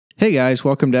Hey guys,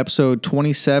 welcome to episode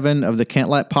 27 of the Can't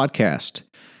Lap podcast.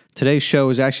 Today's show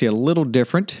is actually a little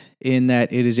different in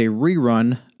that it is a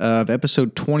rerun of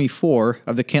episode 24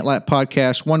 of the Can't Lap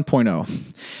podcast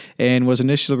 1.0 and was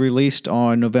initially released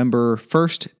on November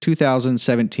 1st,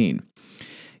 2017.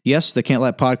 Yes, the Can't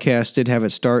Lap podcast did have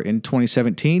its start in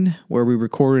 2017, where we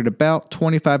recorded about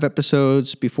 25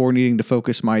 episodes before needing to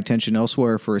focus my attention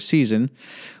elsewhere for a season.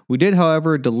 We did,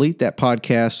 however, delete that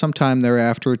podcast sometime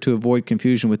thereafter to avoid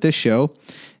confusion with this show,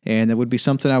 and that would be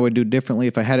something I would do differently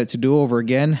if I had it to do over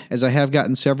again, as I have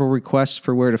gotten several requests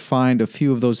for where to find a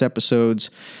few of those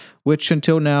episodes, which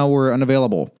until now were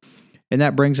unavailable. And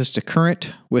that brings us to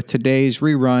current, with today's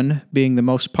rerun being the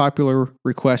most popular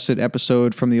requested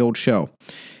episode from the old show.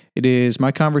 It is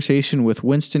my conversation with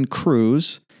Winston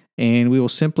Cruze, and we will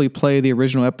simply play the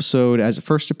original episode as it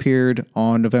first appeared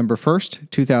on November 1st,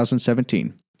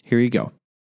 2017. Here you go.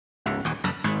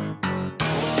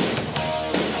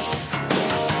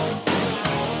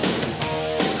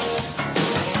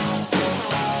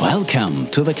 Welcome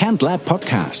to the Can't Lap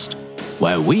podcast,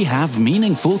 where we have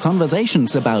meaningful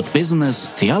conversations about business,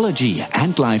 theology,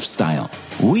 and lifestyle.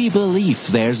 We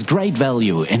believe there's great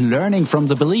value in learning from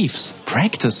the beliefs,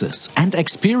 practices, and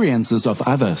experiences of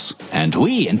others. And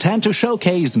we intend to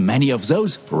showcase many of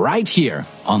those right here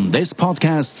on this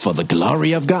podcast for the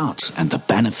glory of God and the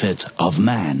benefit of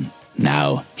man.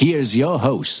 Now, here's your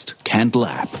host, Can't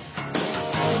Lap.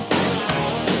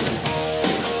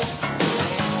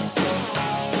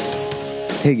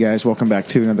 Hey guys, welcome back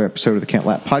to another episode of the Can't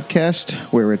Lap podcast,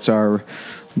 where it's our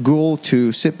goal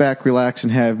to sit back, relax,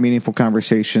 and have meaningful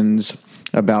conversations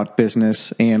about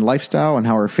business and lifestyle and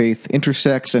how our faith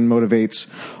intersects and motivates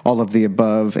all of the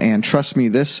above. And trust me,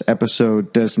 this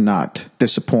episode does not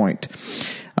disappoint.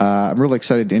 I'm really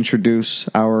excited to introduce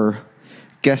our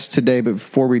guest today, but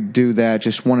before we do that,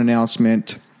 just one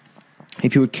announcement.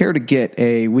 If you would care to get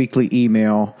a weekly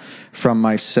email from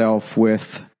myself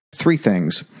with three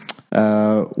things.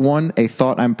 One, a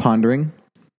thought I'm pondering.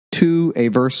 Two, a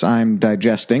verse I'm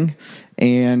digesting.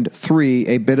 And three,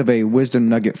 a bit of a wisdom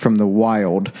nugget from the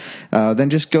wild. Then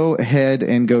just go ahead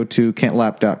and go to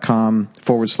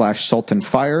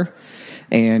cantlap.com/saltandfire.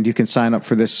 And you can sign up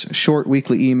for this short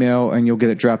weekly email, and you'll get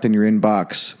it dropped in your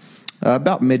inbox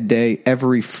about midday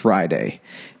every Friday.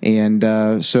 And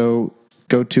so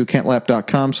go to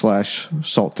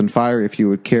cantlap.com/saltandfire if you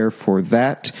would care for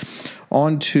that.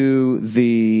 On to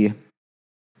the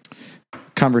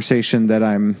conversation that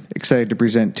I'm excited to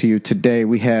present to you today.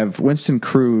 We have Winston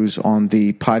Cruze on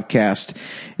the podcast,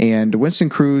 and Winston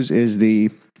Cruze is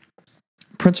the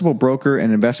principal broker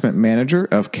and investment manager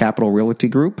of Capital Realty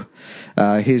Group.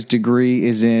 His degree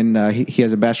is in, he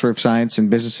has a Bachelor of Science in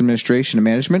Business Administration and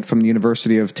Management from the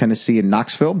University of Tennessee in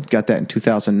Knoxville. Got that in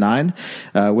 2009.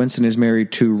 Winston is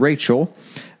married to Rachel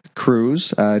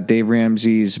Cruze, Dave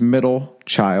Ramsey's middle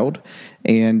child,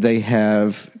 and they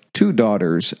have two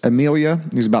daughters, Amelia,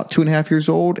 who's about 2.5 years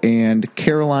old, and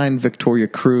Caroline Victoria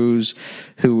Cruze,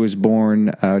 who was born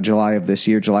July of this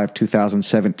year, July of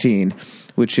 2017,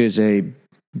 which is a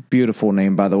beautiful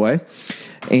name, by the way.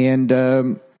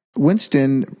 And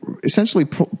Winston essentially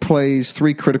plays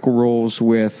three critical roles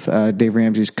with Dave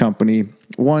Ramsey's company.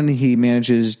 One, he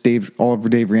manages all of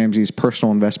Dave Ramsey's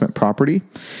personal investment property.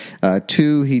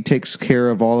 Two, he takes care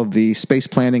of all of the space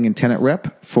planning and tenant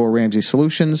rep for Ramsey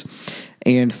Solutions.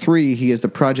 And three, he is the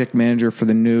project manager for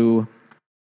the new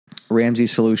Ramsey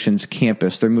Solutions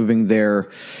campus. They're moving their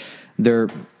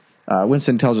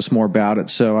Winston tells us more about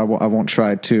it, so I won't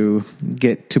try to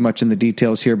get too much in the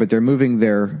details here, but they're moving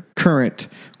their current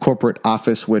corporate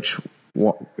office, which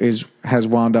has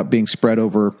wound up being spread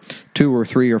over 2 or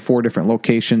 3 or 4 different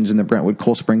locations in the Brentwood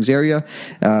Cold Springs area.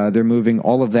 They're moving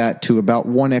all of that to about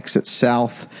one exit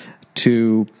south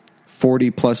to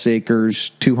 40 plus acres,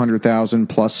 200,000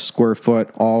 plus square foot,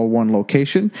 all one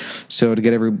location. So to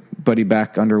get everybody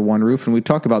back under one roof. And we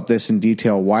talk about this in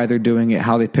detail, why they're doing it,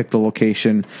 how they pick the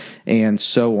location, and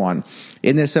so on.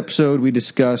 In this episode, we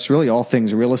discuss really all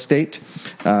things real estate,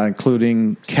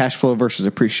 including cash flow versus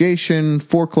appreciation,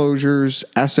 foreclosures,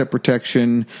 asset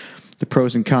protection, the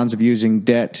pros and cons of using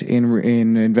debt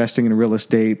in investing in real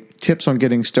estate, tips on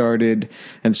getting started,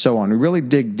 and so on. We really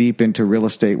dig deep into real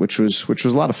estate, which was a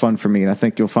lot of fun for me, and I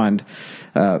think you'll find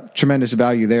tremendous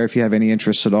value there if you have any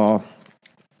interest at all,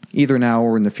 either now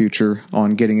or in the future,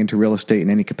 on getting into real estate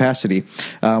in any capacity.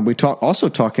 We also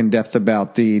talk in depth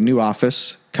about the new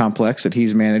office complex that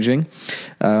he's managing.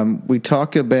 We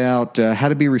talk about how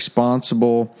to be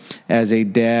responsible as a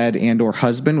dad and or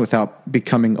husband without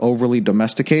becoming overly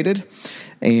domesticated.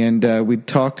 And we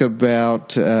talk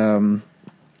about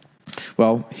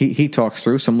Well, he talks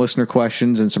through some listener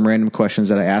questions and some random questions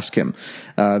that I ask him.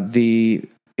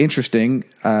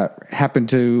 Happened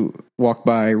to walk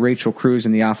by Rachel Cruze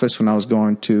in the office when I was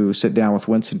going to sit down with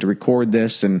Winston to record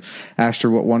this, and asked her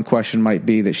what one question might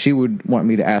be that she would want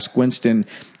me to ask Winston.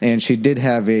 And she did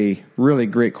have a really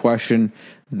great question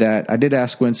that I did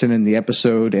ask Winston in the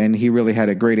episode, and he really had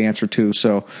a great answer to.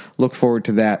 So look forward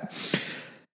to that.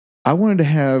 I wanted to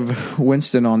have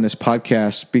Winston on this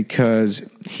podcast because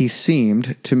he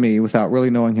seemed to me, without really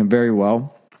knowing him very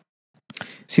well,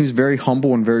 seems very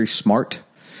humble and very smart,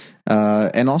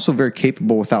 and also very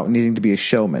capable without needing to be a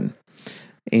showman.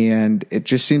 And it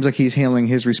just seems like he's handling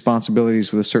his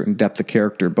responsibilities with a certain depth of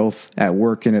character, both at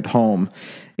work and at home.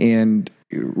 And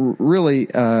really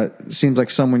seems like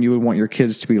someone you would want your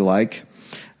kids to be like.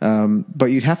 But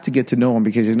you'd have to get to know him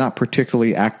because he's not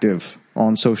particularly active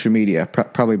on social media,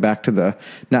 probably back to the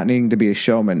not needing to be a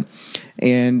showman.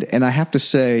 And I have to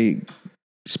say,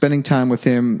 spending time with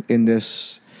him in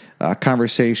this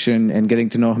conversation and getting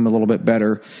to know him a little bit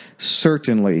better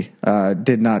certainly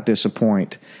did not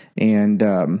disappoint. And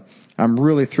I'm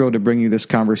really thrilled to bring you this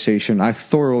conversation. I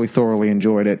thoroughly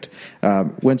enjoyed it.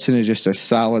 Winston is just a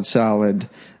solid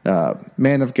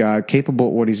man of God, capable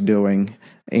at what he's doing.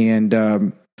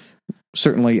 And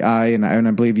certainly I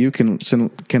believe you can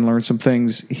learn some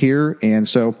things here. And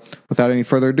so without any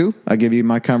further ado, I give you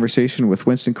my conversation with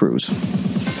Winston Cruze.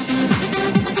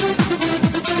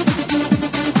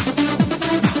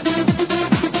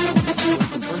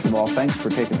 First of all, thanks for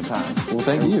taking the time. Well,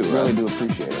 thank you. I really do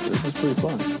appreciate it. This is pretty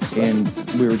fun. And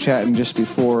we were chatting just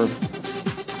before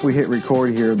we hit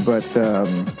record here, but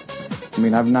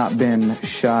I've not been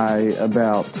shy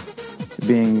about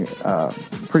being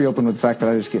pretty open with the fact that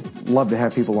I just love to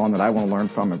have people on that I want to learn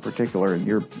from in particular, and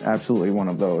you're absolutely one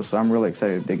of those. So I'm really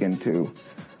excited to dig into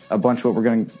a bunch of what we're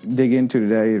going to dig into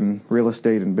today in real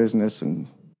estate and business, and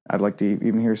I'd like to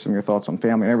even hear some of your thoughts on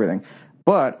family and everything.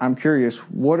 But I'm curious,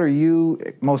 what are you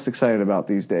most excited about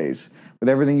these days? With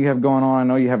everything you have going on, I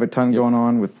know you have a ton going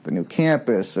on with the new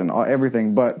campus and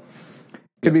everything, but it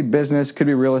could be business, could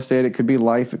be real estate, it could be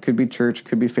life, it could be church, it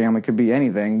could be family, it could be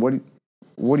anything.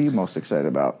 What are you most excited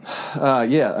about?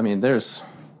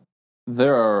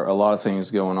 There are a lot of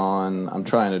things going on. I'm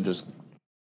trying to just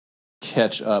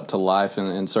catch up to life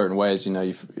in certain ways. You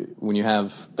know, when you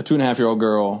have a 2.5-year-old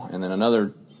girl and then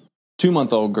another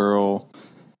 2-month-old girl,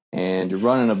 and you're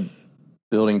running a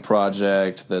building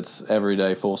project that's every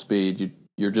day full speed,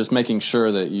 you're just making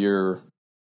sure that you're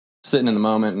sitting in the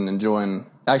moment and enjoying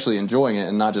it,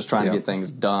 and not just trying to get things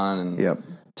done and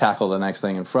tackle the next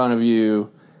thing in front of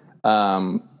you.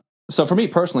 So for me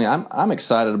personally, I'm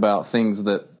excited about things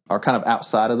that are kind of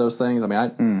outside of those things. I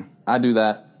mean, I do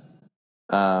that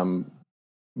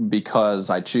because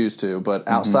I choose to, but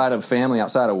outside of family,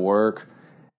 outside of work,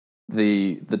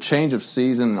 the change of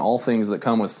season and all things that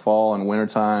come with fall and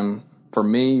wintertime, for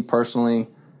me personally,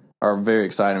 are very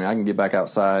exciting. I can get back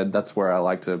outside. That's where I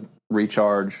like to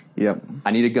recharge. Yep.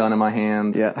 I need a gun in my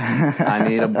hand. Yeah. I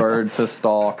need a bird to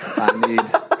stalk.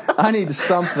 I need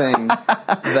something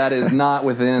that is not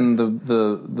within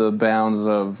the bounds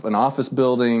of an office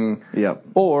building,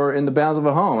 or in the bounds of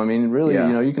a home. I mean, really,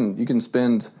 you can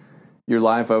spend your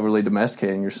life overly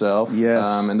domesticating yourself. Yes.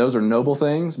 And those are noble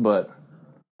things, but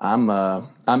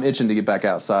I'm itching to get back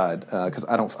outside because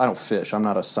I don't fish. I'm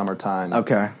not a summertime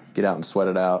get out and sweat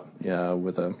it out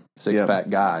with a 6-pack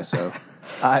guy. So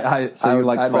I'd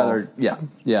rather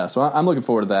So I'm looking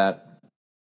forward to that.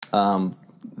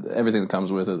 Everything that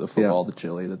comes with it, the football, the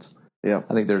chili. I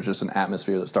think there's just an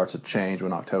atmosphere that starts to change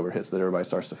when October hits that everybody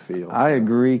starts to feel. I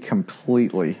agree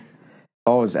completely.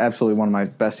 Fall is absolutely one of my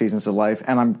best seasons of life,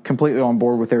 and I'm completely on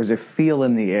board with there's a feel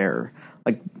in the air.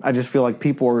 Like, I just feel like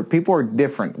people are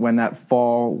different when that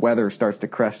fall weather starts to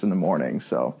crest in the morning.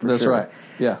 So that's sure. Right.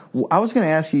 Yeah. I was going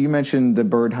to ask you. You mentioned the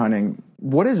bird hunting.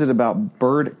 What is it about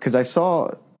bird? Because I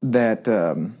saw that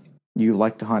you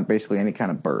like to hunt basically any kind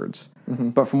of birds. Mm-hmm.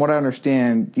 But from what I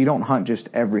understand, you don't hunt just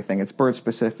everything. It's bird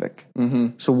specific.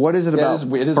 Mm-hmm. So what is it about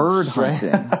bird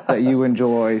hunting that you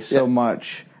enjoy so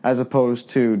much, as opposed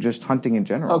to just hunting in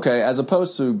general? Okay, as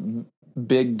opposed to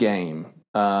big game.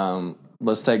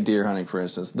 Let's take deer hunting, for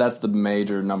instance. That's the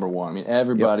major number one. I mean,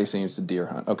 everybody seems to deer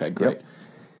hunt. Okay, great.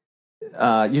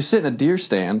 Yep. You sit in a deer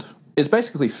stand. It's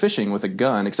basically fishing with a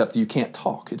gun, except you can't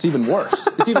talk. It's even worse.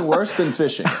 It's even worse than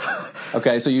fishing.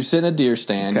 Okay, so you sit in a deer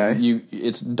stand. Okay.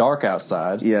 It's dark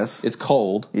outside. Yes. It's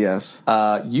cold. Yes.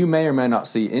 You may or may not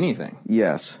see anything.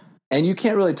 Yes. And you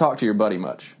can't really talk to your buddy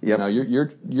much. Yep. You know,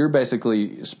 you're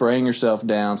basically spraying yourself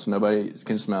down so nobody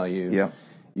can smell you. Yep.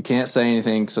 You can't say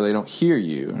anything so they don't hear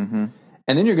you. Mm-hmm.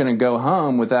 and then you're going to go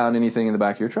home without anything in the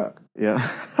back of your truck. Yeah.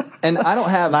 And I don't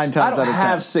have 9 times out of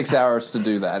 10. 6 hours to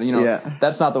do that. You know,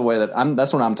 that's not the way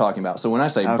that's what I'm talking about. So when I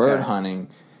say bird hunting,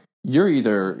 you're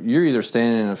either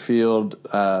standing in a field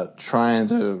trying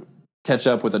to catch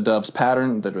up with a dove's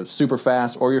pattern that is super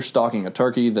fast, or you're stalking a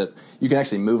turkey that you can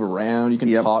actually move around. You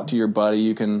can talk to your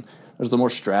buddy. There's the more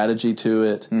strategy to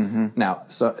it. Now,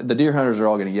 so the deer hunters are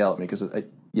all going to yell at me because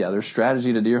there's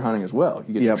strategy to deer hunting as well.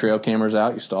 You get your trail cameras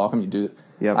out, you stalk them, you do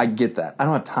it. I get that. I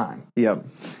don't have time.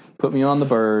 Put me on the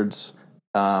birds,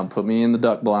 put me in the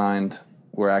duck blind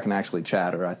where I can actually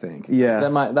chatter, I think.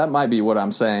 That might be what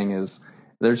I'm saying is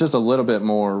there's just a little bit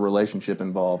more relationship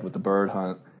involved with the bird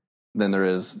hunt than there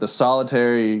is the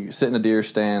solitary sit in a deer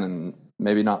stand and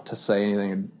maybe not to say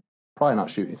anything and probably not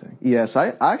shoot anything. Yes,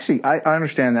 I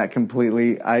understand that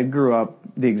completely. I grew up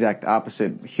the exact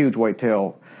opposite, huge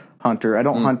whitetail hunter. I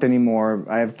don't hunt anymore.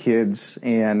 I have kids,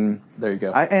 and there you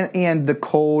go. And the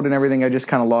cold and everything, I just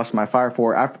kind of lost my fire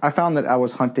for. I found that I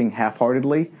was hunting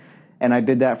half-heartedly, and I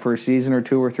did that for a season or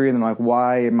 2 or 3, and I'm like,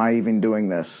 why am I even doing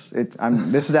this?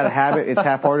 This is out of habit. It's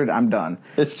half-hearted. I'm done.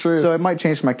 It's true. So it might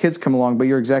change if my kids come along, but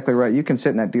you're exactly right. You can sit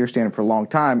in that deer stand for a long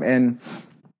time. And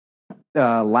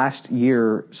last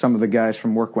year, some of the guys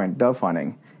from work went dove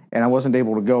hunting, and I wasn't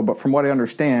able to go. But from what I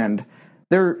understand,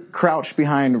 they're crouched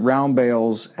behind round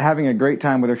bales, having a great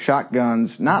time with their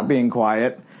shotguns, not being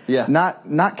quiet,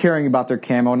 not caring about their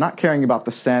camo, not caring about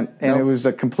the scent, and it was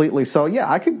a completely. So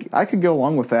I could go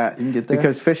along with that. You can get there.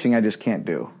 Because fishing I just can't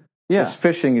do. Because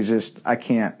fishing is just I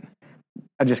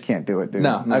just can't do it, dude.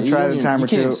 No, I've tried a time or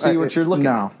two. You can't see what you're looking.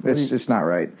 No, it's not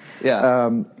right. Yeah.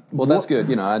 Well, that's good.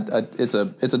 You know, it's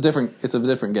a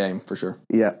different game for sure.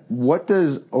 Yeah. What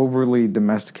does overly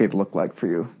domesticated look like for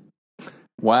you?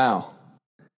 Wow.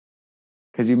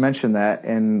 Because you mentioned that,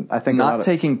 and I think not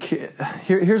taking care.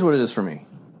 Here's what it is for me.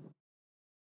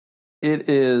 It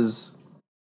is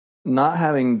not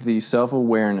having the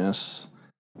self-awareness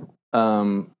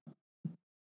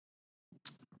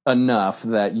enough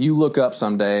that you look up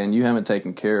someday and you haven't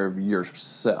taken care of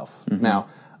yourself. Now,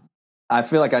 I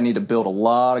feel like I need to build a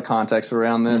lot of context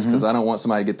around this because I don't want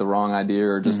somebody to get the wrong idea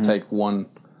or just take one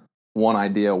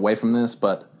idea away from this.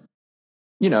 But,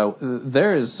 you know,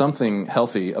 there is something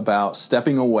healthy about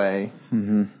stepping away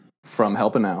from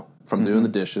helping out, from doing the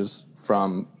dishes,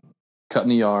 from cutting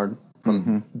the yard,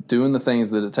 from doing the things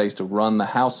that it takes to run the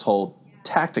household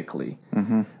tactically.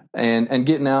 And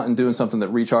getting out and doing something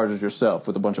that recharges yourself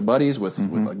with a bunch of buddies, with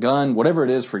a gun, whatever it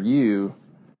is for you,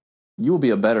 you will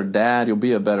be a better dad. You'll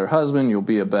be a better husband. You'll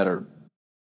be a better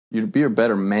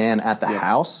man at the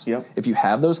house if you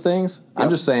have those things. I'm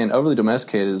just saying overly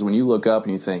domesticated is when you look up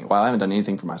and you think, wow, I haven't done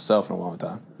anything for myself in a long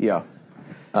time.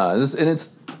 And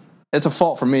it's a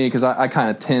fault for me because I kind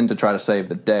of tend to try to save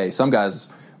the day. Some guys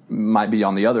might be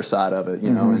on the other side of it, you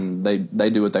know, and they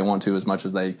do what they want to as much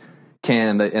as they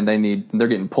can, and they're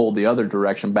getting pulled the other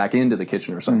direction back into the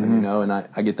kitchen or something, you know, and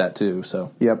I get that too.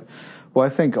 So well, I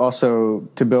think also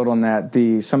to build on that,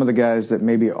 some of the guys that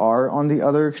maybe are on the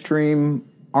other extreme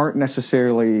aren't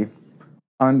necessarily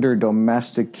under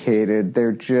domesticated.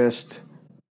 They're just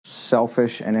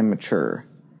selfish and immature,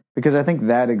 because I think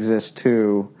that exists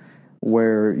too,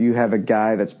 where you have a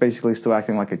guy that's basically still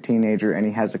acting like a teenager, and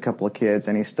he has a couple of kids,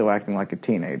 and he's still acting like a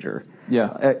teenager.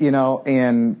 You know,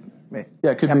 and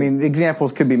I mean,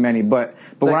 examples could be many, but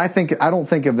when I don't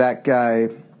think of that guy.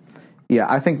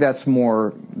 I think that's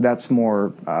more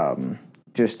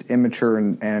just immature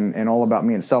and all about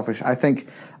me and selfish. I think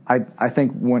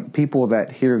when people that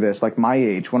hear this, like my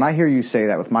age, when I hear you say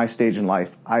that with my stage in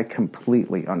life, I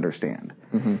completely understand,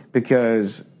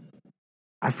 because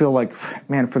I feel like,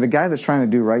 man, for the guy that's trying to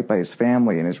do right by his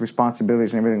family and his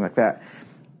responsibilities and everything like that,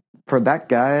 for that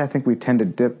guy, I think we tend to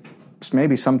dip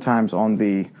maybe sometimes on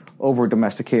the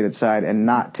over-domesticated side and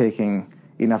not taking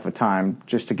enough of time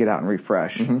just to get out and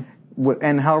refresh.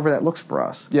 And however that looks for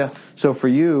us. So for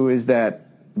you, is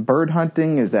that bird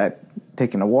hunting? Is that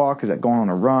taking a walk? Is that going on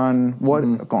a run?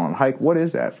 Going on a hike? What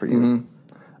is that for you?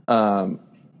 And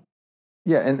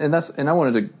I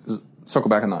wanted to circle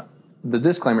back on that. The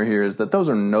disclaimer here is that those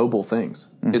are noble things.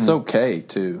 It's okay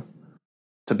to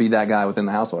be that guy within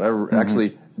the household.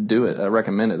 Actually do it. I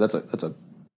recommend it. That's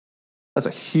a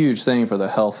huge thing for the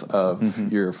health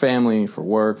of your family, for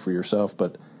work, for yourself.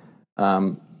 But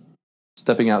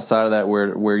stepping outside of that,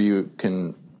 where you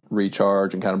can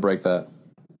recharge and kind of break that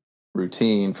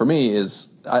routine, for me is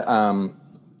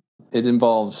it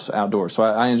involves outdoors. So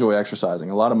I enjoy exercising.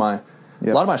 A lot of my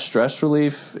stress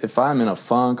relief, if I'm in a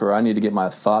funk or I need to get my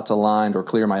thoughts aligned or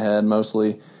clear my head,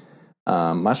 mostly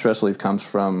my stress relief comes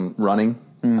from running.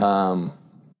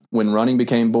 when running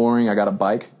became boring, I got a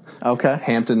bike. Okay.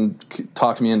 Hampton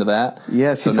talked me into that.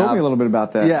 Yes, he told me a little bit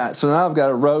about that. Yeah, so now I've got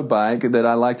a road bike that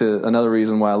I like to. Another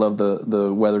reason why I love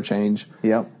the weather change.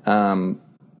 Yep.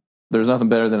 There's nothing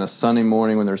better than a Sunday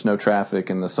morning when there's no traffic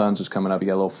and the sun's just coming up. You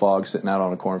got a little fog sitting out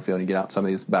on a cornfield, and you get out some of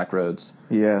these back roads.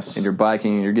 Yes. And you're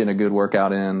biking, and you're getting a good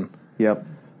workout in. Yep.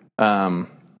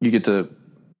 You get to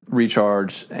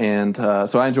recharge, and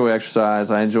so I enjoy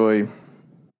exercise. I enjoy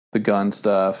the gun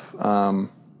stuff. I'm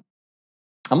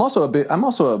also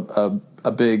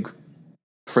a big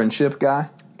friendship guy.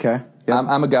 Okay. Yep.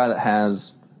 I'm a guy that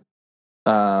has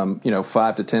 5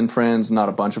 to 10 friends, not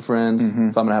a bunch of friends. Mm-hmm.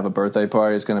 If I'm gonna have a birthday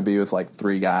party, it's gonna be with like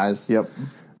 3 guys. Yep.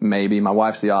 Maybe. My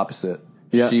wife's the opposite.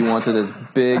 Yep. She wants it as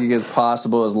big as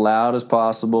possible, as loud as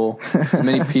possible, as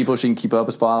many people she can keep up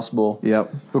as possible.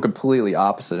 Yep. We're completely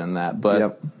opposite in that.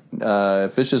 But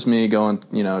if it's just me going,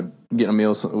 getting a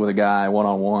meal with a guy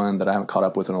one-on-one that I haven't caught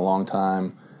up with in a long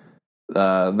time,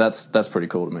 that's pretty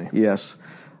cool to me. Yes.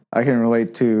 I can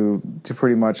relate to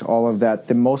pretty much all of that.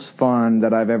 The most fun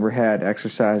that I've ever had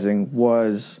exercising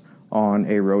was on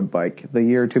a road bike. The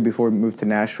year or two before we moved to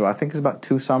Nashville, I think it was about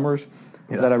 2 summers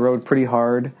that I rode pretty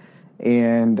hard,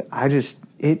 and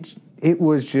it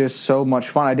was just so much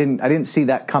fun. I didn't see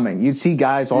that coming. You'd see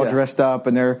guys all dressed up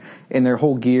in their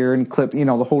whole gear and clip, the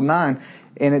whole nine,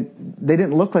 and they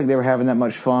didn't look like they were having that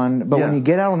much fun. But when you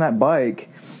get out on that bike,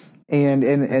 and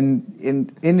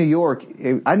in New York,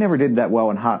 I never did that well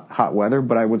in hot weather,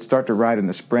 but I would start to ride in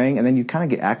the spring, and then you kind of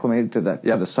get acclimated to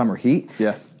the summer heat.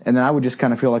 Yeah. And then I would just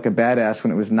kind of feel like a badass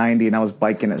when it was 90 and I was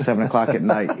biking at 7 o'clock at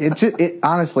night.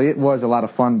 Honestly, it was a lot of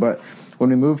fun. But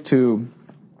when we moved to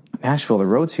Nashville, the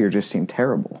roads here just seem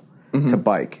terrible to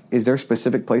bike. Is there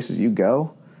specific places you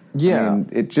go? Yeah. I mean,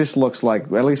 it just looks like,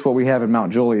 at least what we have in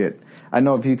Mount Juliet. I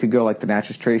know if you could go like the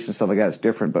Natchez Trace and stuff like that, it's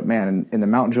different. But man, in the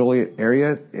Mount Juliet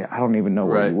area, I don't even know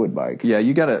where you would bike. Yeah,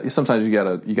 sometimes you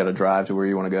gotta drive to where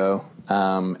you want to go.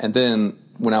 And then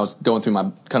when I was going through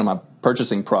my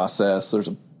purchasing process, there's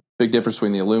a big difference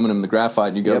between the aluminum and the graphite.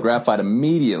 And you go graphite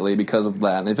immediately because of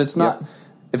that. And if it's not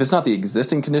the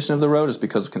existing condition of the road, it's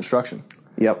because of construction.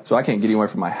 Yep. So I can't get anywhere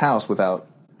from my house without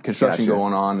construction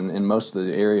going on in most of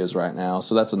the areas right now.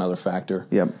 So that's another factor.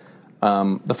 Yep.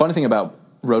 The funny thing about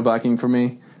road biking for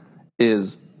me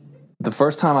is the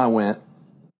first time I went,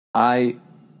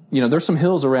 there's some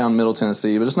hills around Middle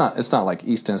Tennessee, but it's not like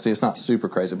East Tennessee. It's not super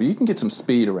crazy, but you can get some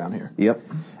speed around here. Yep.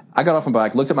 I got off my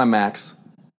bike, looked at my max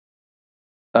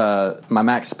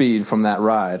speed from that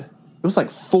ride. It was like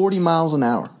 40 miles an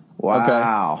hour.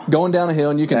 Wow. Okay. Going down a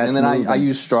hill, and you can, and then I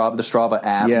use the Strava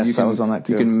app. Yes, I was on that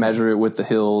too. You can measure it with the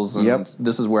hills, and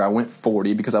this is where I went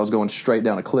 40 because I was going straight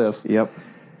down a cliff. Yep.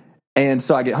 And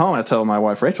so I get home and I tell my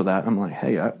wife Rachel that. I'm like,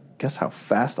 hey, guess how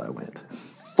fast I went?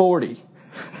 40.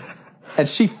 And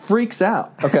she freaks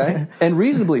out, okay? And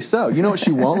reasonably so. You know what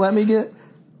she won't let me get?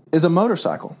 Is a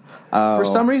motorcycle. Oh. For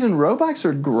some reason, road bikes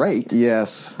are great.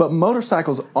 Yes. But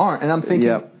motorcycles aren't. And I'm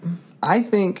thinking, I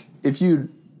think if you're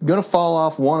going to fall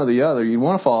off one or the other, you'd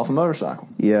want to fall off a motorcycle.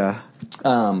 Yeah.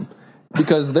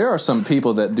 Because there are some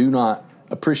people that do not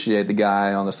appreciate the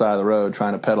guy on the side of the road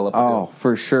trying to pedal up the hill. Oh,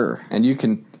 for sure. And you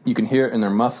can hear it in their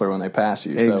muffler when they pass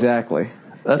you. So exactly.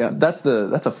 That's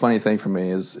a funny thing for me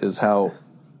is how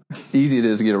easy it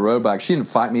is to get a road bike. She didn't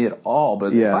fight me at all,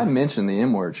 but if I mention the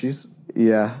M word, she's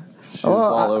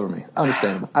all over me.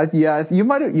 Understandable. You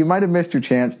might have missed your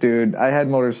chance, dude. I had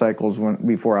motorcycles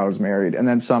before I was married, and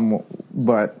then some,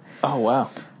 but oh wow.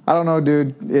 I don't know,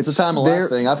 dude. It's a time of life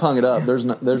thing. I've hung it up.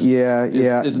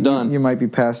 It's done. You might be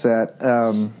past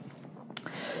that.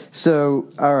 So,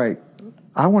 all right.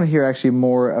 I want to hear actually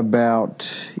more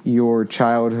about your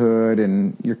childhood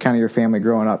and your family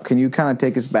growing up. Can you kind of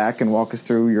take us back and walk us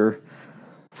through your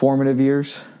formative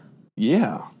years?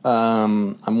 Yeah.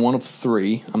 I'm one of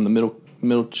 3. I'm the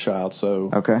middle child.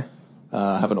 So okay.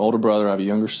 I have an older brother. I have a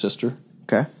younger sister.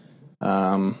 Okay.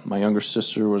 My younger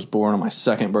sister was born on my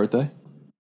 2nd birthday,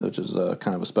 which is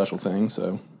kind of a special thing.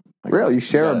 So really, you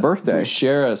share a birthday? We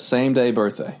share a same day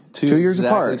birthday. 2 years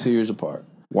apart. 2 years apart.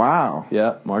 Wow.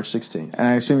 Yeah, March 16th. And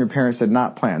I assume your parents did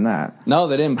not plan that. No,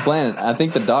 they didn't plan it. I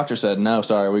think the doctor said, no,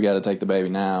 sorry, we got to take the baby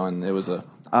now. And it was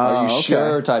are you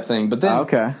sure type thing. But then,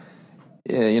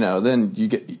 then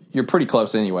you're pretty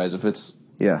close anyways. If it's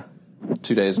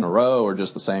 2 days in a row or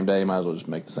just the same day, you might as well just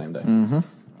make the same day. Mm-hmm.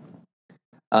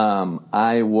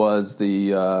 I was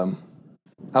the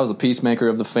peacemaker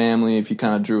of the family. If you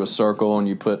kind of drew a circle and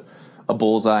you put a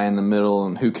bullseye in the middle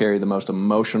and who carried the most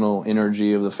emotional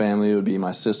energy of the family, it would be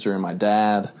my sister and my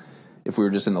dad. If we were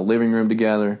just in the living room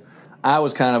together, I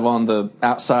was kind of on the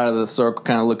outside of the circle,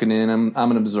 kind of looking in. I'm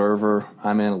an observer.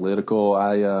 I'm analytical.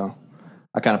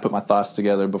 I kind of put my thoughts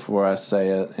together before I say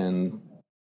it, and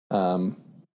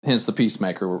hence the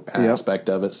peacemaker aspect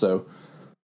of it. So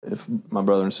if my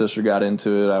brother and sister got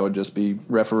into it, I would just be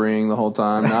refereeing the whole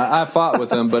time. I fought with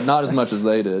them, but not as much as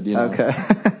they did. Okay.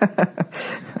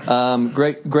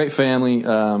 Great family.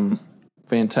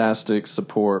 Fantastic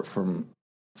support from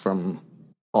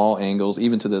all angles.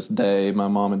 Even to this day, my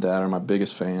mom and dad are my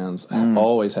biggest fans.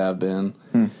 Always have been.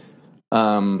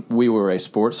 We were a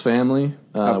sports family.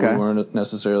 We weren't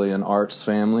necessarily an arts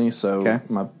family. So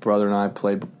my brother and I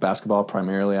played basketball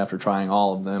primarily after trying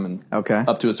all of them. And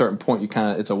up to a certain point,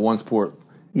 it's a one sport.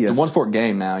 Yes. It's a one sport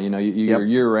game now. You know, you're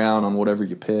year round on whatever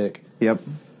you pick. Yep.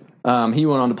 He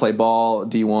went on to play ball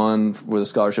D1 with a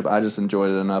scholarship. I just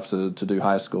enjoyed it enough to do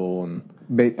high school and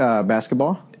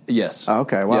basketball. Yes. Oh,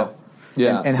 okay. Wow.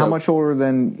 Yeah. And how much older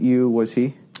than you was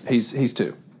he? He's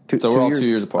two. So we're all 2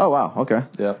 years apart. Oh wow. Okay.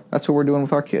 Yeah. That's what we're doing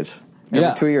with our kids.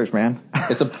 Every 2 years, man.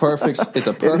 It's a perfect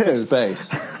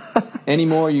space. Any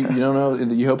more, you don't know.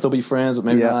 You hope they'll be friends, but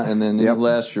maybe not. And then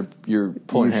less, you're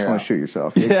pulling hair out. You just want to shoot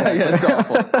yourself. Yeah, it's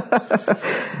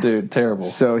awful. Dude, terrible.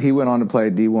 So he went on to play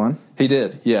D1? He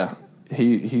did, yeah.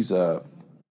 He's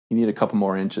you need a couple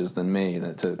more inches than me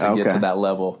to get to that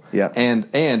level. Yeah.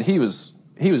 And he was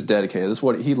dedicated. That's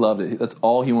what he loved it. That's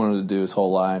all he wanted to do his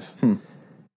whole life.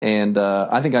 And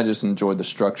I think I just enjoyed the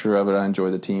structure of it. I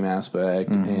enjoyed the team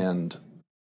aspect and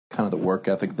kind of the work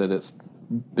ethic that it's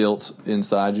built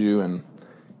inside you. And,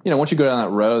 once you go down that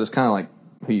road, it's kind of like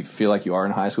who you feel like you are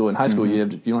in high school. In high school, you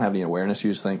don't have any awareness.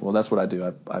 You just think, well, that's what I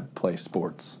do. I play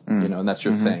sports, and that's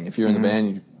your thing. If you're in the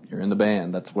band, you're in the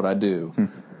band. That's what I do.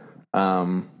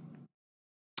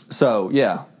 So,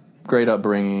 yeah, great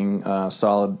upbringing,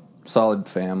 solid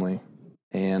family.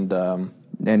 And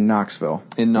in Knoxville.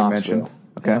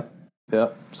 Okay.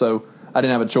 Yep. So I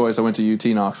didn't have a choice. I went to UT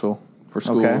Knoxville for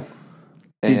school. Okay.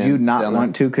 Did you not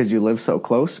want to because you live so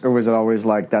close, or was it always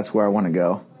like that's where I want to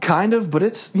go? Kind of, but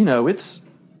it's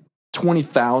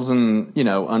 20,000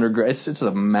 undergrad. It's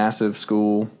a massive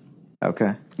school.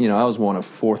 Okay. I was one of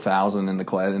 4,000 in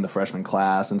the freshman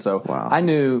class, and so I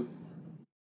knew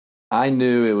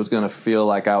it was going to feel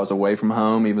like I was away from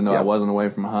home, even though I wasn't away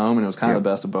from home, and it was kind of the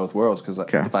best of both worlds because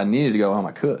if I needed to go home,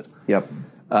 I could. Yep.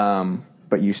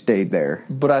 But you stayed there.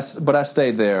 But I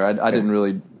stayed there. I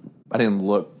didn't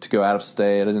look to go out of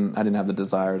state. I didn't have the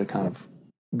desire to kind of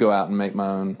go out and make my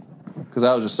own, because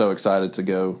I was just so excited to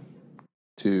go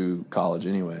to college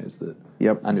anyways that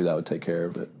I knew that would take care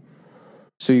of it.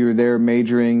 So you were there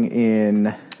majoring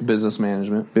in business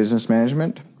management. Business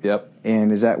management. Yep.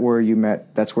 And is that where you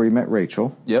met? That's where you met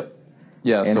Rachel. Yep.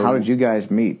 Yeah. And how did you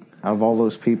guys meet? Out of all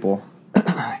those people.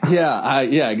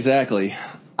 Yeah. Exactly.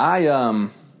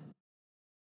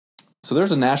 So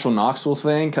there's a Nashville Knoxville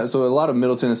thing. So a lot of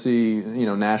Middle Tennessee,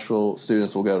 Nashville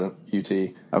students will go to UT.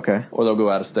 Okay. Or they'll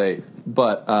go out of state.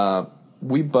 But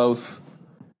we both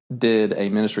did a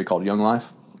ministry called Young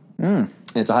Life.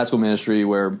 It's a high school ministry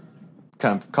where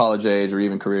kind of college age or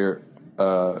even career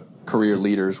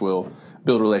leaders will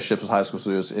build relationships with high school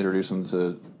students, introduce them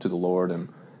to the Lord. And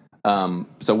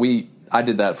so I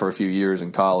did that for a few years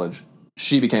in college.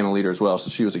 She became a leader as well,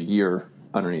 so she was a year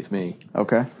underneath me.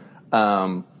 Okay.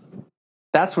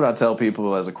 That's what I tell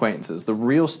people as acquaintances. The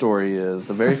real story is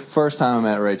the very first time I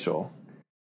met Rachel,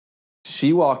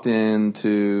 she walked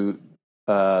into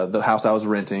the house I was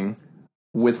renting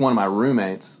with one of my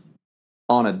roommates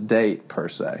on a date, per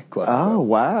se. Quote unquote. Oh,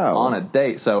 wow. On a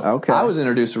date. So I was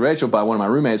introduced to Rachel by one of my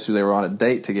roommates who they were on a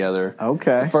date together.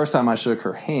 Okay. The first time I shook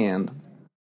her hand,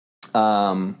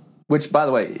 which, by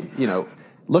the way,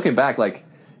 looking back,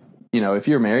 if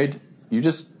you're married, you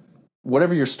just...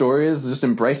 whatever your story is, just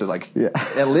embrace it.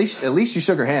 At least you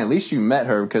shook her hand. At least you met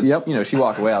her because, she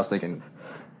walked away. I was thinking,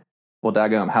 well,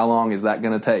 daggum, how long is that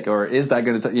going to take? Or is that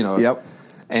going to take, Yep.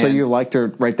 So you liked her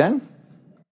right then?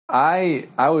 I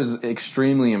was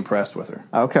extremely impressed with her.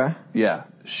 Okay. Yeah.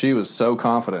 She was so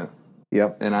confident.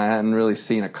 Yep. And I hadn't really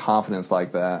seen a confidence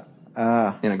like that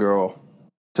in a girl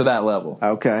to that level.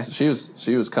 Okay. So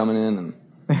she was coming in and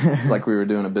it's like we were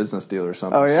doing a business deal or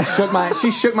something. Oh yeah,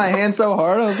 she shook my hand so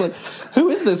hard. I was like, "Who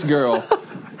is this girl?"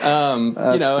 That's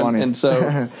funny. And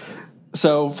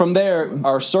so from there,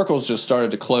 our circles just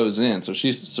started to close in. So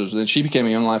then she became a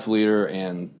Young Life leader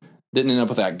and didn't end up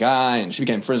with that guy, and she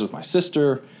became friends with my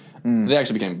sister. They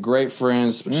actually became great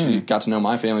friends, but she got to know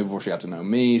my family before she got to know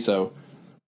me. So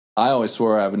I always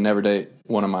swore I would never date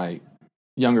one of my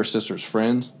younger sister's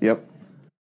friends. Yep.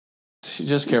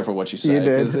 Just careful what you say. You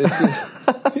did.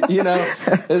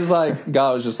 It's like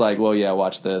God was just like, well, yeah,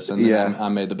 watch this, and then I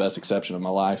made the best exception of my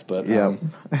life. But and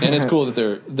it's cool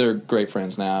that they're great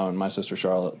friends now, and my sister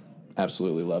Charlotte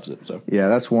absolutely loves it. So Yeah,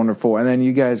 that's wonderful. And then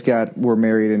you guys were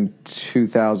married in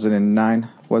 2009,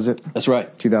 was it? that's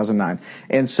right. 2009.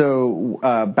 And so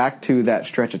back to that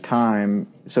stretch of time,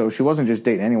 so she wasn't just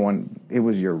dating anyone, it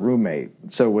was your roommate.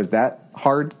 So was that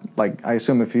hard? Like, I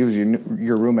assume if he was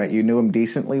your roommate, you knew him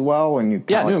decently well? And you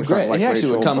I knew him great. He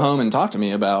actually would come home and talk to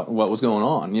me about what was going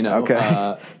on, you know.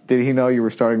 Okay. Did he know you were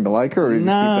starting to like her, or did you keep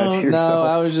that to yourself? No,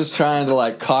 I was just trying to,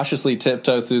 like, cautiously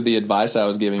tiptoe through the advice I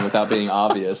was giving without being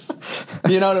obvious.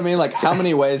 You know what I mean? Like, how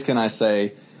many ways can I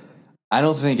say, I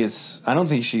don't think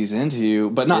she's into you,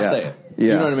 but not say it. Yeah.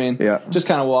 You know what I mean? Yeah. Just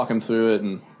kind of walk him through it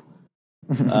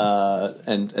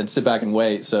and sit back and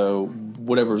wait. So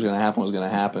whatever was going to happen was going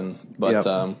to happen. But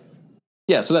so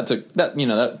that took that. You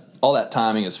know, that all that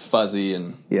timing is fuzzy,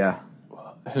 and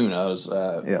who knows?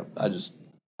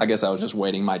 I guess I was just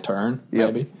waiting my turn.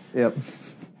 Maybe. Yep.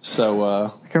 So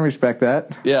I can respect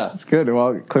that. Yeah, it's good.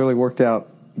 Well, it clearly worked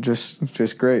out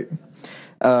just great.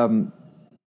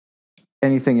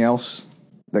 Anything else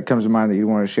that comes to mind that you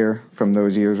want to share from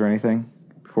those years or anything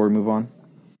before we move on?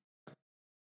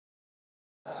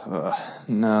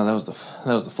 No, that was the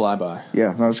flyby.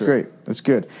 Yeah, that was great. That's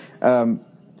good.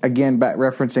 Again, back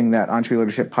referencing that Entre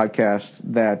Leadership podcast,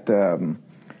 that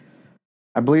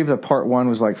I believe the part one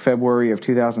was like February of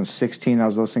 2016. I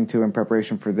was listening to in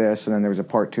preparation for this, and then there was a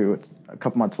part two a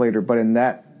couple months later. But in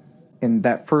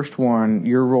that first one,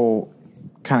 your role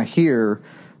kind of here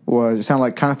was, it sounded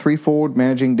like kind of threefold: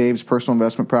 managing Dave's personal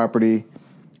investment property,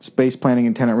 space planning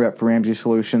and tenant rep for Ramsey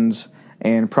Solutions,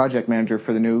 and project manager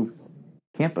for the new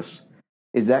campus.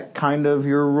 Is that kind of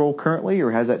your role currently,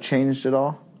 or has that changed at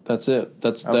all? That's it.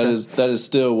 That is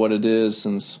still what it is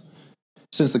since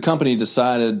the company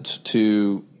decided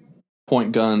to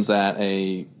point guns at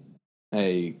a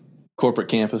corporate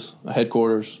campus, a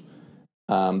headquarters.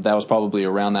 That was probably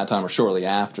around that time or shortly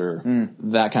after.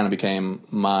 That kind of became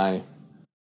my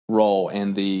role,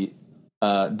 and the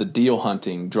deal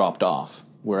hunting dropped off,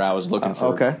 where I was looking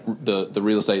for the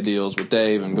real estate deals with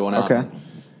Dave and going out and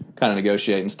kind of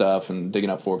negotiating stuff and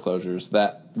digging up foreclosures.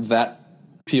 That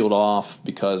peeled off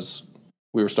because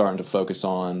we were starting to focus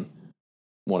on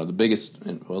one of the biggest,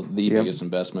 biggest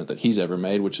investment that he's ever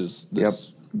made, which is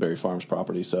this Berry Farms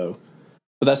property. So,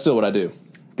 but that's still what I do.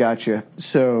 Gotcha.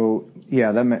 So,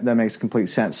 yeah, that makes complete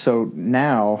sense. So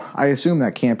now, I assume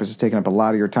that campus is taking up a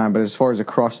lot of your time, but as far as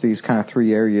across these kind of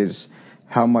three areas,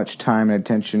 how much time and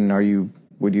attention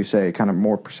would you say, kind of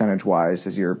more percentage-wise,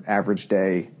 does your average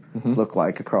day look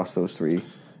like across those three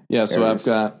areas?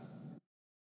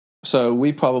 So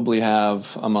we probably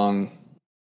have among,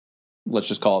 let's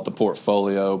just call it the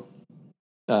portfolio,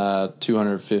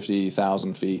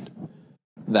 250,000 feet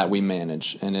that we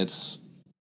manage. And it's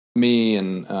me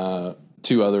and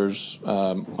two others,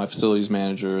 my facilities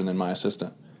manager and then my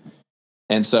assistant.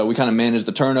 And so we kind of manage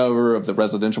the turnover of the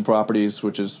residential properties,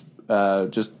 which is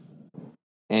just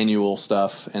annual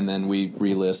stuff. And then we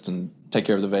relist and take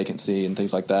care of the vacancy and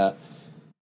things like that.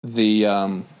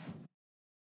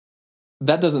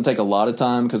 That doesn't take a lot of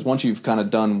time, because once you've kind of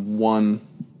done one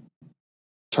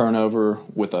turnover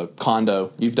with a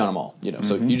condo, you've done them all, you know.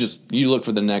 So you look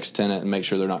for the next tenant and make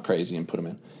sure they're not crazy and put them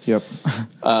in. Yep.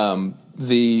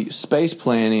 The space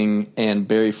planning and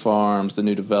Berry Farms, the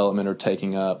new development, are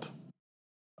taking up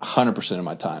 100% of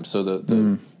my time. So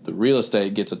the real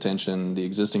estate gets attention, the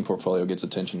existing portfolio gets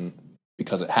attention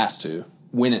because it has to,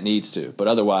 when it needs to. But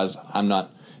otherwise, I'm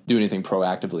not doing anything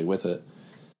proactively with it.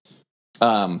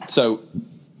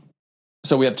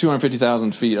 So we have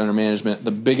 250,000 feet under management.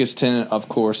 The biggest tenant, of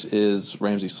course, is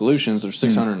Ramsey Solutions. There's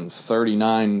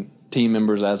 639 team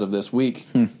members as of this week.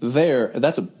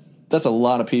 That's a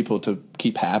lot of people to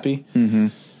keep happy. You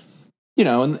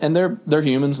know, and they're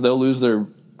humans. They'll lose their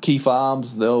key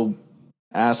fobs. They'll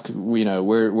ask, you know,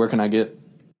 where can I get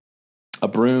a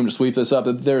broom to sweep this up?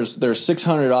 There's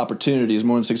 600 opportunities,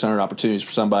 more than 600 opportunities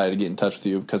for somebody to get in touch with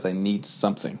you because they need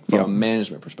something from a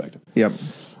management perspective. Yep.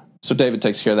 So David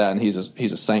takes care of that, and he's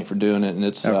a saint for doing it, and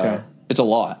it's a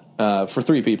lot for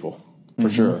three people for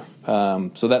sure.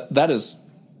 So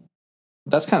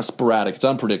that's kind of sporadic. It's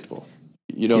unpredictable.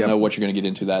 You don't know what you're going to get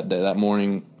into that day, that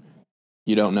morning.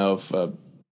 You don't know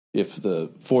if the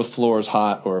fourth floor is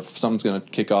hot or if something's going to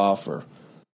kick off or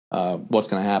what's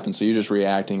going to happen. So you're just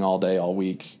reacting all day, all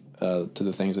week to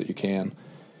the things that you can.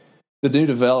 The new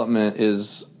development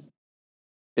is,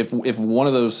 if one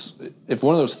of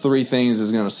those three things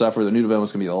is going to suffer, the new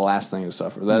development's going to be the last thing to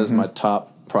suffer. That is my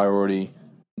top priority,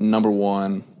 number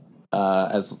one.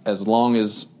 As long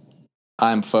as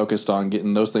I'm focused on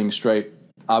getting those things straight,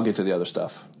 I'll get to the other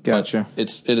stuff. Gotcha.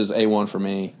 But it is A1 for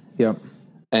me. Yep.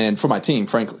 And for my team,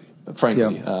 frankly.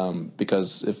 frankly,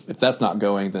 because if that's not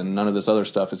going, then none of this other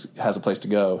stuff has a place to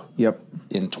go. Yep.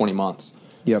 In 20 months.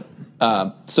 Yep.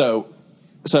 So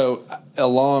a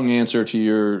long answer to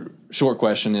your short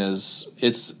question is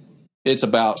it's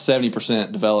about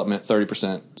 70% development,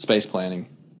 30% space planning,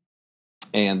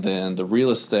 and then the real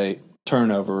estate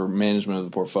turnover management of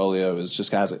the portfolio is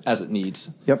just as it needs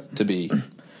to be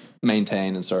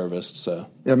maintained and serviced. So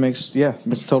that makes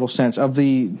total sense. Of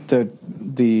the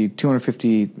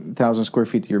 250,000 square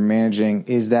feet that you're managing,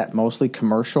 is that mostly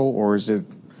commercial or is it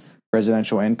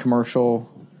residential and commercial?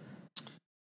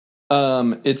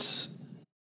 It's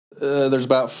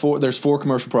there's four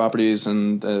commercial properties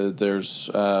and there's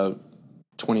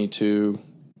 22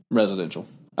 residential.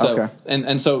 So, okay.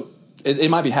 And so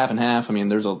it might be half and half. I mean,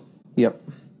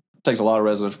 takes a lot of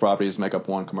residential properties to make up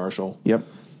one commercial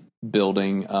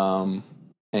building.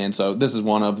 And so this is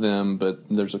one of them, but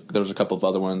there's a couple of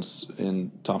other ones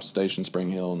in Thompson Station,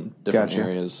 Spring Hill, and different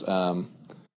areas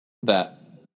that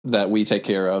we take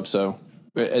care of. So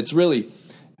it's really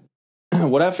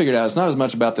what I figured out. It's not as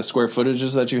much about the square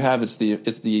footages that you have; it's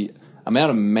the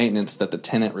amount of maintenance that the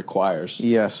tenant requires.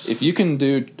 Yes. If you can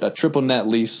do a triple net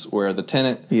lease where the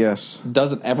tenant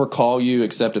doesn't ever call you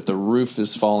except if the roof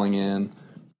is falling in,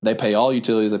 they pay all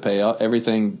utilities, they pay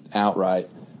everything outright.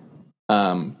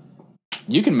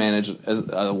 You can manage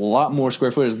a lot more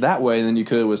square footage that way than you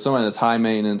could with somebody that's high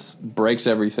maintenance, breaks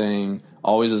everything,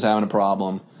 always is having a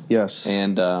problem. Yes.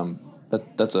 And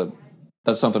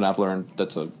that's something I've learned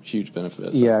that's a huge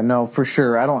benefit. So. Yeah, no, for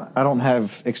sure. I don't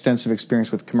have extensive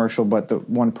experience with commercial, but the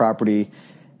one property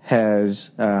has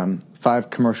 5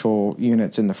 commercial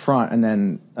units in the front and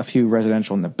then a few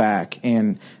residential in the back.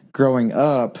 And growing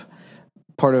up,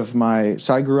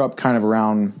 so I grew up kind of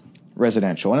around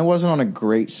residential, and it wasn't on a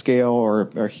great scale or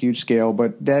a huge scale,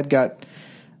 but Dad got,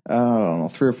 I don't know,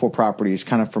 3 or 4 properties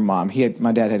kind of from Mom.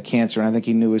 My dad had cancer, and I think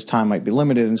he knew his time might be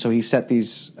limited, and so he set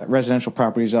these residential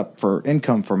properties up for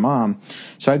income for Mom.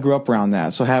 So I grew up around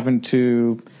that. So having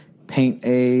to paint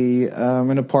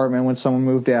an apartment when someone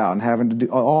moved out, and having to do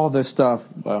all this stuff,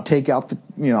 take out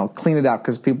clean it out,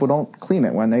 because people don't clean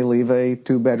it when they leave a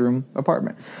 2-bedroom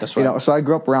apartment. That's right. So I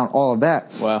grew up around all of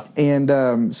that. Wow.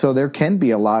 And so there can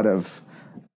be a lot of,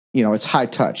 it's high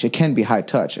touch. It can be high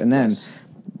touch, and then. Yes.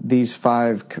 These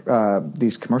 5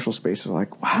 these commercial spaces are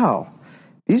like, wow,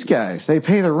 these guys, they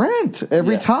pay the rent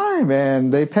every time,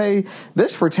 and they pay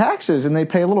this for taxes, and they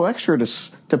pay a little extra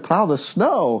to plow the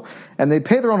snow, and they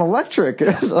pay their own electric.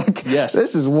 It's like,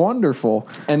 this is wonderful.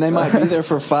 And they might be there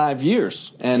for 5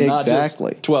 years and not just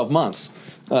 12 months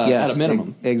at a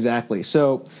minimum. Exactly.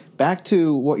 So back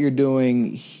to what you're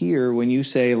doing here when you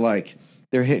say, like,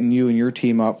 they're hitting you and your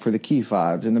team up for the key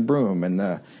fobs and the broom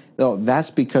and that's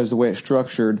because the way it's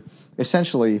structured,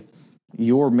 essentially,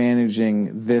 you're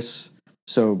managing this.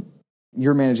 So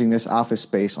you're managing this office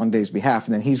space on Dave's behalf,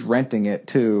 and then he's renting it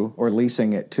to or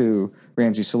leasing it to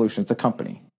Ramsey Solutions, the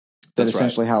company. That's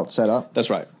essentially how it's set up? That's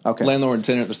right. Okay. Landlord and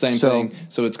tenant, the same thing.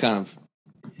 So it's kind of,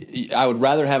 I would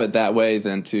rather have it that way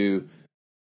than to,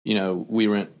 we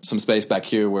rent some space back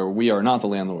here where we are not the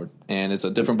landlord, and it's a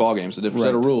different ballgame. It's a different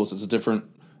set of rules. It's a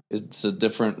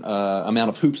different amount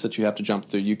of hoops that you have to jump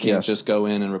through. You can't just go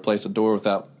in and replace a door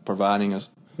without providing a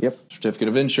certificate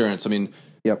of insurance. I mean,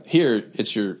 here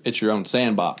it's your own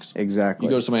sandbox. Exactly. You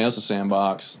go to somebody else's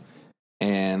sandbox,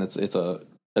 and it's a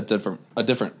different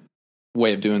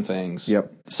way of doing things.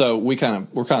 Yep. So we're kind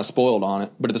of spoiled on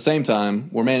it, but at the same time,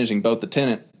 we're managing both the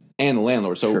tenant and the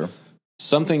landlord. So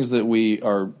some things that we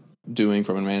are doing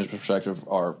from a management perspective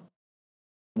are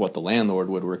what the landlord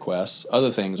would request.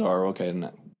 Other things are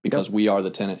because we are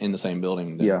the tenant in the same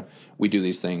building. We do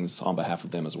these things on behalf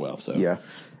of them as well. So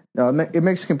no, it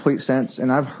makes complete sense,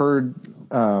 and I've heard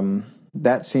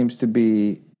that seems to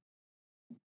be.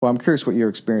 Well, I'm curious what your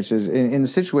experience is in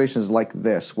situations like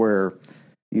this where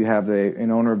you have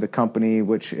an owner of the company,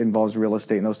 which involves real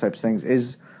estate and those types of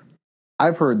things.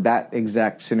 I've heard that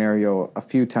exact scenario a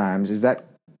few times. Is that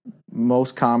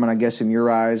most common, I guess, in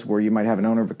your eyes, where you might have an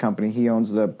owner of a company, he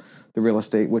owns the real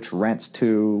estate, which rents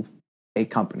to a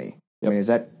company? I mean, is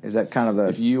that kind of the...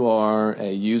 If you are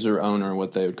a user owner,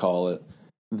 what they would call it,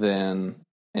 then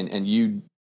and you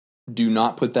do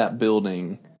not put that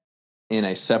building in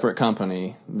a separate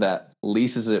company that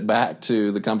leases it back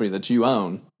to the company that you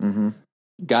own,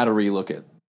 got to relook it.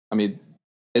 I mean,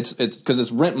 it's because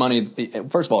it's rent money.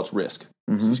 First of all, it's risk.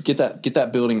 So just get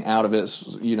that building out of it.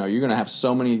 You're going to have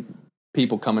so many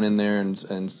people coming in there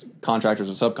and contractors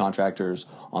and subcontractors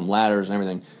on ladders and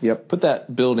everything. Yep. Put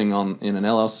that building in an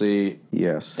LLC.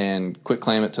 Yes. And quit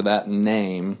claim it to that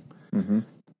name.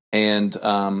 And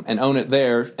own it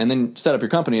there, and then set up your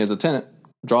company as a tenant.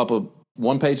 Drop a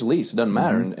one-page lease. It doesn't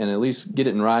matter, and at least get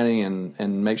it in writing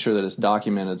and make sure that it's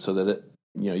documented so that it,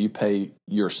 you pay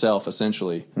yourself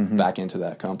essentially back into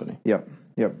that company. Yep.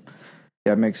 Yeah,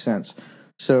 it makes sense.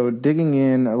 So digging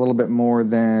in a little bit more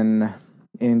then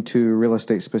into real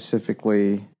estate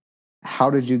specifically,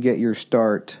 how did you get your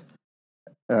start?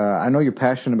 I know you're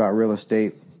passionate about real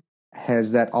estate.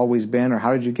 Has that always been, or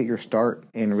how did you get your start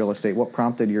in real estate? What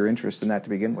prompted your interest in that to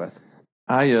begin with?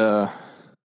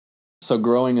 So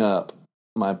growing up,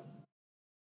 I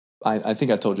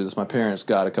think I told you this. My parents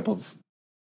got a couple of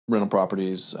rental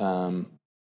properties,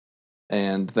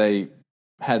 and they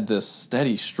had this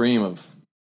steady stream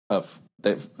of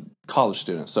college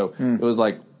students. So it was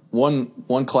like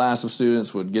one class of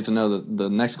students would get to know the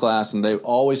next class, and they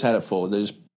always had it full. They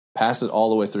just passed it all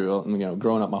the way through.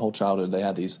 Growing up my whole childhood, they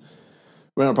had these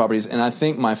rental properties, and I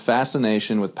think my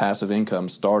fascination with passive income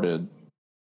started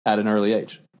at an early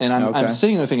age. And I'm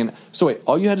sitting there thinking, so wait,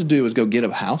 all you had to do was go get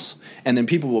a house, and then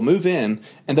people will move in,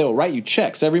 and they will write you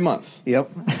checks every month.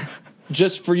 Yep.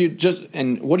 Just for you,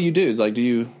 and what do you do? Like, do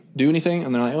you do anything?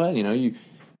 And they're like, well, you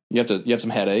have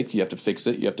some headache, you have to fix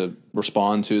it, you have to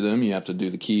respond to them, you have to do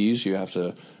the keys, you have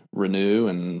to renew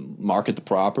and market the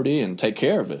property and take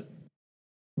care of it.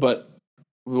 But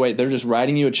wait, they're just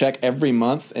writing you a check every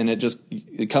month, and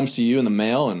it comes to you in the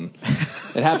mail, and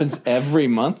it happens every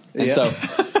month. And so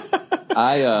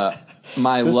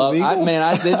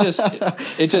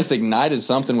it just ignited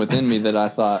something within me that I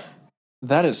thought,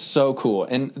 that is so cool.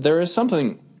 And there is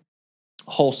something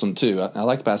wholesome too. I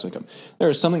like the passive income. There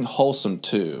is something wholesome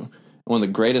too. One of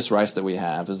the greatest rights that we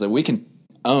have is that we can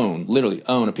literally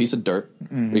own a piece of dirt.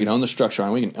 We can own the structure on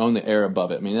it. We can own the air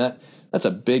above it. I mean, that's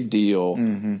a big deal.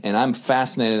 And I'm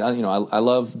fascinated. I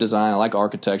love design. I like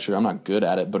architecture. I'm not good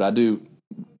at it, but I do.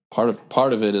 Part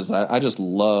of it is I just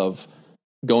love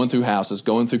going through houses,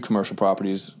 going through commercial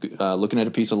properties, looking at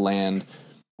a piece of land,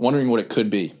 wondering what it could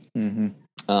be.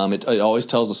 It always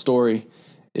tells a story.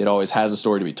 It always has a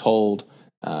story to be told.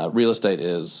 Real estate.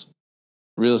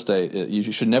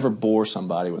 You should never bore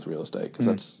somebody with real estate,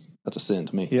 because that's a sin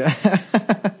to me. Yeah.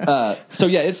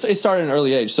 It started at an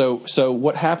early age. So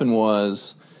what happened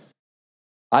was,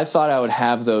 I thought I would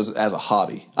have those as a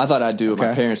hobby. I thought I'd do what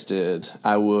my parents did.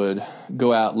 I would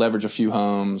go out, leverage a few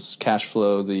homes, cash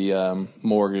flow the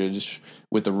mortgage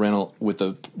with the rental, with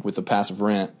the passive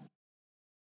rent.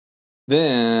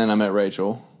 Then I met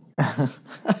Rachel,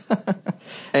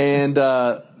 and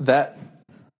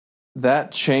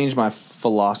that changed my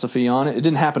philosophy on it. It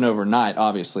didn't happen overnight,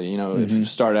 obviously. It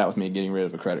started out with me getting rid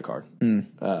of a credit card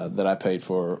that I paid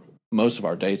for most of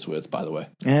our dates with, by the way.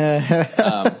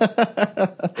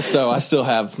 So I still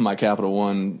have my Capital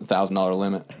One $1,000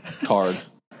 limit card.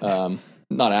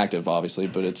 Not active, obviously,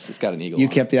 but it's got an eagle. You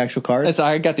on kept it. the actual card?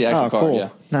 I got the actual card. Cool. Yeah,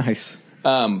 nice.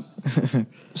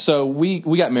 So we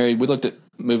got married. We looked at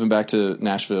moving back to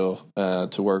Nashville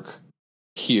to work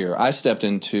here. I stepped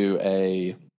into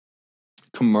a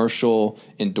commercial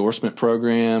endorsement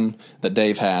program that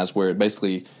Dave has, where it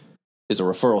basically is a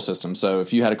referral system. So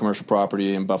if you had a commercial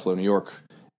property in Buffalo, New York,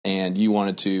 and you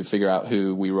wanted to figure out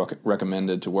who we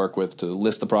recommended to work with to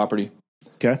list the property,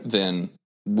 then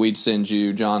we'd send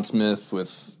you John Smith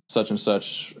with such and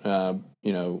such,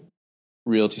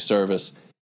 realty service.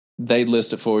 They'd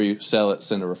list it for you, sell it,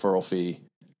 send a referral fee.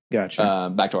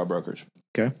 Gotcha. Back to our brokerage.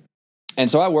 Okay. And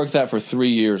so I worked that for 3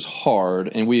 years hard,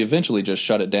 and we eventually just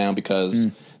shut it down because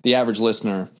the average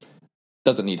listener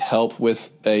doesn't need help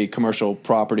with a commercial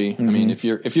property. I mean, if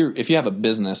you have a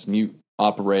business and you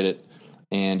operate it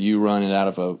and you run it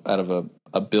out of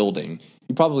a building,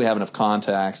 you probably have enough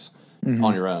contacts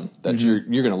on your own that you're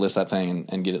going to list that thing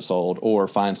and get it sold, or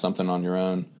find something on your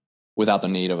own without the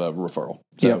need of a referral.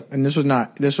 So, yeah, and this was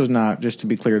not, just to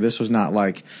be clear, this was not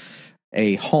like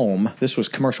a home. This was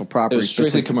commercial property. It was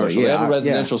strictly commercial. They have a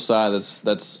residential side that's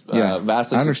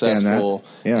vastly successful,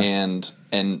 and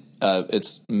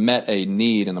it's met a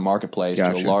need in the marketplace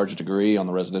to a large degree on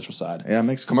the residential side. Yeah, it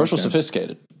makes commercial sense.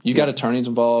 Sophisticated. You got attorneys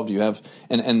involved. You have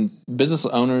and business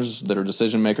owners that are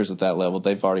decision makers at that level.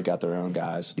 They've already got their own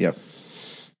guys. Yep.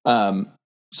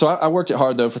 So I worked it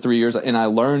hard though for 3 years, and I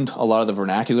learned a lot of the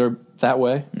vernacular that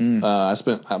way. I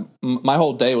spent my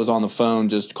whole day was on the phone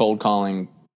just cold calling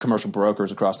commercial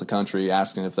brokers across the country,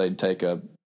 asking if they'd take a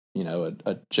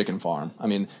chicken farm. I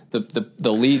mean,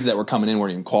 the leads that were coming in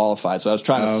weren't even qualified. So I was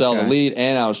trying to sell the lead,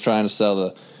 and I was trying to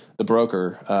sell the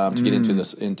broker to get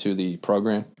into the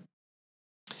program.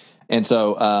 And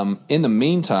so in the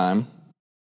meantime,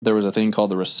 there was a thing called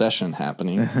the recession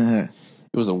happening.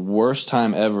 It was the worst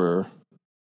time ever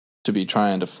to be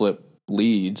trying to flip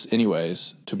leads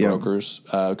anyways to brokers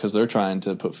because they're trying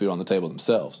to put food on the table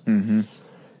themselves.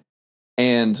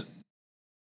 And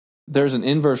there's an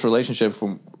inverse relationship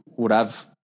from what I've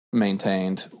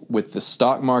maintained with the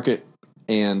stock market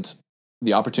and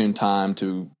the opportune time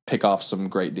to pick off some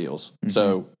great deals. Mm-hmm.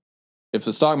 So if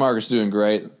the stock market's doing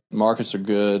great, markets are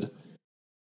good,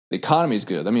 the economy's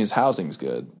good, that means housing's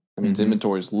good. That means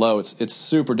inventory's low. It's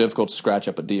super difficult to scratch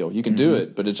up a deal. You can do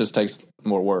it, but it just takes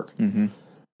more work.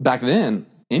 Back then,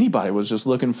 anybody was just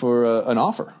looking for an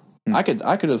offer. I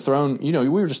could have thrown, we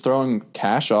were just throwing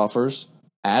cash offers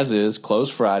as is, close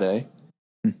Friday,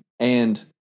 and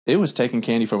it was taking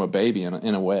candy from a baby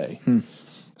in a way.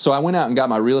 So I went out and got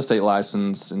my real estate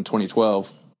license in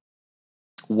 2012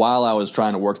 while I was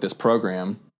trying to work this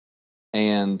program,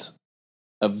 and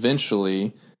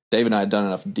eventually Dave and I had done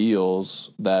enough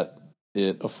deals that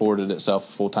it afforded itself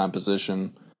a full-time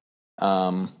position.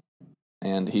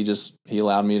 And he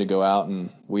allowed me to go out,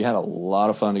 and we had a lot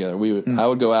of fun together. I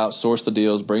would go out, source the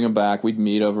deals, bring them back. We'd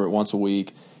meet over it once a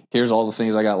week. Here's all the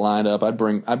things I got lined up. I'd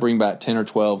bring back 10 or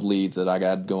 12 leads that I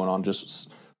got going on, just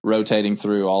rotating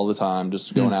through all the time,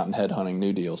 just going out and headhunting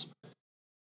new deals.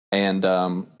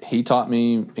 And he taught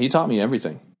me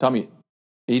everything.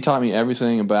 He taught me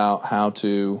everything about how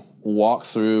to walk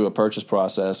through a purchase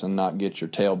process and not get your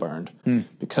tail burned,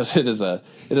 because it is a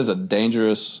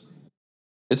dangerous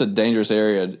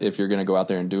area if you're going to go out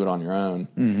there and do it on your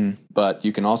own. But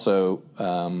you can also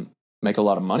make a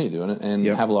lot of money doing it and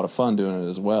have a lot of fun doing it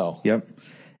as well. Yep.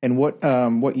 And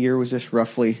what year was this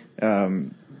roughly?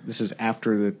 This is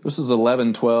after the... This is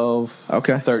 11, 12,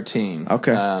 13.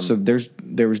 Okay. So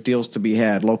there was deals to be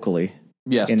had locally.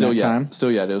 Yeah, in that time?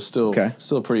 It was still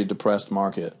a pretty depressed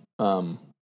market.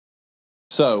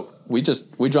 So we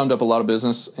drummed up a lot of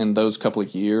business in those couple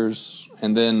of years,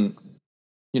 and then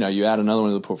you add another one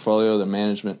to the portfolio, the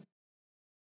management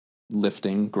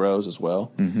lifting grows as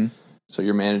well. So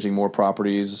you're managing more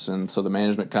properties, and so the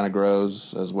management kind of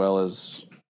grows as well as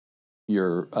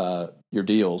your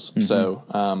deals. So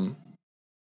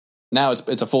now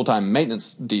it's a full-time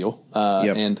maintenance deal,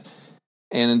 and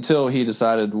until he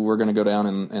decided we're going to go down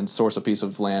and source a piece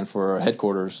of land for our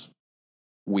headquarters,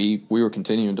 we were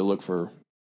continuing to look for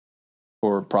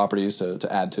properties to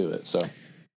add to it. So.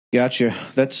 Gotcha.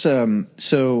 That's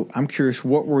so I'm curious,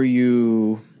 what were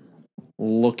you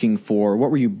looking for?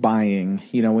 What were you buying?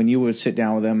 When you would sit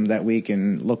down with him that week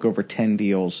and look over 10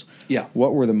 deals,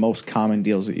 what were the most common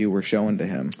deals that you were showing to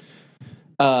him?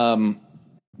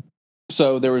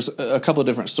 So there was a couple of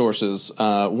different sources.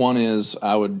 One is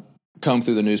I would comb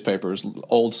through the newspapers,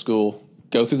 old school,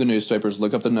 go through the newspapers,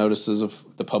 look up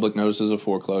the public notices of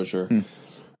foreclosure,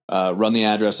 run the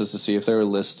addresses to see if they were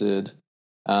listed.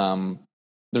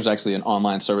 There's actually an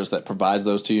online service that provides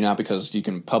those to you now, because you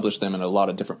can publish them in a lot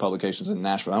of different publications in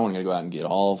Nashville. I don't want to go out and get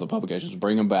all of the publications,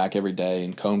 bring them back every day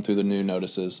and comb through the new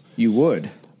notices. You would?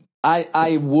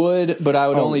 I would, but I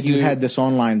would only do... You had this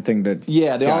online thing that...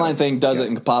 Yeah, the online thing does it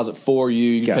and composite for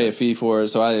you. You pay a fee for it.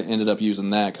 So I ended up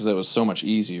using that because it was so much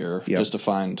easier just to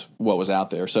find what was out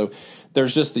there. So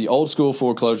there's just the old school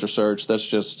foreclosure search. That's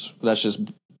just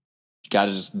got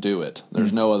to just do it.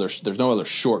 There's no other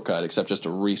shortcut except just to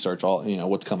research all,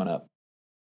 what's coming up.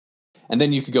 And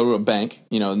then you could go to a bank,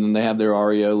 and then they have their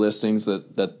REO listings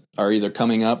that are either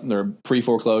coming up, they're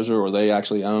pre-foreclosure, or they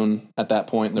actually own at that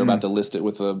point. They're about to list it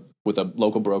with a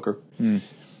local broker.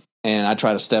 And I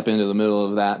try to step into the middle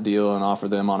of that deal and offer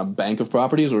them on a bank of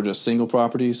properties or just single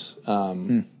properties,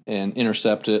 and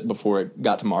intercept it before it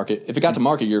got to market. If it got to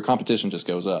market, your competition just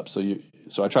goes up. So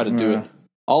I try to do it.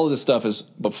 All of this stuff is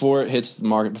before it hits the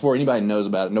market, before anybody knows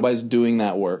about it. Nobody's doing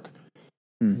that work.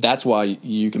 That's why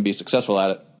you can be successful at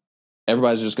it.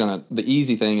 Everybody's just the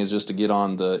easy thing is just to get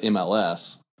on the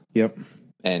MLS.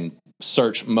 And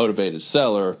search motivated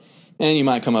seller, and you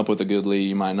might come up with a good lead,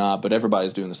 you might not, but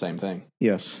everybody's doing the same thing.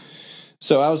 Yes.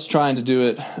 So I was trying to do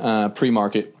it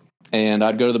pre-market, and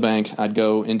I'd go to the bank, I'd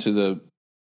go into the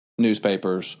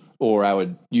newspapers, or I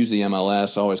would use the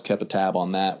MLS. I always kept a tab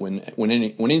on that. When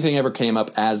anything ever came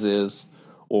up as is,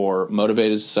 or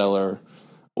motivated seller,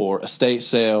 or estate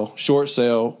sale, short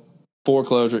sale,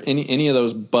 foreclosure, any of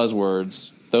those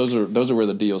buzzwords, those are where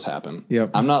the deals happen.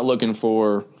 I'm not looking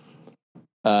for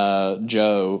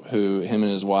Joe, who him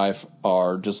and his wife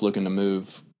are just looking to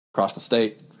move across the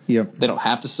state. They don't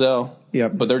have to sell.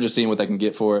 But they're just seeing what they can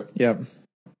get for it.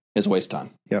 It's a waste of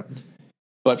time.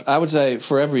 But I would say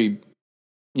for every,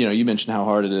 you mentioned how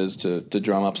hard it is to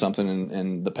drum up something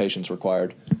and the patience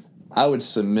required. I would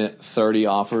submit 30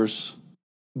 offers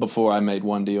before I made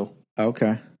one deal.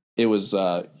 Okay. It was,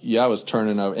 I was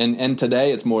turning over. And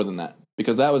today it's more than that,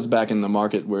 because that was back in the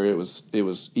market where it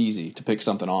was easy to pick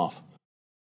something off.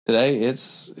 Today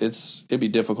it'd be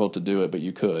difficult to do it, but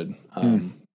you could.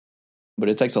 but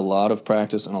it takes a lot of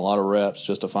practice and a lot of reps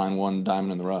just to find one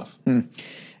diamond in the rough.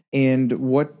 And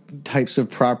what types of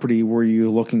property were you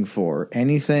looking for?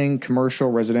 Anything commercial,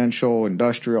 residential,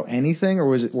 industrial, anything, or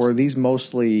were these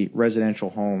mostly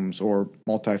residential homes or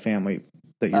multifamily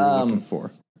that you were looking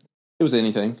for? It was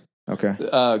anything. Okay.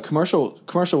 Commercial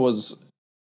was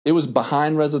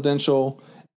behind residential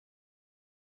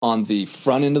on the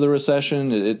front end of the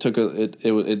recession. It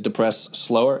depressed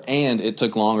slower, and it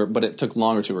took longer, but it took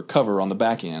longer to recover on the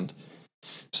back end.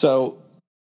 So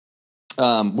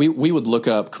we would look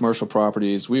up commercial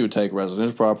properties. We would take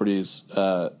residential properties.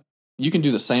 You can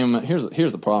do the same. Here's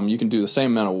the problem. You can do the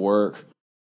same amount of work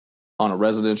on a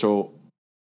residential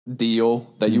deal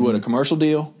that you would a commercial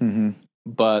deal,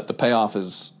 but the payoff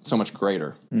is so much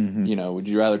greater. Would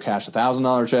you rather cash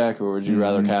 $1,000 check, or would you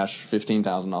rather cash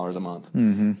 $15,000 a month?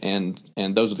 And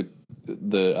those are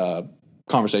the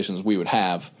conversations we would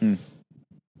have.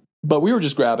 But we were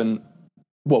just grabbing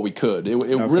what we could. It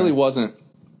really wasn't.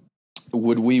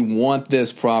 Would we want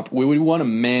this prop? Would we want to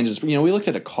manage this? We looked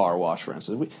at a car wash, for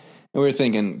instance. We were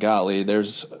thinking, golly,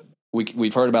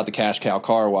 we've heard about the cash cow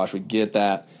car wash. We get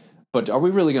that. But are we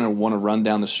really going to want to run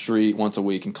down the street once a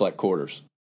week and collect quarters?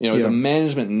 It's a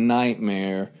management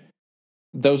nightmare.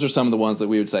 Those are some of the ones that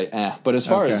we would say, But as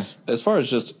far as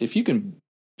just if you can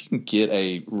get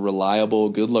a reliable,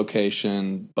 good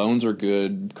location, bones are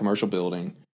good, commercial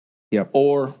building,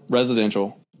 or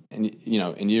residential, and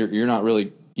you're not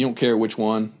really, you don't care which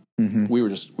one. We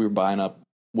were buying up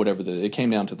whatever it came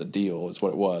down to the deal is what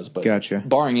it was. But gotcha.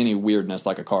 Barring any weirdness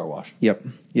like a car wash. Yep.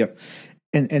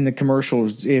 And the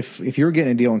commercials, if you're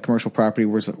getting a deal on commercial property,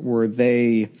 were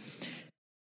they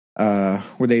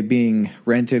being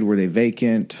rented? Were they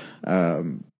vacant?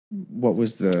 What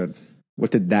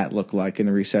did that look like in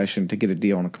the recession to get a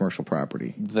deal on a commercial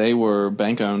property? They were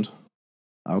bank owned.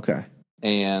 Okay.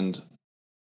 And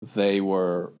they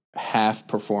were half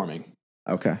performing.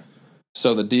 Okay.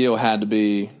 So the deal had to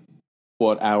be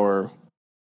what our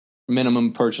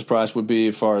minimum purchase price would be,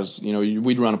 as far as,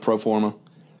 we'd run a pro forma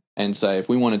and say if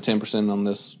we wanted 10% on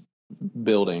this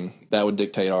building, that would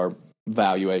dictate our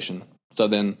valuation. So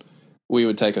then we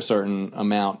would take a certain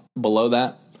amount below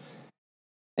that,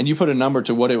 and you put a number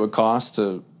to what it would cost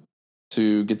to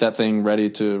get that thing ready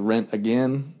to rent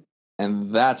again,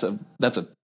 and that's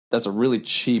a really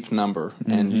cheap number.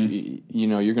 And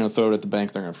you're going to throw it at the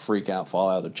bank, they're going to freak out, fall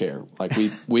out of their chair. Like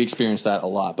we experienced that a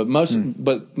lot. But most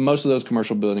of those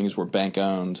commercial buildings were bank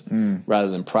owned rather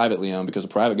than privately owned, because the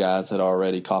private guys had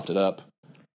already coughed it up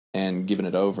and given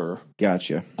it over.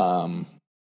 Gotcha.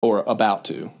 Or about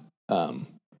to.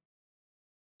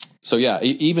 So yeah,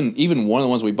 even one of the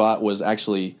ones we bought was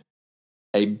actually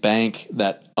a bank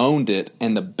that owned it,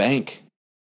 and the bank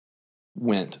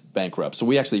went bankrupt. So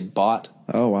we actually bought.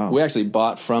 Oh wow! We actually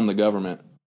bought from the government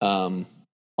on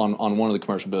one of the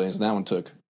commercial buildings, and that one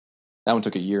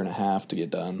took a year and a half to get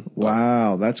done.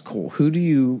 Wow, that's cool.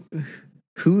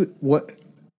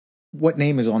 What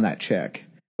name is on that check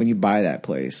when you buy that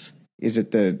place? Is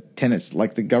it the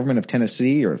government of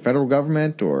Tennessee or the federal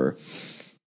government, or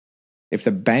if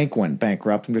the bank went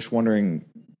bankrupt? I'm just wondering.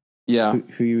 Yeah,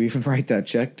 who you even write that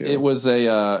check to? It was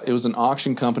an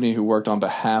auction company who worked on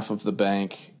behalf of the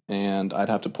bank, and I'd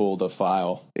have to pull the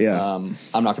file. Yeah, I'm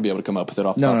not going to be able to come up with it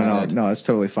off the top of my head. No, that's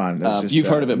totally fine. You've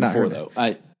heard of it before, though.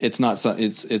 It's not.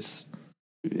 It's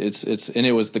and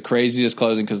it was the craziest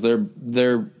closing, because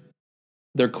their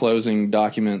closing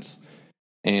documents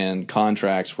and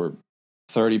contracts were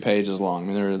 30 pages long.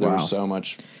 I mean, there was so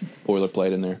much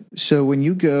boilerplate in there. So when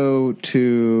you go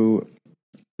to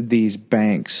these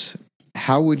banks,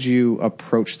 how would you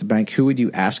approach the bank? Who would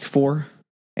you ask for,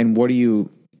 and who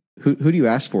do you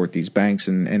ask for at these banks,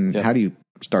 and how do you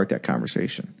start that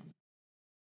conversation?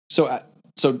 So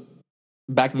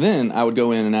back then, I would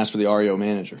go in and ask for the REO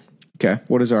manager. Okay,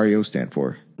 what does REO stand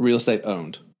for? Real estate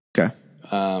owned. Okay,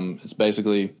 it's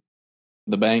basically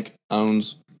the bank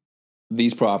owns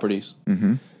these properties.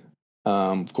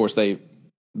 Of course, they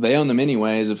own them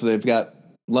anyways if they've got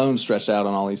loans stretched out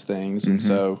on all these things, and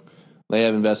so they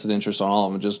have invested interest on all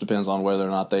of them. It just depends on whether or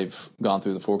not they've gone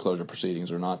through the foreclosure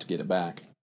proceedings or not to get it back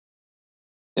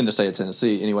in the state of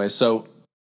Tennessee. Anyway, so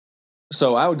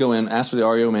I would go in, ask for the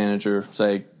REO manager,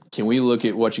 say, can we look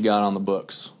at what you got on the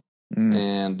books?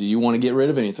 And do you want to get rid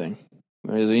of anything?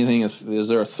 Is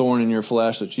there a thorn in your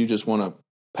flesh that you just want to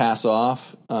pass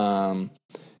off?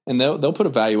 And they'll put a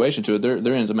valuation to it.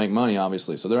 They're in to make money,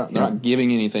 obviously, so they're not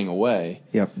giving anything away.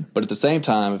 Yep. But at the same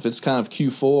time, if it's kind of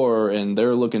Q4 and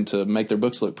they're looking to make their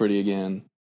books look pretty again,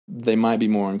 they might be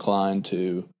more inclined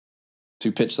to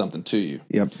pitch something to you.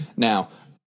 Yep. Now,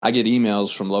 I get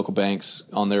emails from local banks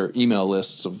on their email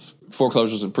lists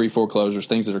foreclosures and pre-foreclosures,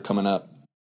 things that are coming up,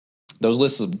 those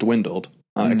lists have dwindled.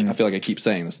 I feel like I keep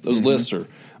saying this. Those lists are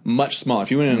much smaller.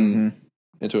 If you went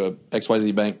into a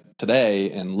XYZ bank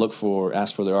today and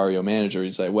ask for their REO manager,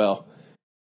 you'd say, well,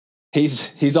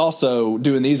 he's also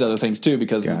doing these other things too,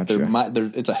 because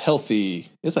it's a healthy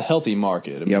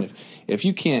market. I mean, if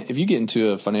you get into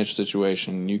a financial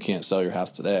situation and you can't sell your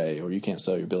house today, or you can't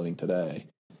sell your building today,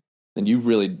 then you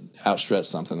really outstretch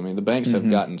something. I mean, the banks have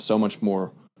gotten so much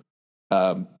more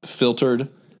filtered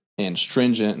and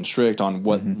stringent and strict on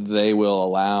what they will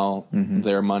allow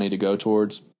their money to go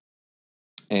towards,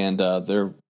 and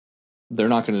they're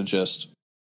not going to just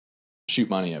shoot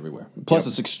money everywhere. Plus,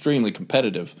 it's extremely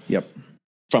competitive.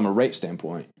 From a rate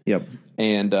standpoint.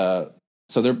 And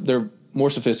so they're more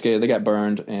sophisticated. They got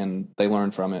burned and they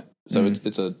learned from it. So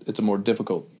it's a more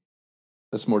difficult.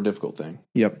 It's a more difficult thing.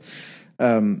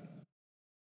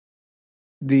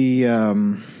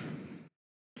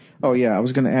 I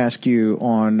was going to ask you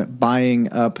on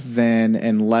buying up then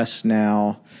and less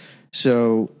now.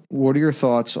 So, what are your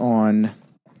thoughts on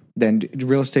then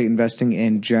real estate investing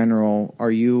in general?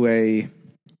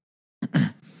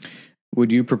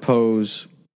 Would you propose,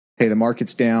 hey, the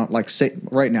market's down, like say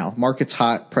right now, market's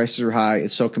hot, prices are high,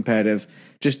 it's so competitive,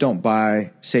 just don't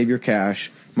buy, save your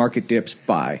cash, market dips,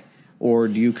 buy? Or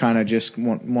do you kind of just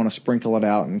want to sprinkle it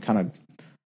out and kind of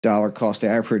dollar cost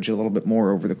average a little bit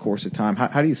more over the course of time?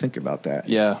 How do you think about that?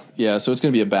 Yeah. So it's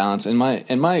going to be a balance. And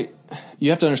you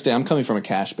have to understand, I'm coming from a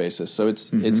cash basis, so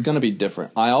it's going to be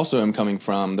different. I also am coming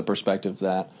from the perspective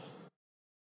that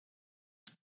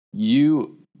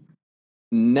you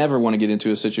never want to get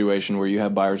into a situation where you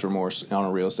have buyer's remorse on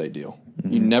a real estate deal.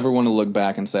 You never want to look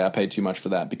back and say, I paid too much for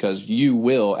that, because you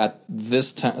will at this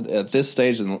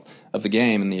stage of the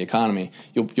game in the economy,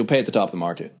 you'll pay at the top of the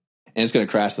market. And it's going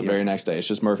to crash the very next day. It's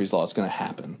just Murphy's Law. It's going to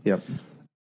happen.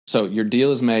 So your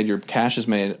deal is made, your cash is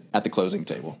made at the closing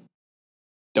table.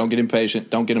 Don't get impatient.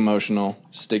 Don't get emotional.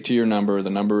 Stick to your number. The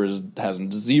number has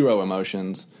zero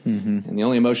emotions. And the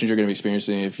only emotions you're going to be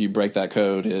experiencing if you break that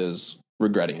code is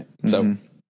regretting it. So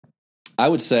I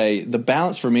would say the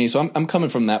balance for me, so I'm coming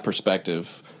from that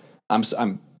perspective.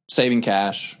 I'm saving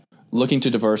cash, looking to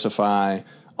diversify,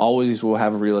 always will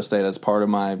have real estate as part of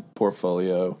my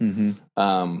portfolio.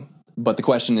 But the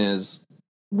question is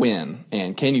when,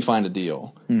 and can you find a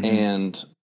deal? And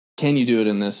can you do it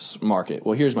in this market?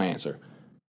 Well, here's my answer.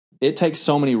 It takes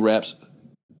so many reps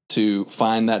to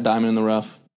find that diamond in the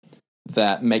rough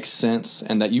that makes sense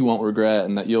and that you won't regret,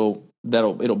 and that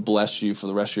it'll bless you for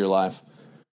the rest of your life.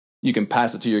 You can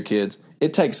pass it to your kids.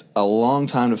 It takes a long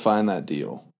time to find that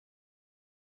deal.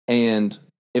 And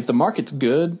if the market's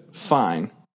good,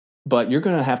 fine. But you're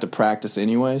going to have to practice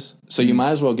anyways. So you might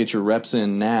as well get your reps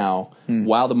in now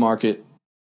while the market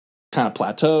kind of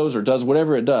plateaus or does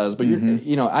whatever it does. But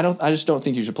I just don't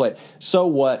think you should play it. So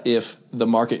what if the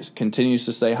market continues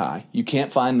to stay high? You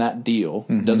can't find that deal,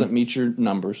 doesn't meet your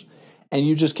numbers, and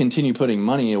you just continue putting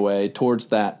money away towards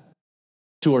that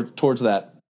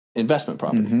investment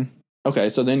property. Okay,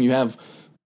 so then you have,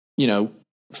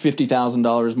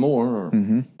 $50,000 more or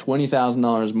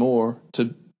 $20,000 more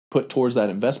to put towards that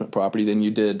investment property than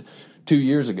you did 2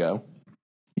 years ago.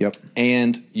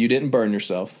 And you didn't burn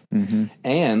yourself.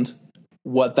 And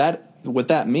what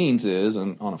that means is,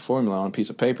 and on a formula on a piece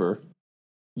of paper,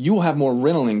 you will have more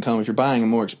rental income if you're buying a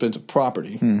more expensive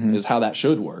property, is how that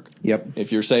should work.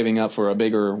 If you're saving up for a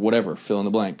bigger whatever, fill in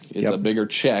the blank, it's a bigger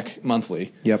check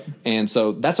monthly. And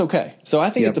so that's okay. So I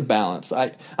think it's a balance.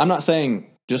 I'm not saying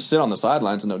just sit on the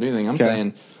sidelines and don't do anything. I'm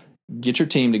saying get your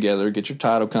team together, get your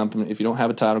title company. If you don't have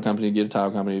a title company, get a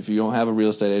title company. If you don't have a real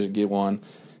estate agent, get one.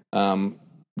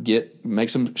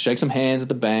 Shake some hands at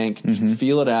the bank,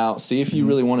 feel it out, see if you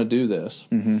really want to do this.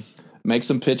 Make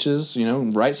some pitches,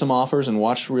 write some offers, and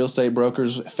watch real estate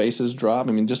brokers' faces drop.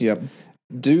 I mean, just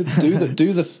do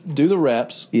the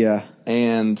reps,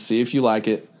 and see if you like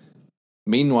it.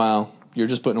 Meanwhile, you're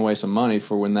just putting away some money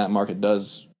for when that market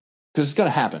does, because it's going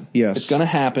to happen. It's going to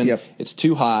happen. It's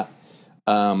too hot.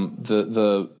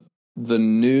 The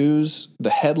news, the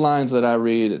headlines that I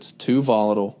read, it's too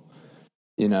volatile.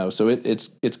 So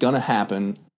it's going to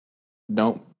happen.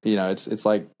 It's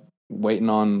like waiting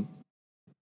on.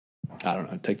 I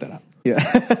don't know. Take that out.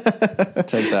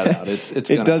 Take that out.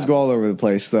 It does go all over the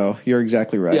place, though. You're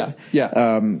exactly right.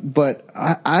 But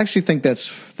I actually think that's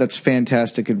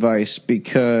fantastic advice,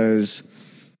 because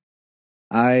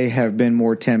I have been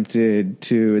more tempted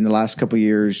to, in the last couple of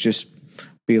years, just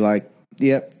be like,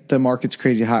 yep, the market's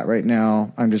crazy hot right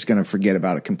now. I'm just going to forget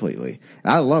about it completely.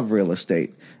 And I love real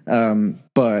estate,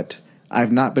 but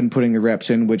I've not been putting the reps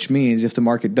in, which means if the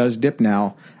market does dip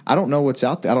now, I don't know what's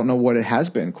out there. I don't know what it has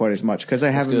been quite as much because I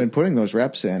haven't been putting those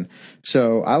reps in.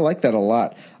 So I like that a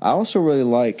lot. I also really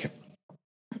like,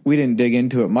 we didn't dig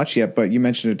into it much yet, but you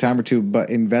mentioned a time or two, but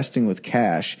investing with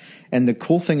cash. And the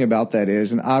cool thing about that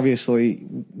is, and obviously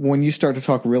when you start to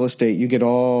talk real estate, you get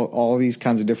all these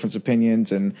kinds of different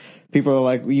opinions, and people are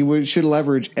like, you should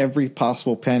leverage every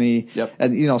possible penny. Yep.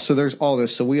 And, so there's all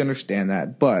this. So we understand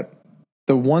that. But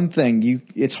the one thing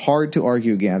it's hard to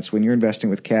argue against when you're investing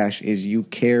with cash is you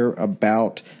care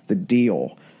about the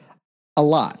deal a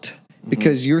lot.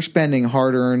 Because you're spending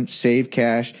hard-earned, saved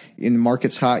cash. In the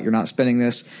market's hot, you're not spending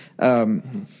this.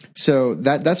 So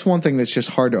that's one thing that's just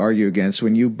hard to argue against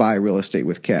when you buy real estate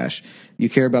with cash. You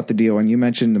care about the deal, and you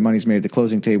mentioned the money's made at the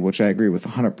closing table, which I agree with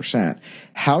 100%.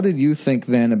 How did you think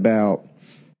then about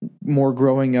more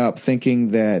growing up, thinking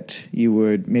that you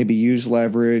would maybe use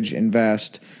leverage,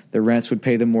 invest, the rents would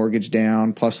pay the mortgage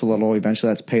down, plus a little,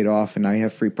 eventually that's paid off, and now you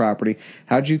have free property.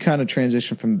 How did you kind of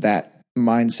transition from that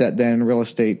mindset then in real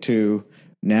estate to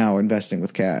now investing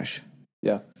with cash?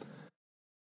 Yeah.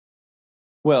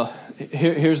 Well,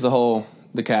 here's the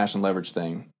cash and leverage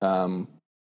thing.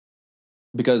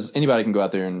 Because anybody can go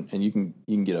out there and you can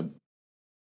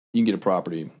get a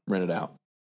property, rent it out,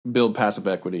 build passive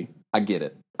equity. I get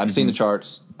it. I've seen the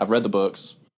charts. I've read the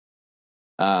books.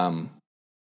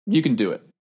 You can do it.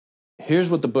 Here's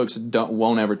what the books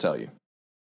won't ever tell you.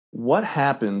 What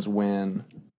happens when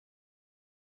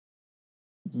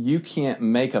you can't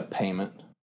make a payment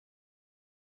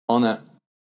on that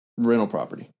rental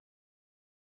property?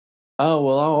 Oh,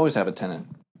 well, I'll always have a tenant.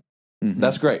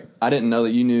 That's great. I didn't know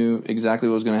that you knew exactly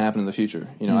what was going to happen in the future.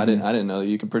 I didn't know that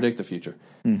you could predict the future.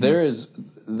 There is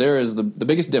the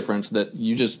biggest difference that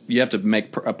you have to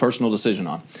make a personal decision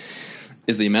on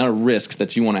is the amount of risk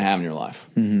that you want to have in your life.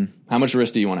 How much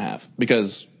risk do you want to have?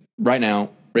 Because right now,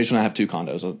 Rachel and I have 2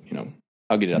 condos.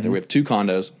 I'll get it out there. We have 2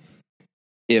 condos.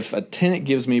 If a tenant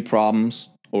gives me problems,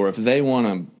 or if they want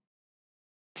to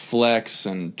flex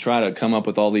and try to come up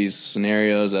with all these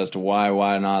scenarios as to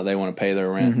why not they want to pay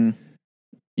their rent,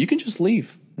 you can just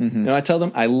leave.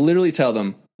 I literally tell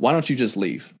them, why don't you just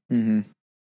leave?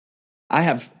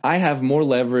 I have more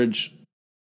leverage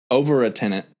over a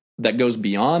tenant that goes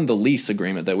beyond the lease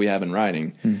agreement that we have in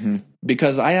writing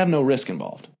because I have no risk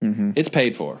involved. It's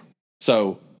paid for.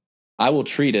 So I will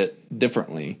treat it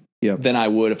differently than I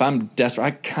would if I'm desperate.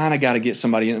 I kind of got to get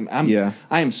somebody in.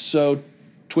 I am so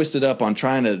twisted up on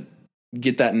trying to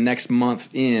get that next month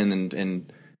in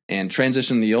and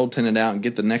transition the old tenant out and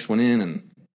get the next one in and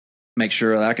make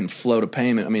sure that I can float a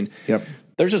payment. I mean,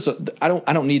 there's just I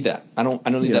don't need that. I don't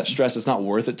need that stress. It's not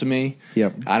worth it to me.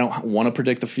 I don't want to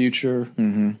predict the future.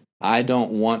 I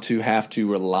don't want to have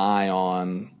to rely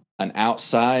on an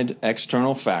outside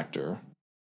external factor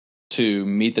to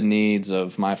meet the needs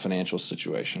of my financial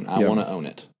situation. I want to own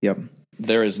it.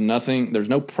 There's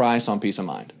no price on peace of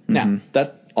mind. Now,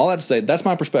 all that to say, that's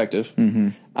my perspective.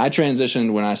 I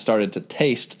transitioned when I started to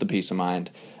taste the peace of mind.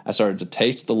 I started to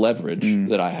taste the leverage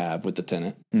that I have with the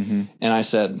tenant. And I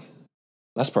said,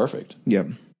 that's perfect.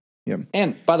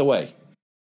 And by the way,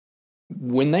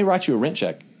 when they write you a rent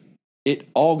check, it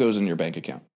all goes in your bank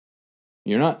account.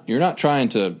 You're not trying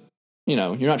to,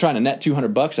 you're not trying to net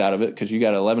 $200 out of it because you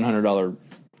got an $1,100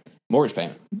 mortgage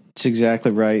payment. That's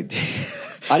exactly right.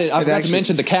 I forgot to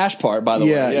mention the cash part, by the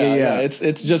way. Yeah.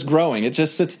 It's just growing. It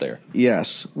just sits there.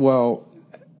 Yes. Well,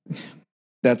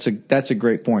 that's a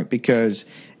great point because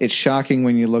it's shocking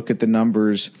when you look at the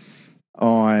numbers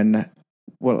on,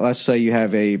 well, let's just say you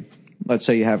have a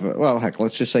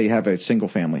single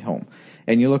family home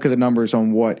and you look at the numbers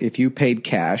on what, if you paid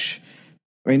cash,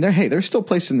 I mean, there's still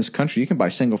places in this country you can buy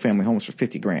single family homes for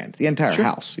 $50,000, the entire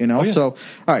house, So,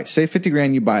 all right, say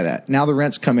 $50,000, you buy that. Now the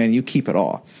rents come in, you keep it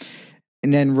all.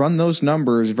 And then run those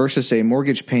numbers versus a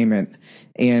mortgage payment.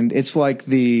 And it's like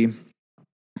in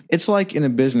a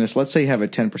business, let's say you have a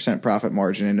 10% profit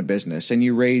margin in a business and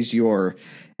you raise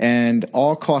and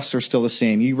all costs are still the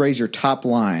same. You raise your top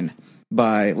line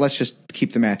by, let's just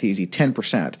keep the math easy,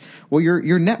 10%. Well,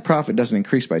 your net profit doesn't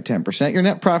increase by 10%. Your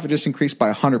net profit just increased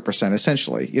by 100%,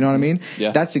 essentially. You know what I mean? Yeah.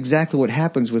 That's exactly what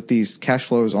happens with these cash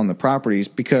flows on the properties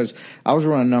because I was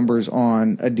running numbers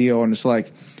on a deal and it's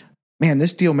like, man,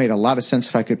 this deal made a lot of sense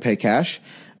if I could pay cash.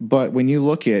 But when you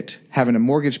look at having a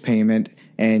mortgage payment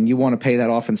and you want to pay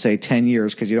that off in, say, 10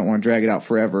 years because you don't want to drag it out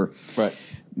forever, right?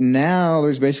 Now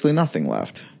there's basically nothing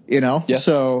left, Yeah.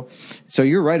 So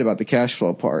you're right about the cash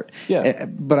flow part. Yeah.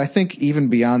 But I think even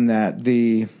beyond that,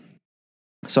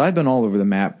 so I've been all over the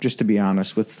map, just to be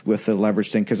honest, with the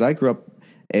leverage thing because I grew up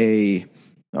isn't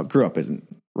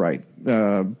Right.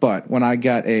 But when I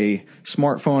got a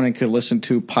smartphone and could listen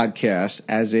to podcasts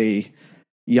as a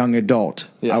young adult,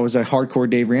 I was a hardcore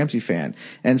Dave Ramsey fan.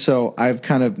 And so I've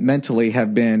kind of mentally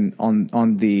have been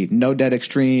on the no debt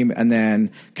extreme, and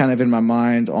then kind of in my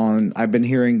mind I've been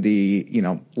hearing the,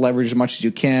 leverage as much as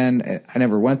you can. I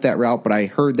never went that route, but I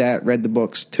heard that, read the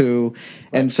books too.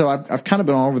 Right. And so I've kind of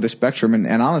been all over the spectrum. And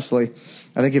honestly,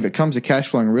 I think if it comes to cash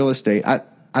flowing real estate,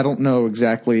 I don't know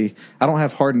exactly. I don't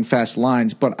have hard and fast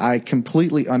lines, but I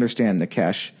completely understand the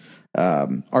cash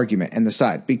argument and the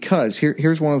side, because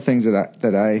here's one of the things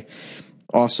that I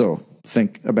also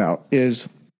think about is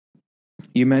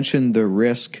you mentioned the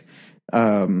risk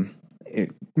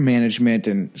management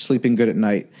and sleeping good at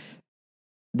night.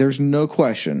 There's no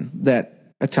question that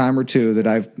a time or two that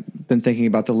I've been thinking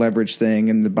about the leverage thing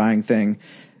and the buying thing.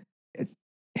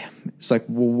 It's like,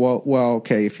 well,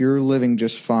 okay, if you're living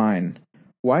just fine,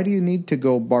 why do you need to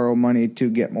go borrow money to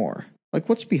get more? Like,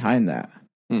 what's behind that?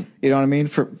 You know what I mean?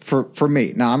 For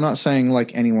me. Now, I'm not saying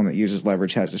like anyone that uses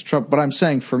leverage has this trouble, but I'm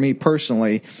saying for me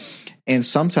personally, and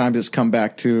sometimes it's come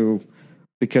back to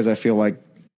because I feel like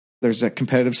there's that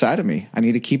competitive side of me. I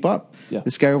need to keep up. Yeah.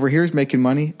 This guy over here is making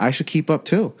money. I should keep up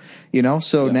too.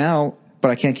 So now,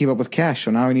 but I can't keep up with cash.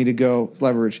 So now I need to go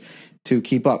leverage to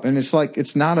keep up. And it's like,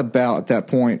 it's not about, at that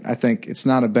point, I think it's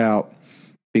not about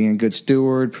being a good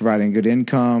steward, providing good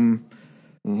income.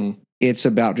 Mm-hmm. It's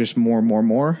about just more,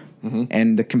 mm-hmm.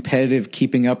 and the competitive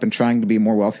keeping up and trying to be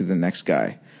more wealthy than the next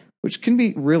guy, which can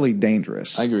be really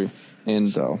dangerous. I agree.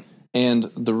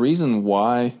 And the reason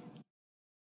why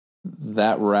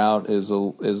that route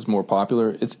is more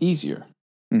popular, it's easier.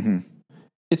 Mm-hmm.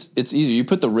 It's easier. You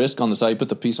put the risk on the side, you put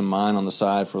the peace of mind on the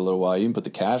side for a little while, you can put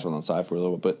the cash on the side for a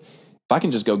little bit. But if I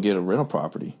can just go get a rental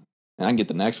property and I can get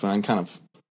the next one, I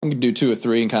can do 2 or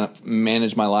 3 and kind of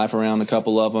manage my life around a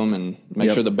couple of them and make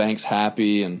sure the bank's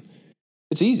happy, and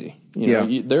it's easy.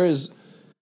 There's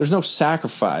no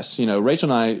sacrifice.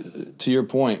 Rachel and I, to your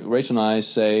point, Rachel and I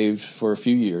saved for a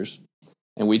few years,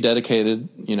 and we dedicated,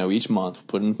 each month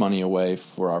putting money away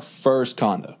for our first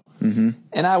condo. Mm-hmm.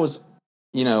 And I was,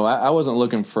 I wasn't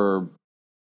looking for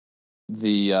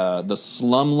the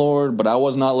slumlord, but I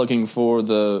was not looking for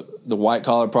the white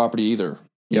collar property either.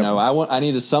 I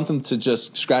needed something to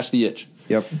just scratch the itch.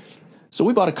 Yep. So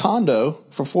we bought a condo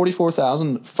for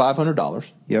 $44,500.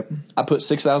 Yep. I put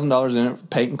 $6,000 in it,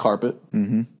 paint and carpet.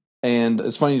 Mm-hmm. And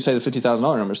it's funny you say the $50,000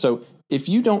 number. So if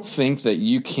you don't think that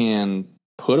you can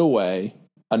put away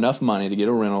enough money to get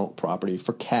a rental property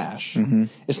for cash, mm-hmm.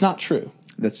 it's not true.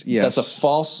 That's a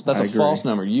false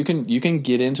number. You can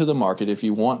get into the market if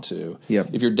you want to. Yep.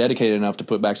 If you're dedicated enough to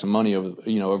put back some money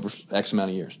over X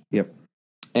amount of years. Yep.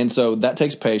 And so that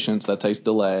takes patience, that takes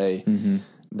delay, mm-hmm.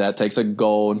 that takes a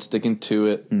goal and sticking to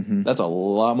it. Mm-hmm. That's a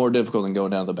lot more difficult than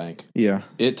going down to the bank. Yeah.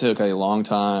 It took a long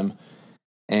time,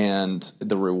 and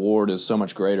the reward is so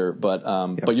much greater. But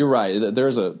but you're right.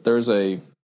 There's a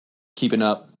keeping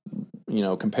up,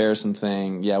 comparison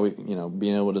thing. Yeah, we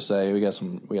being able to say we got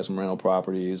some rental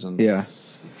properties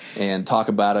and talk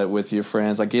about it with your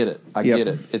friends. I get it. I get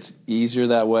it. It's easier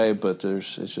that way, but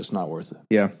it's just not worth it.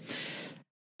 Yeah.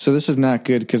 So this is not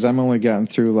good because I'm only gotten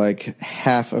through like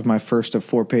half of my first of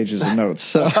 4 pages of notes.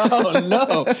 So oh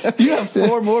no, you have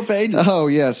 4 more pages. Oh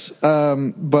yes,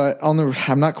 but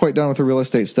I'm not quite done with the real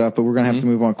estate stuff, but we're gonna have to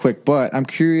move on quick. But I'm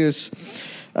curious,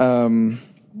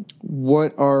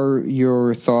 what are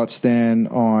your thoughts then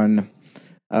on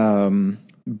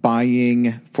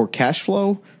buying for cash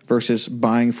flow versus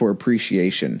buying for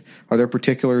appreciation? Are there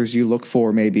particulars you look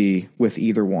for maybe with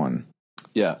either one?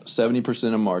 Yeah,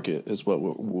 70% of market is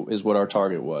what our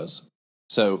target was.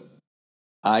 So,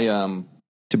 to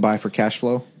buy for cash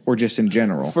flow or just in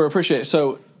general for appreciate.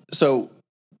 So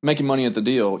making money at the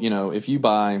deal. If you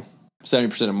buy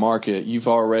 70% of market, you've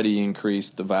already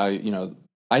increased the value.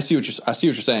 I see what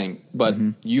you're saying, but mm-hmm.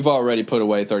 you've already put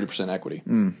away 30% equity,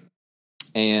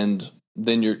 and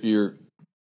then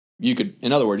you could,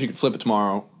 in other words, you could flip it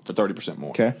tomorrow for 30% more.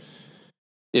 Okay.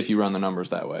 If you run the numbers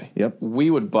that way. Yep. We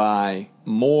would buy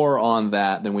more on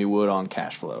that than we would on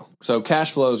cash flow. So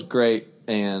cash flow is great,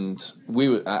 and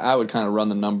I would kind of run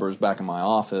the numbers back in my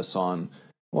office on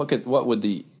what would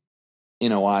the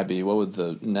NOI be, what would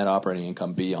the net operating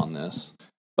income be on this.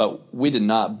 But we did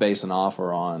not base an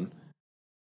offer on,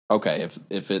 okay,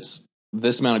 if it's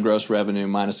this amount of gross revenue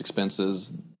minus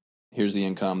expenses, here's the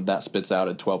income, that spits out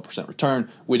a 12% return.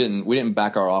 We didn't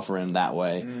back our offer in that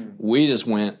way. We just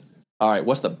went, all right,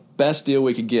 what's the best deal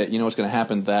we could get? What's going to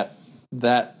happen?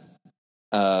 That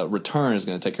return is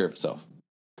going to take care of itself.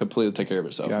 Completely take care of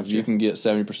itself. Gotcha. If you can get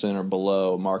 70% or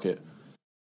below market.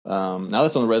 Now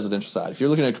that's on the residential side. If you're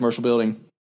looking at a commercial building,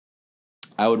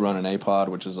 I would run an APOD,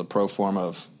 which is a pro forma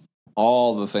of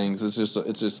all the things.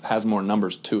 It just has more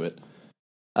numbers to it,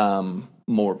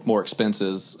 more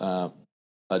expenses, a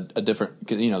different,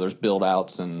 there's build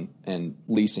outs and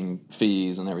leasing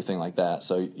fees and everything like that.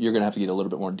 So you're going to have to get a little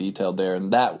bit more detailed there,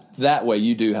 and that way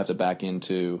you do have to back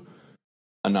into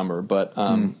a number. But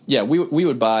we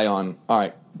would buy on, all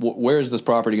right, where is this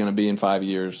property going to be in 5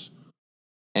 years,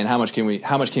 and how much can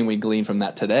we glean from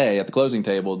that today at the closing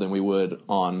table than we would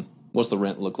on what's the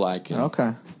rent look like and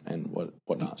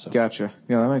whatnot. So gotcha.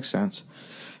 Yeah, that makes sense.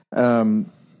 I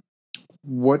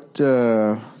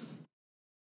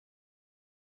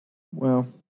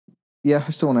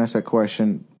still want to ask that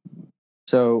question.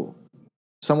 So,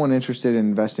 someone interested in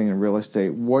investing in real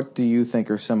estate, what do you think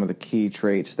are some of the key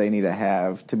traits they need to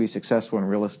have to be successful in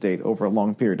real estate over a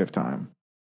long period of time?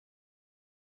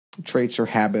 Traits or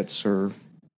habits or...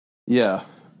 Yeah.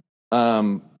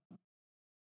 I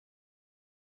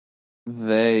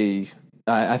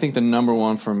think the number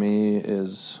one for me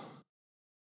is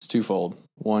it's twofold.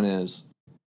 One is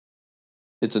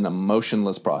it's an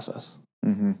emotionless process.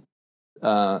 Mm-hmm.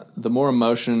 The more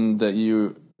emotion that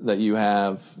you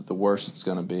have, the worse it's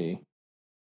going to be,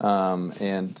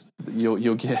 and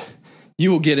you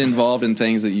will get involved in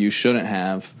things that you shouldn't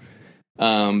have,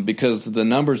 because the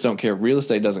numbers don't care. Real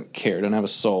estate doesn't care. It doesn't have a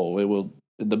soul.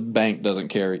 The bank doesn't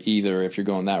care either. If you're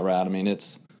going that route, I mean,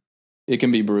 it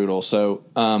can be brutal. So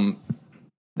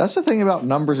that's the thing about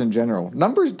numbers in general.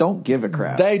 Numbers don't give a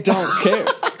crap. They don't care.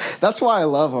 That's why I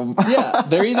love them. Yeah,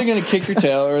 they're either going to kick your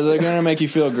tail or they're going to make you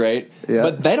feel great. Yeah.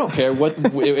 But they don't care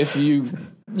if you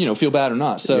feel bad or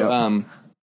not. So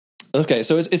okay,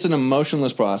 so it's an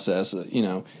emotionless process.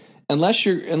 Unless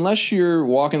you're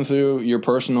walking through your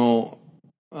personal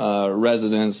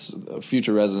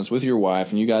future residence with your wife,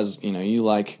 and you guys, you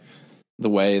like the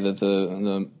way that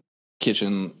the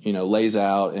kitchen, lays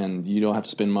out, and you don't have to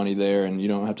spend money there, and you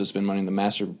don't have to spend money in the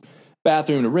master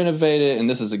bathroom to renovate it, and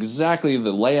this is exactly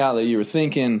the layout that you were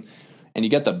thinking, and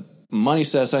you got the money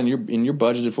set aside and you're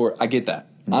budgeted for it. I get that.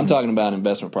 Mm-hmm. I'm talking about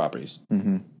investment properties.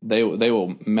 Mm-hmm. They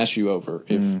will mess you over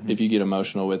if you get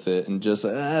emotional with it and just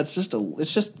it's just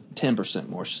 10%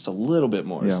 more. It's just a little bit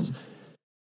more. Yeah.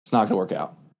 It's not going to work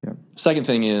out. Yeah. Second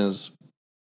thing is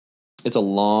it's a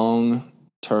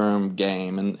long-term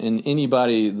game, and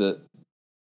anybody that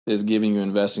is giving you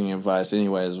investing advice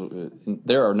anyways,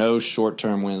 there are no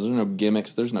short-term wins. There's no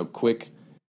gimmicks. There's no quick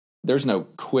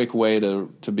way to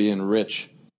be rich.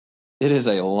 It is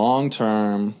a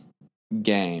long-term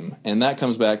game, and that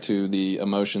comes back to the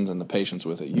emotions and the patience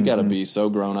with it. You got to be so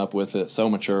grown up with it, so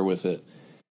mature with it,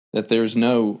 that there's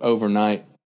no overnight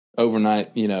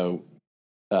real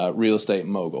estate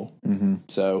mogul. Mm-hmm.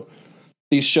 So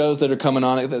these shows that are coming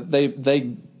on,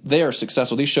 they are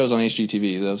successful. These shows on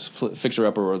HGTV, those Fixer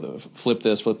Upper or the Flip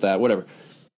This, Flip That, whatever,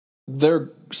 they're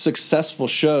successful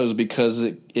shows because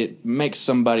it makes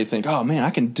somebody think, oh man, I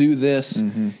can do this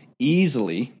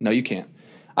easily. No, you can't.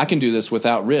 I can do this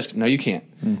without risk. No, you can't.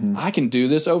 Mm-hmm. I can do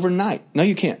this overnight. No,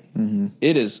 you can't. Mm-hmm.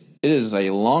 It is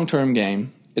a long-term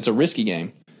game. It's a risky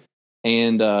game.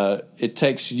 And it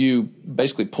takes you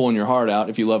basically pulling your heart out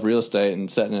if you love real estate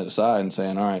and setting it aside and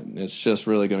saying, all right, it's just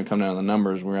really going to come down to the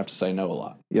numbers. We're going to have to say no a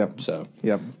lot. Yep. So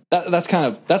that's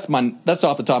that's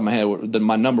off the top of my head.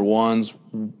 My number ones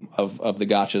of the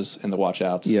gotchas and the watch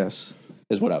outs. Yes.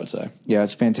 Is what I would say. Yeah,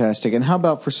 it's fantastic. And how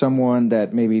about for someone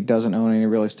that maybe doesn't own any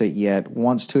real estate yet,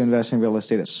 wants to invest in real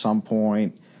estate at some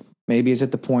point, maybe is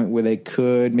at the point where they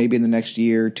could, maybe in the next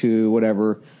year or two,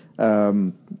 whatever,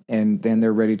 and then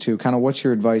they're ready to. Kind of what's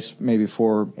your advice maybe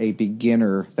for a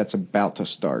beginner that's about to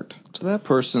start? To that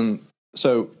person,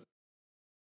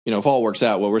 if all works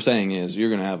out, what we're saying is you're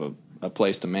going to have a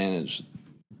place to manage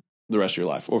the rest of your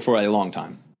life, or for a long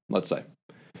time, let's say.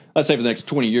 Let's say for the next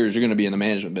 20 years, you're going to be in the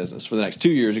management business. For the next 2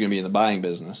 years, you're going to be in the buying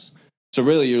business. So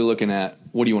really, you're looking at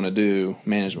what do you want to do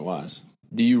management-wise?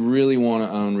 Do you really want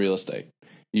to own real estate?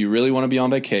 Do you really want to be on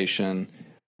vacation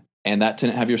and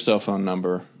have your cell phone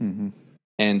number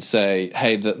and say,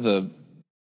 hey, the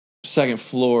second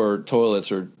floor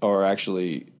toilets are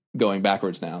actually going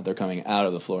backwards now. They're coming out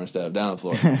of the floor instead of down the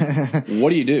floor. What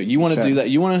do? You want to do that?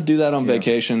 You want to do that on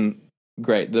vacation?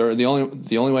 Great. The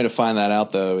only way to find that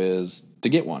out, though, is to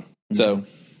get one. So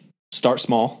start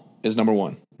small is number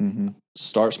one. Mm-hmm.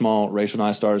 Start small. Rachel and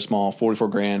I started small,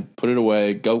 $44,000, put it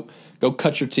away, go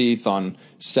cut your teeth on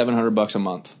 $700 a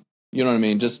month. You know what I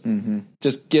mean? Just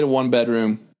get a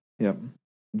 1-bedroom. Yep.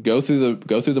 Go through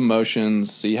the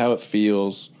motions, see how it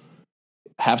feels.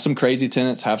 Have some crazy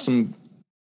tenants, have some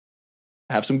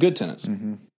good tenants.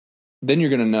 Mm-hmm. Then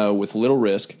you're going to know with little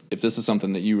risk if this is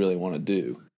something that you really want to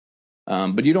do.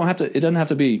 But you don't have to. It doesn't have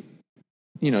to be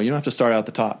you don't have to start out at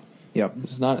the top. Yep.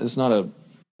 This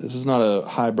is not a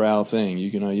highbrow thing.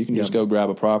 You can just go grab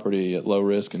a property at low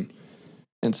risk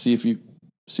and see if you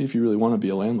really want to be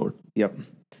a landlord. Yep.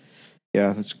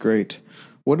 Yeah, that's great.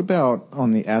 What about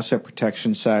on the asset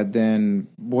protection side then?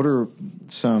 What are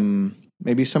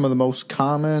maybe some of the most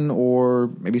common or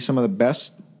maybe some of the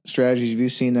best strategies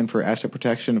you've seen then for asset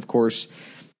protection? Of course,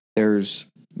 there's,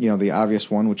 the obvious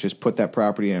one, which is put that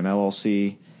property in an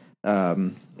LLC.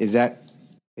 Is that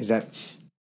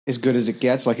as good as it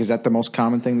gets? Like, is that the most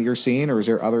common thing that you're seeing, or is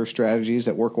there other strategies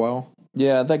that work well?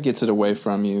 Yeah, that gets it away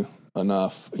from you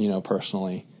enough,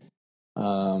 personally.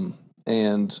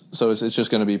 And so it's just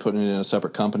going to be putting it in a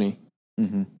separate company,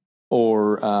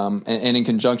 or and in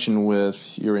conjunction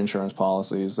with your insurance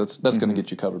policies. That's going to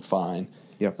get you covered fine.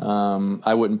 Yep.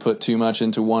 I wouldn't put too much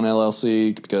into one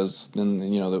LLC, because then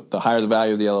the higher the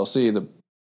value of the LLC,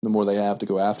 the more they have to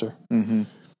go after. Mm-hmm.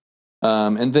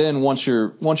 And then once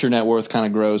your net worth kind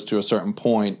of grows to a certain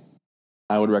point,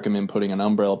 I would recommend putting an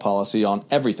umbrella policy on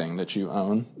everything that you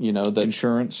own.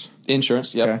 Insurance.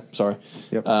 Yep. Okay. Sorry.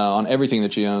 Yep. On everything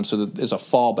that you own, so that it's a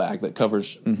fallback that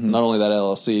covers not only that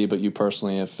LLC but you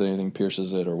personally if anything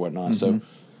pierces it or whatnot. So,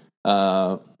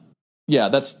 yeah,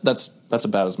 that's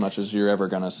about as much as you're ever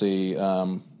going to see.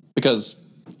 Because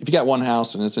if you got one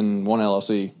house and it's in one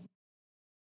LLC,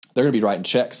 they're going to be writing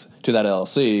checks to that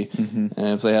LLC, and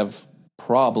if they have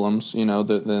problems, then they're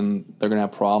going to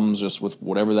have problems just with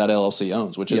whatever that LLC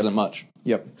owns, which isn't much.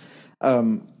 Yep.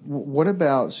 What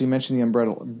about, so you mentioned the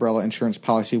umbrella insurance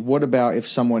policy. What about if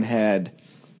someone had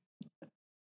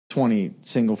 20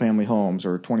 single family homes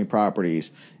or 20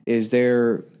 properties? Is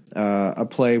there a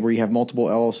play where you have multiple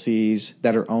LLCs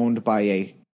that are owned by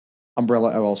a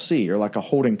umbrella LLC or like a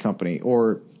holding company,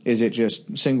 or is it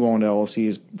just single-owned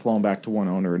LLCs flowing back to one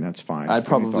owner and that's fine?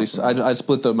 I'd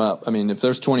split them up. I mean, if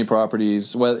there's 20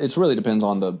 properties, well, it really depends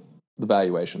on the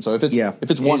valuation. So if it's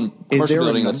one commercial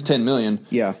building that's $10 million,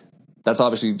 that's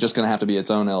obviously just going to have to be its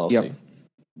own LLC. Yep.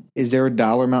 Is there a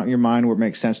dollar amount in your mind where it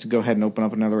makes sense to go ahead and open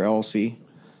up another LLC?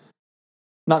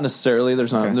 Not necessarily.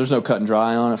 There's no cut and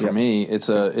dry on it for me. It's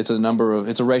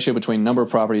a ratio between number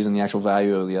of properties and the actual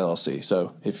value of the LLC.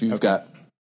 So if you've got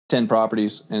 10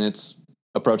 properties and it's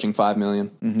approaching $5 million,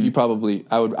 you probably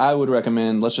I would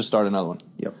recommend let's just start another one.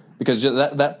 Yep. Because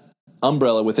that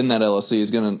umbrella within that LLC is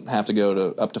going to have to go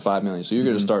to up to $5 million. So you're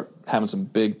going to start having some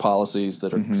big policies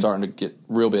that are starting to get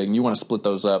real big, and you want to split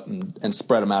those up and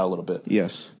spread them out a little bit.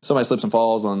 Yes. Somebody slips and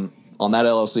falls on that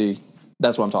LLC.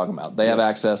 That's what I'm talking about. They have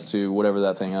access to whatever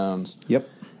that thing owns. Yep.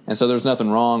 And so there's nothing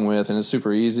wrong with, and it's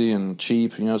super easy and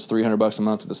cheap. It's $300 a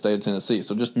month to the state of Tennessee.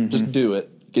 So just do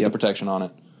it. Get the protection on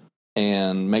it,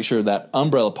 and make sure that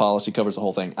umbrella policy covers the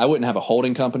whole thing. I wouldn't have a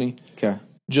holding company. Okay.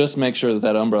 Just make sure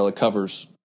that umbrella covers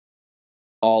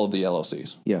all of the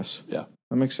LLCs. Yes. Yeah.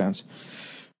 That makes sense.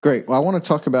 Great. Well, I want to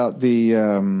talk about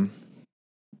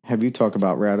have you talk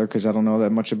about rather, because I don't know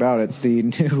that much about it, the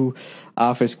new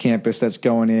office campus that's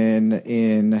going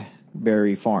in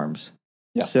Berry Farms.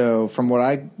 Yeah. So from what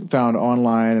I found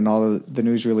online and all the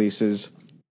news releases,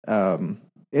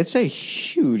 it's a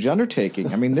huge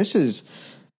undertaking. I mean, this is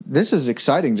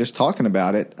exciting just talking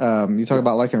about it. You talk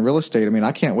about like in real estate. I mean,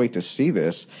 I can't wait to see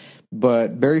this.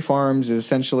 But Berry Farms is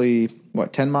essentially,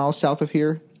 10 miles south of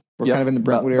here? We're kind of in the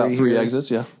Brentwood area. About three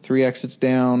exits, yeah. 3 exits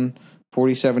down,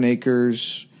 47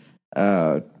 acres,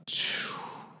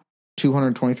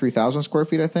 223,000 square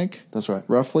feet, I think. That's right.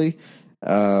 Roughly.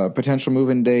 Potential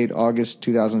move-in date, August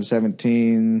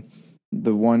 2017.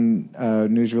 The one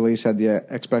news release had the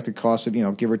expected cost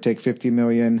of, give or take $50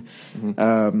 million.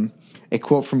 A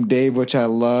quote from Dave, which I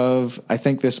love. I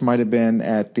think this might have been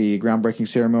at the groundbreaking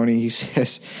ceremony. He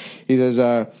says,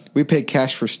 we pay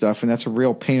cash for stuff, and that's a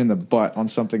real pain in the butt on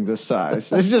something this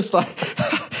size. It's just like,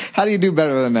 how do you do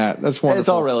better than that? That's wonderful. It's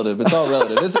all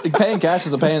relative. Paying cash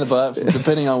is a pain in the butt,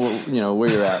 depending on where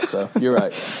you're at. So you're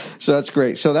right. So that's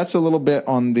great. So that's a little bit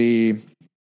on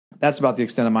that's about the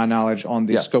extent of my knowledge on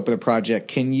the scope of the project.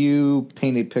 Can you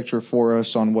paint a picture for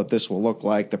us on what this will look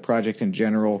like, the project in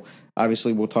general?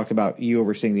 Obviously, we'll talk about you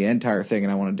overseeing the entire thing,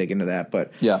 and I want to dig into that.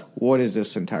 But what is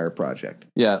this entire project?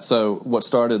 Yeah, so what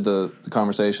started the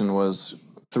conversation was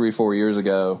 3-4 years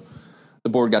ago. The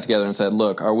board got together and said,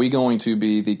 look, are we going to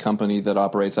be the company that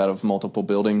operates out of multiple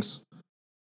buildings,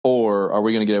 or are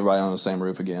we going to get everybody on the same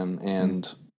roof again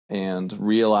and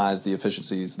realize the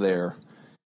efficiencies there?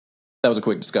 That was a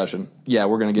quick discussion. Yeah,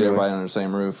 we're going to get everybody under the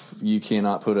same roof. You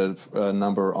cannot put a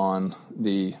number on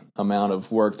the amount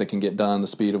of work that can get done, the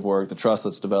speed of work, the trust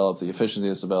that's developed, the efficiency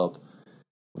that's developed.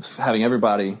 Having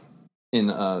everybody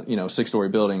in a 6-story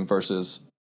building versus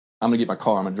I'm going to get my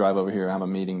car. I'm going to drive over here, have a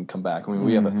meeting, come back. I mean,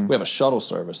 we have a shuttle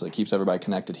service that keeps everybody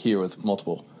connected here with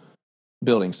multiple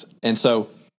buildings, and so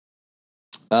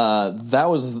that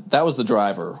was the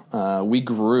driver. We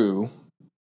grew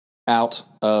out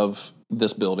of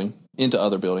this building into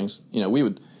other buildings. You know, we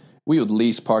would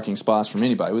lease parking spots from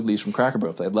anybody. We'd lease from Cracker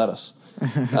Barrel if they'd let us,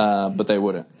 but they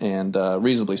wouldn't, and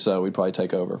reasonably so. We'd probably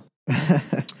take over.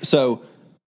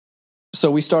 So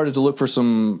we started to look for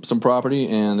some property,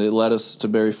 and it led us to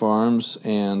Berry Farms,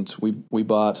 and we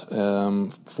bought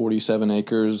 47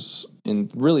 acres.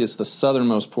 And really, it's the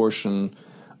southernmost portion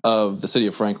of the city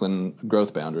of Franklin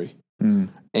growth boundary,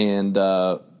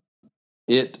 and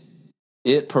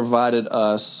it provided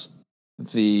us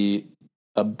the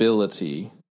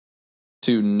ability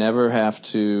to never have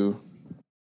to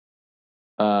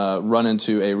run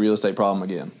into a real estate problem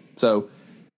again. So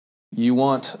you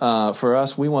want, for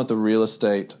us, we want the real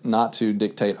estate not to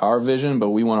dictate our vision, but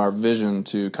we want our vision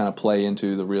to kind of play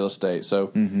into the real estate.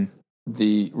 So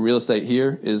the real estate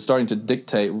here is starting to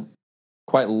dictate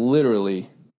quite literally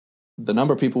the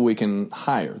number of people we can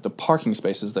hire, the parking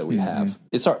spaces that we have.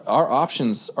 It's our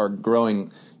options are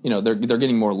growing. You know, they're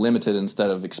getting more limited instead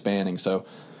of expanding. So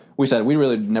we said we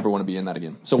really never want to be in that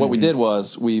again. So what we did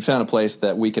was we found a place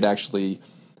that we could actually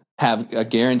have a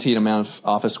guaranteed amount of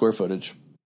office square footage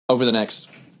over the next,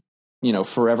 you know,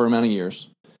 forever amount of years,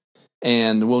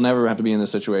 and we'll never have to be in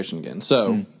this situation again.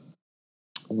 So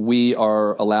we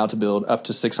are allowed to build up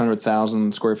to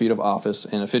 600,000 square feet of office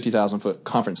and a 50,000 foot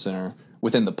conference center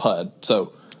within the PUD.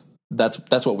 So that's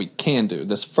what we can do.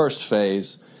 This first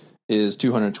phase is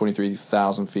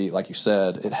 223,000 feet, like you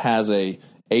said. It has a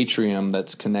atrium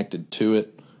that's connected to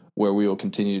it, where we will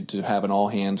continue to have an all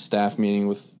hands staff meeting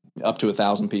with up to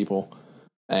 1,000 people.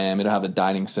 And it'll have a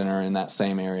dining center in that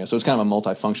same area. So it's kind of a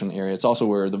multifunction area. It's also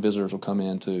where the visitors will come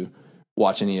in to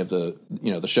watch any of the,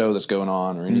 you know, the show that's going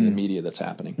on or any of the media that's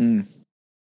happening.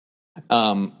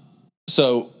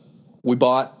 So we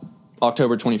bought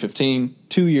October 2015.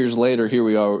 2 years later, here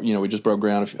we are. You know, we just broke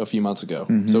ground a few months ago.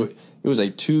 So it was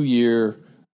a 2-year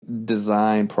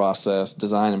design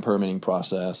and permitting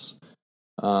process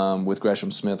with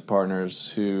Gresham Smith Partners,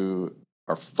 who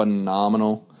are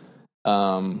phenomenal.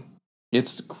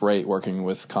 It's great working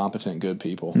with competent, good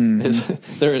people.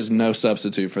 There is no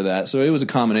substitute for that. So it was a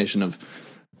combination of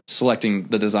selecting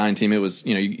the design team. It was,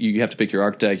 you know, you have to pick your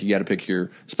architect, you got to pick your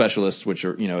specialists, which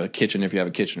are, you know, a kitchen if you have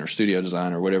a kitchen, or studio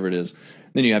design or whatever it is.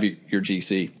 Then you have your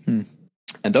GC.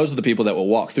 And those are the people that will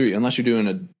walk through, unless you're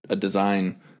doing a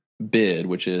design bid,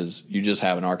 which is you just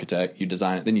have an architect, you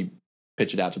design it, then you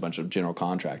pitch it out to a bunch of general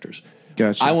contractors.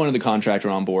 Gotcha. I wanted the contractor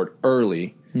on board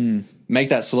early. Make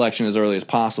that selection as early as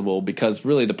possible, because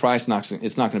really the price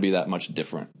it's not going to be that much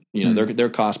different. You know, their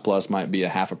cost plus might be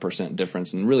 0.5%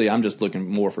 difference, and really I'm just looking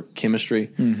more for chemistry.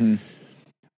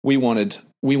 We wanted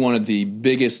the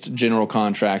biggest general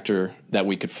contractor that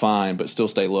we could find, but still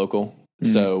stay local.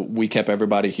 So we kept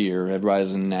everybody here.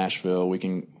 Everybody's in Nashville. We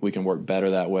can work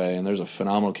better that way, and there's a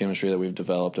phenomenal chemistry that we've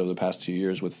developed over the past 2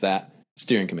 years with that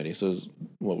steering committee. So is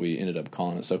what we ended up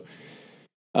calling it. So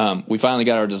we finally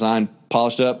got our design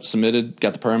polished up, submitted,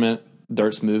 got the permit,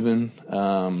 dirt's moving.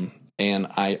 And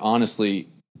I honestly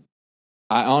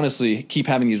keep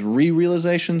having these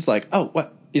realizations, like, oh,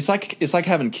 what? It's like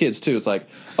having kids too. It's like,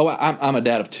 oh, I'm a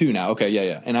dad of 2 now. Okay,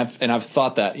 yeah. And I've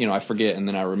thought that, you know, I forget, and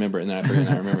then I remember, and then I forget, and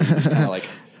I remember. You just kind of like,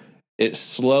 it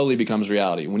slowly becomes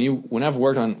reality. we've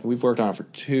worked on it for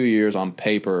 2 years on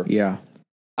paper. Yeah.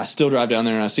 I still drive down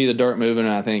there and I see the dirt moving,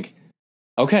 and I think,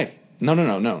 okay,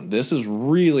 no, this is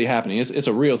really happening. It's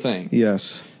a real thing.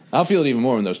 Yes. I'll feel it even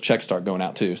more when those checks start going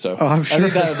out too. So I'm sure. I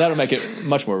think that'll make it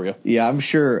much more real. Yeah, I'm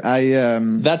sure.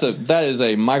 That is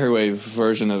a microwave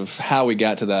version of how we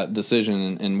got to that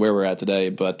decision and where we're at today.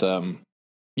 But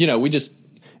you know,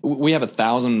 we have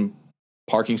 1,000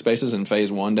 parking spaces in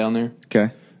phase 1 down there.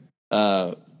 Okay.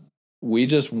 We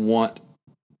just want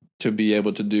to be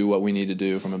able to do what we need to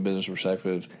do from a business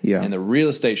perspective. Yeah. And the real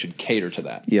estate should cater to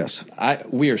that. Yes.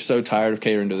 We are so tired of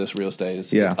catering to this real estate.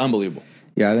 It's unbelievable.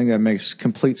 Yeah, I think that makes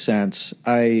complete sense.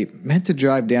 I meant to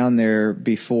drive down there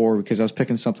before because I was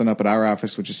picking something up at our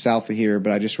office, which is south of here,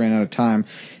 but I just ran out of time.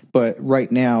 But right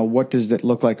now, what does that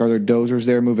look like? Are there dozers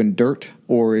there moving dirt,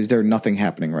 or is there nothing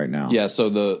happening right now? Yeah, so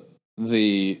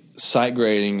the site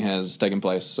grading has taken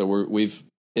place. So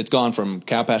it's gone from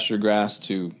cow pasture grass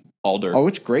to all dirt. Oh,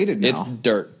 it's graded now. It's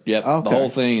dirt. Yep. Okay. The whole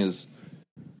thing is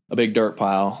a big dirt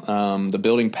pile. The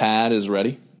building pad is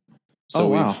ready.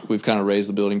 So we've kind of raised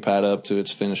the building pad up to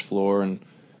its finished floor, and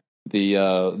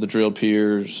the drilled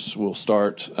piers will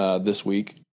start this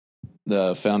week.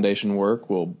 The foundation work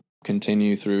will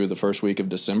continue through the first week of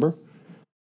December.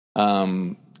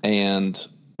 And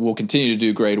we'll continue to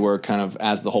do grade work kind of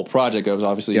as the whole project goes.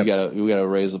 Obviously, Yep. you gotta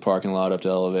raise the parking lot up to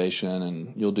elevation,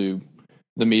 and you'll do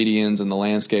the medians and the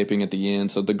landscaping at the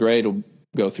end. So the grade will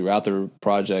go throughout the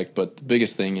project. But the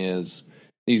biggest thing is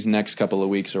these next couple of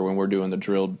weeks are when we're doing the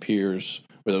drilled piers,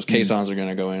 where those caissons are going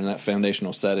to go in, and that foundation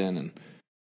will set in, and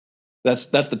that's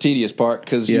the tedious part,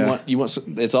 because you want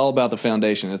it's all about the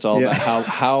foundation. It's all about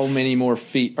how many more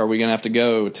feet are we going to have to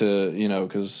go to,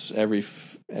 because every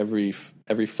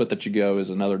foot that you go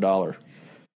is another $1.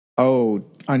 Oh,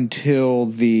 until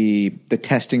the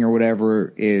testing or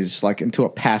whatever is like, until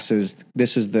it passes,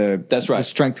 this is that's right, the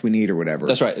strength we need or whatever.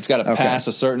 That's right. It's got to pass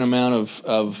a certain amount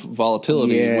of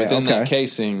volatility within that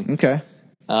casing. Okay.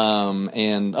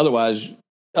 And otherwise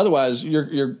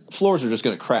your floors are just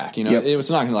going to crack. It's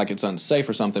not going to like it's unsafe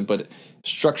or something, but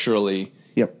structurally,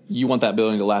 you want that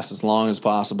building to last as long as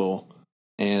possible,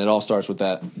 and it all starts with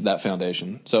that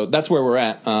foundation. So that's where we're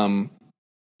at.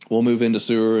 We'll move into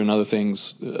sewer and other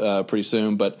things pretty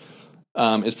soon, but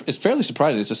it's fairly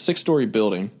surprising. It's a 6-story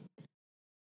building,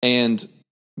 and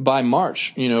by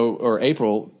March, or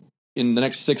April, in the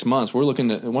next 6 months, we're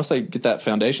looking at, once they get that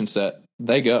foundation set,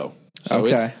 they go.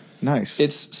 So nice.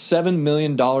 It's $7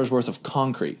 million worth of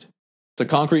concrete. It's a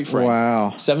concrete frame.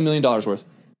 Wow. $7 million worth,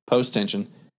 post tension.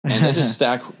 And they just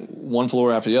stack one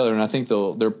floor after the other. And I think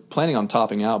they're planning on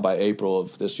topping out by April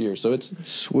of this year. So it's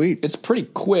sweet. It's pretty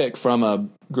quick from a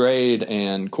grade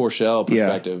and core shell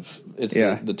perspective. It's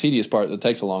the tedious part that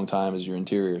takes a long time is your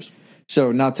interiors.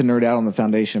 So not to nerd out on the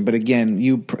foundation, but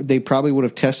again, they probably would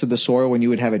have tested the soil when you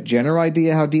would have a general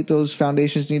idea how deep those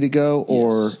foundations need to go,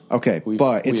 or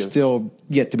but it's still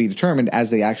yet to be determined as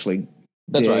they actually.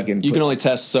 That's dig right. And you can only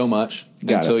test so much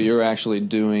until you're actually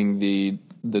doing the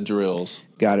drills.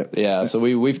 Got it. Yeah. So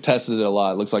we've tested it a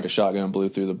lot. It looks like a shotgun blew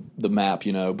through the map,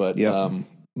 but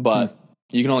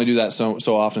you can only do that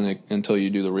so often until you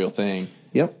do the real thing.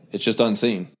 Yep. It's just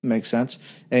unseen. Makes sense.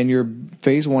 And your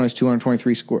phase 1 is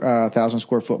 223,000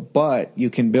 square foot, but you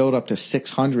can build up to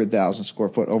 600,000 square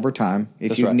foot over time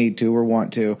if you need to or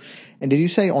want to. And did you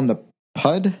say on the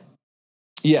PUD?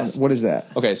 Yes. What is that?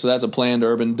 Okay, so that's a planned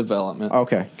urban development.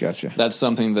 Okay, gotcha. That's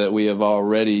something that we have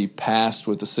already passed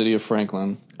with the city of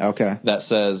Franklin. Okay. That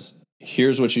says,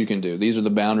 here's what you can do. These are the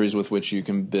boundaries with which you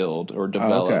can build or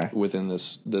develop within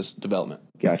this development.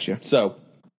 Gotcha. So,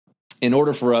 in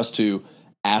order for us to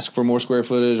ask for more square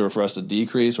footage or for us to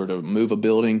decrease or to move a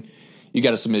building, you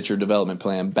got to submit your development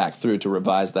plan back through to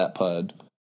revise that PUD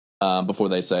before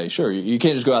they say, sure, you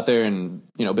can't just go out there and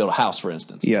build a house, for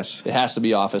instance. Yes. It has to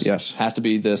be office. Yes. It has to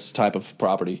be this type of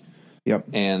property. Yep.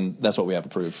 And that's what we have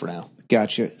approved for now.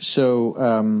 Gotcha.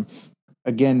 So,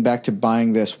 again, back to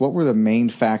buying this, what were the main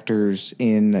factors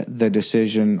in the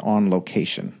decision on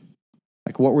location?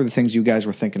 Like, what were the things you guys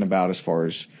were thinking about as far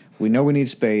as, we know we need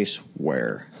space,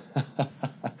 where?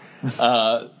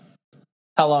 How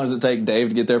long does it take Dave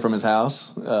to get there from his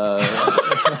house? I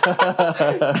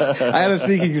had a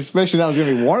sneaking suspicion that was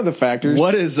going to be one of the factors.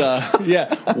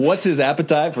 What's his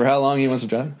appetite for how long he wants to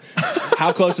drive?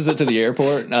 How close is it to the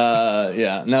airport?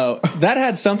 No, that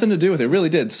had something to do with it. It really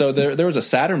did. So there was a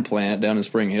Saturn plant down in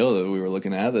Spring Hill that we were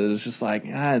looking at that was just like,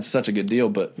 it's such a good deal,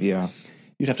 but you'd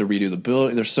have to redo the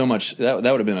building. There's so much that would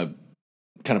have been a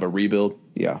kind of a rebuild.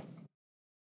 Yeah.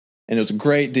 And it was a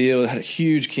great deal. It had a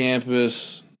huge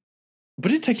campus, but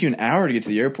it'd take you an hour to get to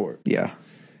the airport. Yeah.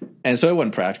 And so it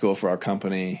wasn't practical for our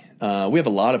company. We have a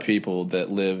lot of people that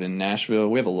live in Nashville.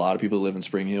 We have a lot of people that live in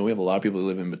Spring Hill. We have a lot of people that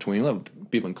live in between. We have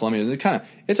people in Columbia.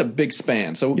 It's a big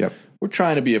span. So we're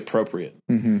trying to be appropriate.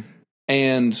 Mm-hmm.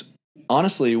 And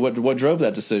honestly, what drove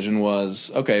that decision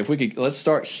was, okay, if we could, let's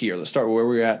start here. Let's start where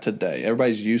we're at today.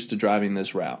 Everybody's used to driving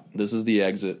this route. This is the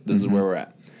exit. This is where we're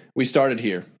at. We started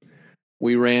here.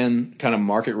 We ran kind of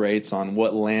market rates on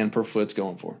what land per foot's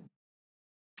going for.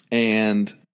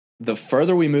 And the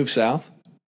further we moved south,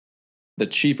 the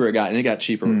cheaper it got. And it got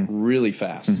cheaper really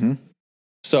fast. Mm-hmm.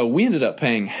 So we ended up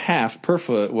paying half per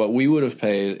foot what we would have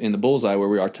paid in the bullseye where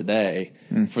we are today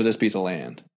for this piece of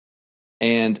land.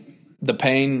 And the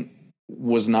pain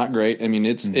was not great. I mean,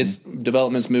 it's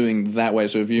development's moving that way.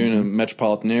 So if you're in a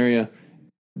metropolitan area,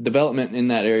 development in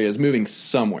that area is moving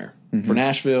somewhere. For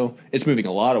Nashville, it's moving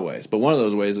a lot of ways, but one of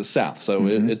those ways is south. So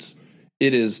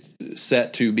it is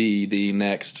set to be the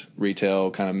next retail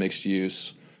kind of mixed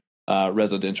use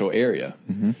residential area.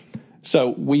 Mm-hmm.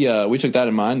 So we took that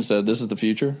in mind and said, this is the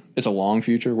future. It's a long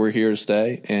future. We're here to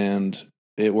stay, and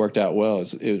it worked out well.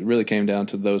 It really came down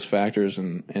to those factors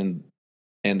and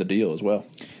the deal as well.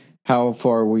 How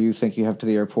far will you think you have to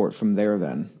the airport from there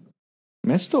then? I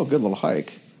mean, it's still a good little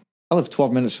hike. I live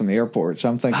 12 minutes from the airport, so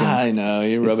I'm thinking. I know,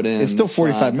 you rub it in. It's still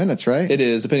 45 minutes, right? It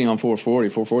is, depending on 440.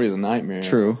 440 is a nightmare.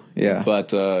 True, yeah.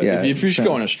 But if you're just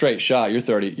going a straight shot, you're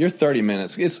 30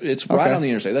 minutes. It's right on the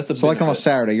interstate. That's the So benefit. like on a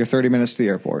Saturday, you're 30 minutes to the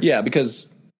airport. Yeah, because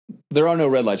there are no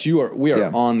red lights. We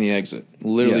are on the exit.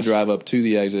 Literally drive up to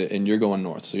the exit, and you're going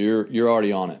north. So you're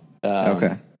already on it.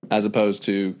 Okay. As opposed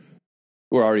to,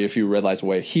 we're already a few red lights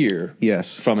away here.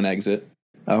 Yes. From an exit.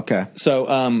 Okay.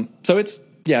 So it's,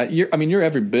 you're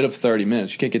every bit of 30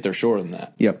 minutes. You can't get there shorter than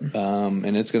that. Yep.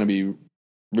 And it's going to be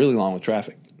really long with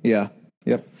traffic. Yeah.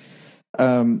 Yep.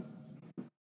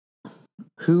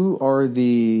 Who are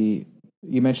you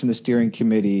mentioned the steering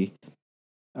committee.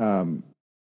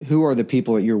 Who are the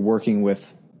people that you're working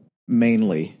with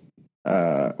mainly,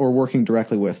 or working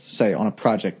directly with, say, on a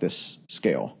project this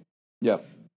scale? Yep.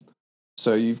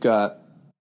 So you've got,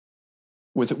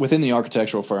 within the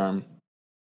architectural firm,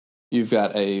 you've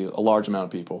got a large amount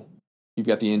of people. You've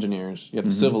got the engineers. You have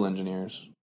the civil engineers.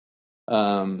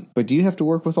 But do you have to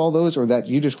work with all those, or that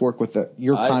you just work with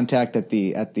your contact at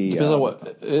the?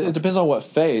 It depends on what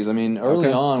phase. I mean,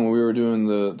 early on when we were doing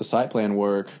the site plan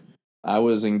work, I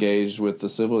was engaged with the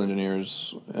civil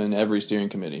engineers in every steering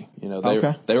committee. You know,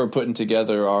 they were putting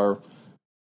together our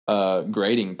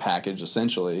grading package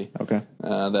essentially. Okay.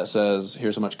 That says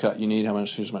here's how much cut you need,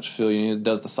 here's how much fill you need. It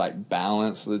does the site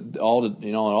balance. It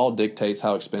all dictates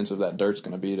how expensive that dirt's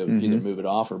going to be to either move it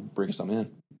off or bring some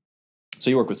in. So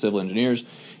you work with civil engineers.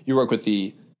 You work with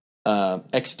the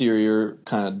exterior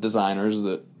kind of designers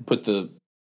that put the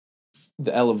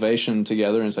elevation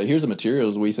together and say, here's the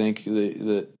materials we think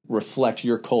that reflect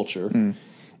your culture,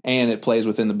 and it plays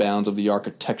within the bounds of the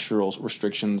architectural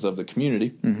restrictions of the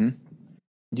community. Mm-hmm.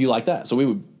 Do you like that? So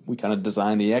we kind of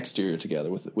design the exterior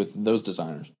together with those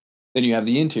designers. Then you have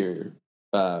the interior,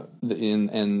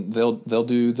 and they'll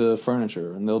do the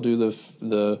furniture, and they'll do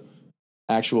the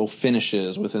actual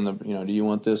finishes within the, do you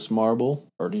want this marble,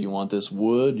 or do you want this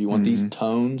wood? Do you want these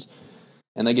tones?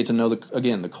 And they get to know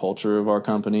the culture of our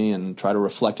company and try to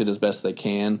reflect it as best they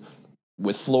can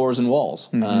with floors and walls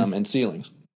and ceilings.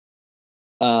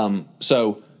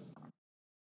 So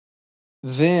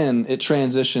then it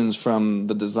transitions from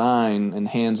the design and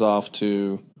hands off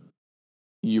to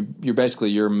you're basically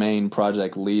your main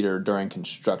project leader during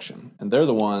construction, and they're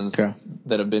the ones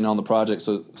that have been on the project.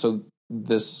 So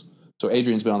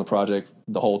Adrian's been on the project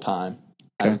the whole time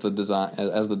as the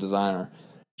designer.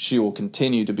 She will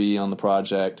continue to be on the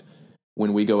project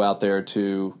when we go out there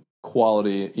to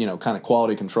quality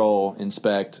control,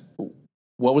 inspect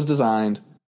what was designed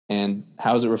and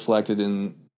how is it reflected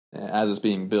in as it's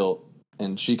being built.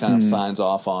 And she kind of signs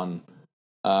off on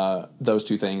those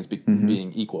two things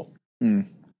being equal.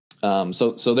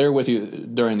 So they're with you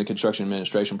during the construction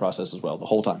administration process as well, the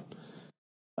whole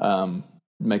time,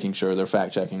 making sure they're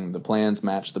fact checking the plans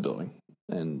match the building.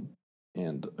 And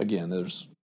again, there's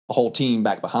a whole team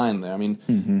back behind there. I mean,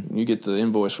 when you get the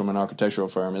invoice from an architectural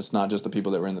firm, it's not just the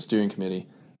people that were in the steering committee.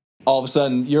 All of a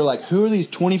sudden, you're like, who are these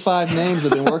 25 names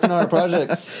that have been working on our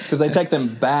project? Because they take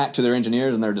them back to their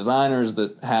engineers and their designers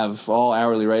that have all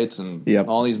hourly rates and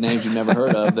all these names you've never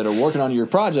heard of that are working on your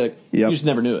project. You just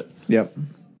never knew it. Yep.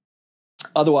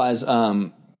 Otherwise,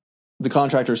 the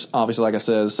contractors, obviously, like I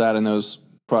said, sat in those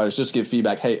projects just to give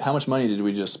feedback. Hey, how much money did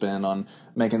we just spend on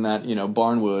making that,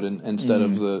 barnwood instead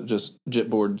of the just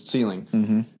gypboard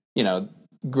ceiling?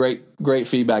 Great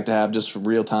feedback to have just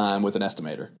real time with an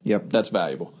estimator. Yep. That's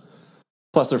valuable.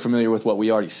 Plus, they're familiar with what we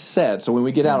already said. So when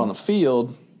we get out on the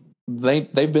field,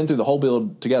 they've been through the whole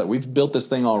build together. We've built this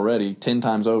thing already 10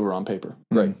 times over on paper.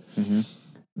 Great.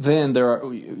 Then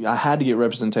I had to get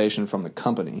representation from the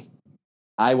company.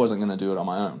 I wasn't going to do it on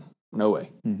my own. No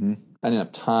way. I didn't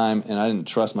have time, and I didn't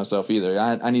trust myself either.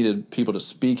 I needed people to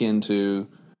speak into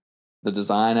the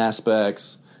design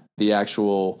aspects, the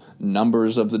actual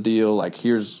numbers of the deal. Like,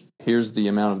 here's the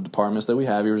amount of departments that we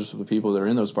have. Here's the people that are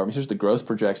in those departments. Here's the growth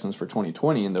projections for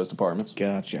 2020 in those departments.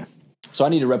 Gotcha. So I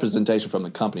needed representation from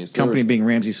the companies. Company being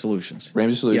Ramsey Solutions.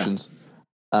 Ramsey Solutions.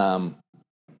 Yeah.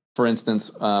 For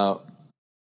instance, our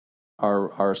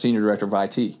senior director of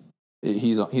IT,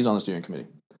 he's on the steering committee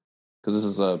because this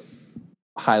is a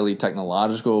highly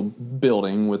technological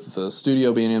building with the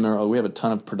studio being in there. We have a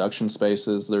ton of production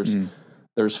spaces. There's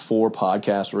 4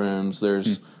 podcast rooms.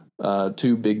 There's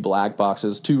 2 big black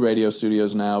boxes, 2 radio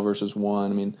studios now versus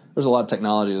 1. I mean, there's a lot of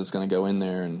technology that's going to go in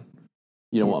there, and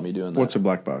you don't want me doing that. What's a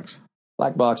black box?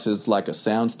 Black box is like a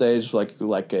sound stage, like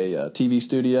a TV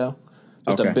studio.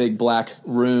 Just a big black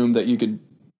room that you could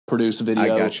produce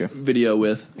video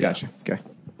with. Gotcha. Okay.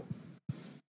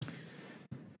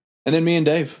 And then me and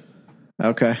Dave.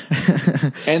 Okay.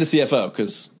 And the CFO,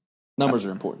 because Numbers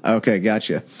are important. Okay,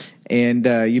 gotcha. And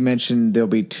you mentioned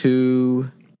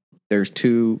there's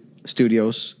two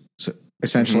studios, so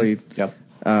essentially. Yep.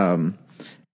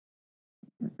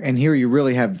 And here you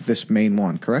really have this main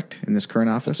one, correct? In this current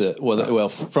office? That's it. Well,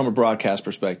 from a broadcast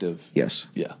perspective. Yes.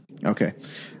 Yeah. Okay.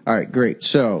 All right, great.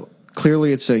 So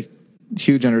clearly it's a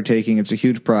huge undertaking. It's a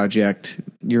huge project.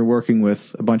 You're working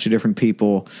with a bunch of different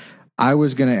people. I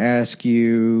was going to ask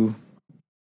you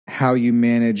how you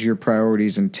manage your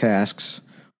priorities and tasks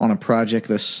on a project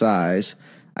this size.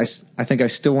 I think I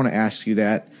still want to ask you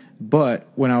that. But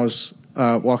when I was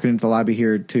walking into the lobby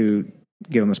here to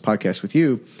get on this podcast with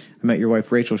you, I met your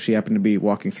wife, Rachel. She happened to be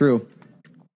walking through.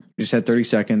 Just had 30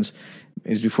 seconds. It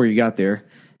was before you got there.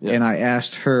 Yep. And I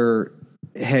asked her,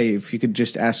 hey, if you could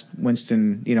just ask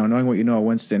Winston, knowing what you know of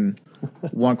Winston,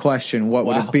 one question, what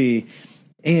would it be?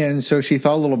 And so she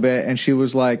thought a little bit, and she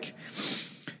was like,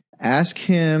 ask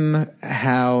him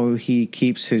how he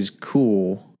keeps his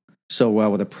cool so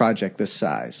well with a project this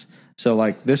size.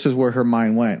 So, this is where her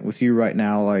mind went with you right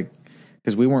now,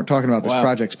 because we weren't talking about this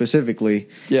project specifically.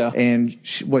 Yeah. And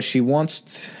what she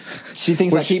wants... She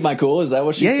thinks I keep my cool? Is that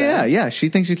what she said? Yeah. She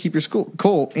thinks you keep your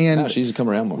cool. And she needs to come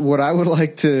around more. What I would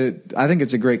like to... I think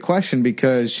it's a great question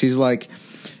because she's like...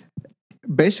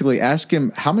 Basically, ask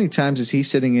him how many times is he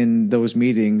sitting in those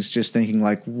meetings just thinking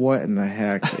what in the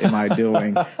heck am I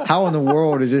doing? How in the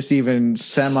world is this even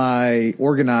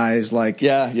semi-organized?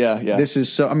 Yeah. This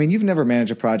is so... I mean, you've never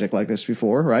managed a project like this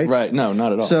before, right? Right. No,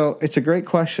 not at all. So it's a great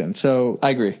question. So I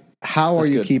agree. How are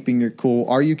you keeping your cool?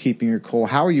 Are you keeping your cool?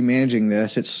 How are you managing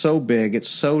this? It's so big. It's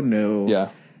so new. Yeah.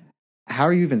 How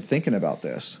are you even thinking about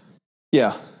this?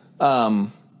 Yeah.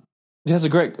 That's a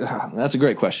great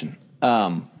question.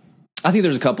 I think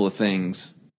there's a couple of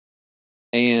things,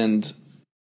 and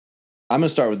I'm going to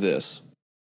start with this.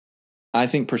 I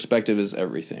think perspective is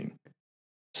everything.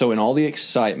 So in all the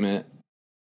excitement,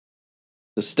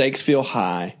 the stakes feel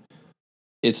high.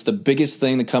 It's the biggest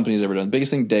thing the company's ever done, the biggest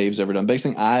thing Dave's ever done, biggest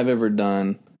thing I've ever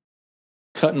done.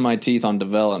 Cutting my teeth on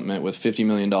development with $50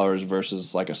 million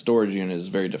versus a storage unit is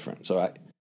very different. So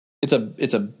it's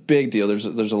a big deal. There's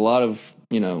a lot of,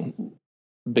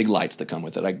 big lights that come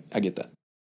with it. I get that.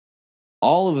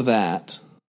 All of that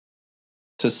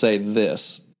to say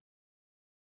this,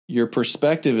 your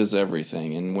perspective is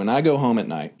everything. And when I go home at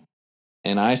night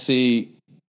and I see,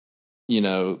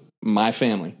 my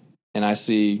family and I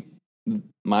see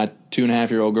my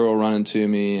 2.5-year-old girl running to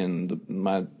me and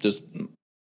my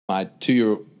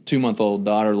 2-month-old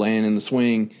daughter laying in the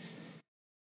swing,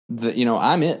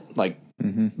 I'm it.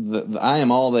 I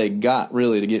am all they got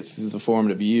really to get through the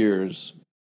formative years.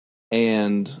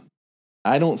 And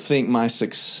I don't think my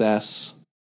success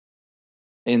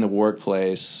in the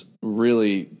workplace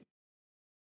really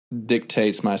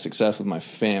dictates my success with my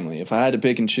family. If I had to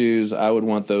pick and choose, I would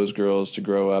want those girls to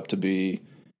grow up to be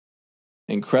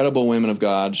incredible women of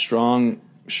God, strong,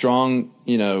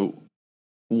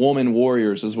 woman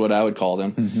warriors is what I would call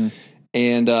them. Mm-hmm.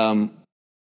 And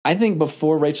I think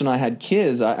before Rachel and I had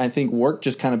kids, I think work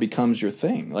just kind of becomes your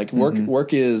thing.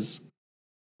 Work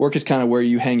is kind of where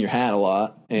you hang your hat a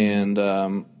lot. And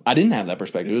I didn't have that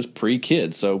perspective. It was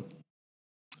pre-kids. So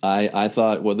I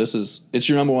thought, well, it's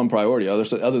your number one priority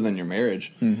other than your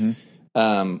marriage.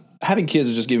 Mm-hmm. Having kids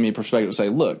is just giving me a perspective to say,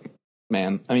 look,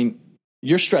 man, I mean,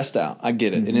 you're stressed out. I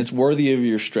get it. Mm-hmm. And it's worthy of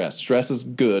your stress. Stress is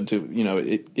good to,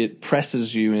 it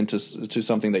presses you into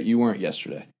something that you weren't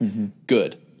yesterday. Mm-hmm.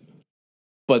 Good.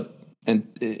 But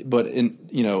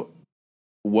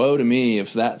woe to me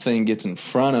if that thing gets in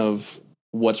front of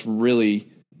what's really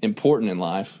important in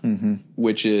life, mm-hmm.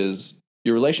 which is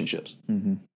your relationships.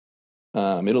 Mm-hmm.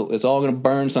 It's all going to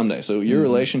burn someday. So your mm-hmm.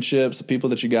 relationships, the people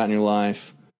that you got in your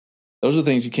life, those are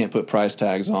things you can't put price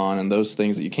tags on, and those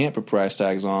things that you can't put price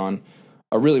tags on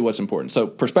are really what's important. So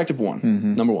perspective one,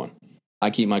 mm-hmm. number one, I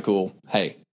keep my cool.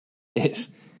 Hey, if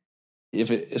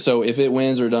it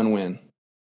wins or doesn't win,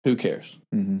 who cares?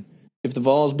 Mm-hmm. If the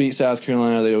Vols beat South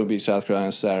Carolina, they don't beat South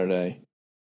Carolina Saturday.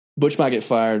 Butch might get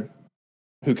fired.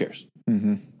 Who cares?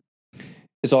 Mm-hmm.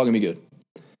 It's all going to be good.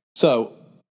 So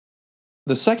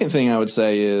the second thing I would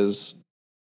say is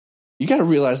you got to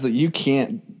realize that you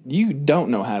don't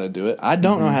know how to do it. I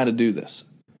don't mm-hmm. know how to do this.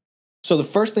 So the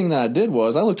first thing that I did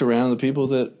was I looked around at the people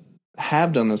that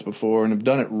have done this before and have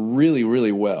done it really,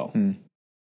 really well. Mm.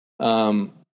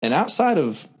 And outside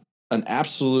of an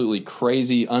absolutely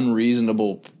crazy,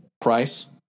 unreasonable price,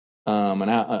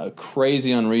 a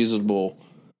crazy, unreasonable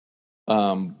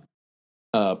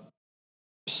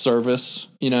service,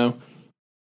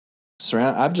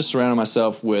 I've just surrounded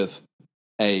myself with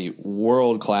a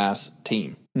world-class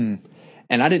team. Mm.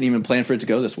 And I didn't even plan for it to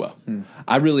go this well.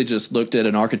 I really just looked at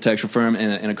an architecture firm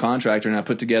and a contractor, and I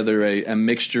put together a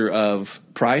mixture of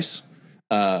price,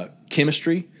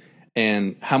 chemistry,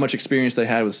 and how much experience they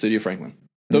had with the city of Franklin.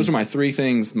 Those are my three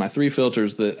things, my three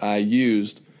filters that I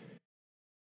used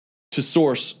to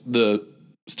source the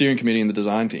steering committee and the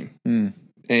design team.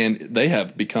 And they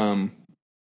have become,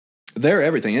 they're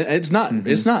everything. It's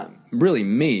not really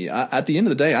me. At the end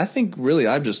of the day, I think really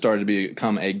I've just started to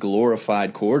become a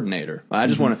glorified coordinator. I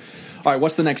just want to, all right,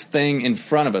 what's the next thing in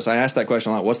front of us? I ask that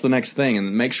question a lot. What's the next thing?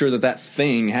 And make sure that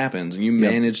thing happens and you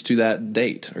manage to that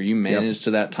date or you manage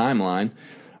to that timeline.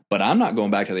 But I'm not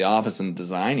going back to the office and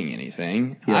designing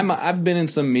anything. I've been in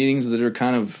some meetings that are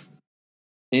kind of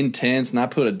intense, and I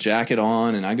put a jacket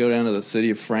on and I go down to the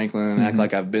city of Franklin and act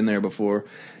like I've been there before.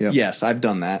 Yes, I've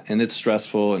done that, and it's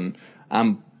stressful, and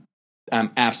I'm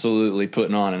absolutely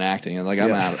putting on and acting, and like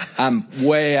I'm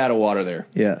way out of water there.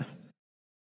 Yeah.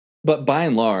 But by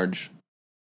and large,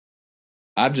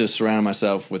 I've just surrounded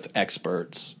myself with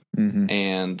experts,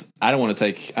 and I don't want to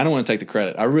take the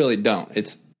credit. I really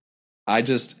don't.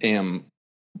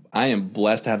 I am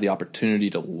blessed to have the opportunity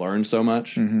to learn so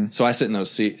much. So I sit in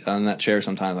on that chair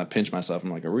sometimes. I pinch myself. I'm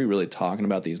like, are we really talking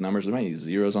about these numbers? Are there any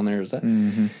zeros on there? Is that?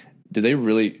 Do they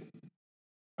really?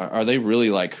 Are they really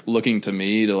like looking to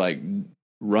me to like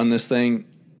run this thing?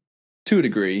 To a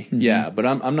degree, yeah. But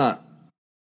I'm not.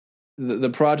 The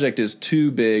project is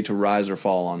too big to rise or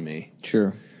fall on me.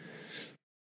 Sure.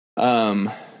 So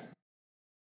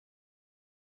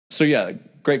yeah,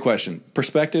 great question.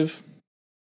 Perspective.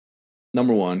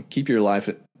 Number one, keep your life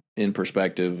in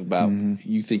perspective about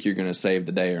you think you're going to save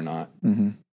the day or not.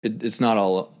 It's not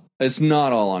all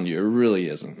on you. It really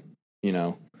isn't, you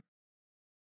know.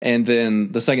 And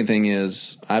then the second thing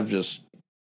is I've just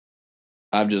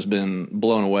been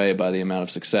blown away by the amount of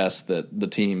success that the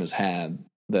team has had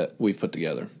that we've put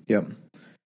together. Yep.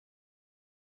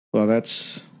 Well,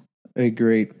 that's a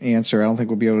great answer. I don't think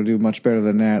we'll be able to do much better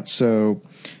than that. So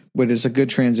what is a good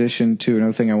transition to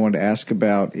another thing I wanted to ask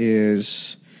about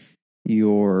is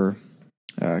your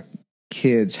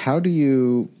kids. How do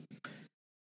you,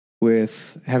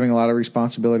 with having a lot of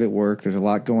responsibility at work, there's a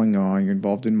lot going on, you're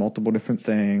involved in multiple different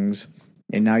things,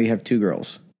 and now you have two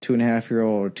girls,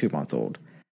 2.5-year-old or 2-month-old.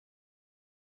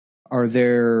 Are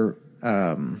there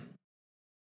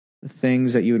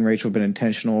things that you and Rachel have been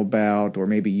intentional about, or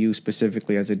maybe you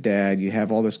specifically as a dad, you have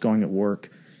all this going at work,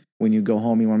 when you go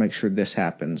home, you want to make sure this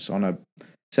happens on a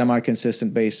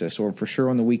semi-consistent basis, or for sure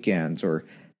on the weekends? Or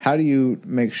how do you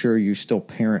make sure you still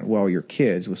parent well your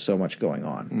kids with so much going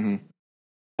on?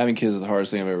 Having kids is the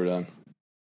hardest thing I've ever done.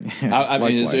 I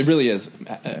mean, it really is.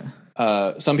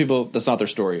 Some people, that's not their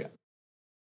story,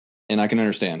 and I can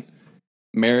understand.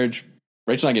 Marriage,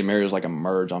 Rachel and I getting married was like a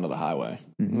merge onto the highway.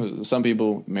 Some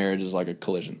people, marriage is like a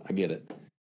collision. I get it.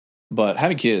 But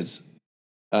having kids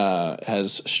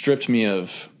has stripped me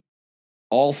of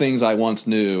all things I once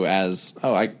knew as,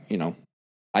 I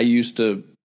used to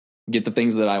get the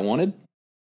things that I wanted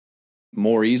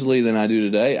more easily than I do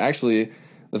today. Actually,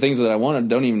 the things that I wanted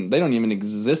don't even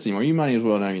exist anymore. You might as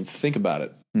well not even think about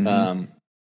it.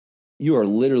 You are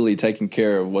literally taking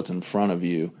care of what's in front of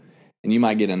you, and you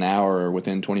might get an hour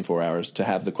within 24 hours to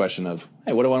have the question of,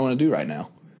 hey, what do I want to do right now?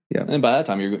 Yeah. And then by that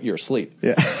time you're asleep.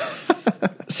 Yeah.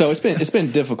 So it's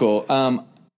been difficult.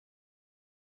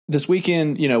 This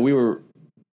weekend, we were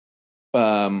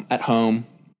at home,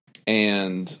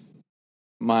 and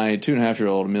my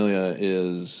 2.5-year-old Amelia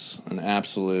is an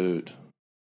absolute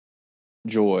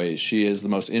joy. She is the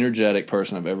most energetic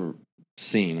person I've ever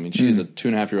seen. I mean, she is a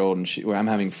 2.5-year-old, and I'm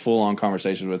having full-on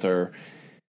conversations with her,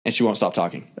 and she won't stop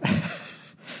talking,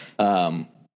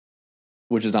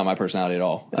 which is not my personality at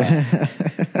all.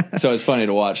 So it's funny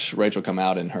to watch Rachel come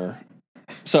out in her.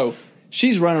 So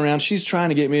she's running around. She's trying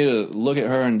to get me to look at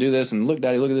her and do this, and look,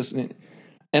 Daddy, look at this.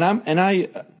 And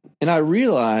I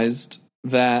realized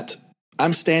that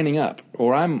I'm standing up,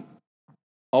 or I'm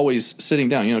always sitting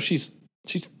down. She's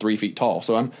 3 feet tall,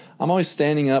 so I'm always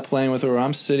standing up playing with her. Or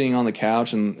I'm sitting on the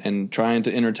couch and trying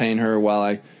to entertain her while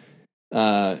I,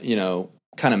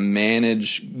 kind of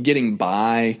manage getting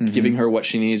by, giving her what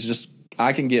she needs. Just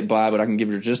I can get by, but I can give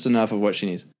her just enough of what she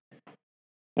needs.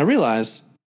 And I realized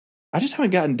I just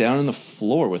haven't gotten down on the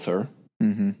floor with her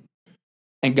and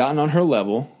gotten on her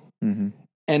level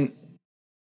and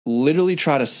literally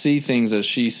try to see things as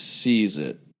she sees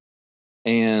it.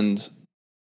 And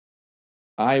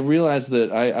I realized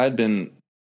that I'd been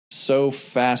so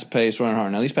fast-paced running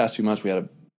hard. Now, these past 2 months, we had a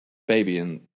baby,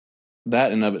 and that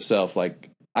in and of itself, like,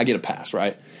 I get a pass,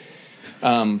 right?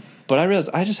 But I realized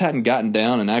I just hadn't gotten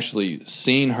down and actually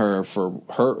seen her for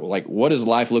her, like, what does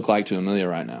life look like to Amelia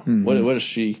right now? What does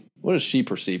she she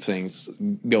perceive things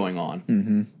going on?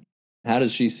 Mm-hmm. How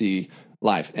does she see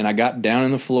life? And I got down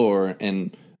on the floor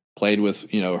and played with,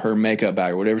 her makeup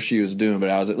bag or whatever she was doing, but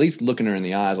I was at least looking her in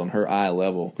the eyes on her eye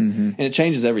level, and it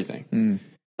changes everything.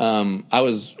 I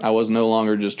was no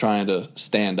longer just trying to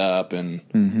stand up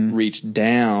and reach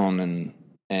down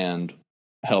and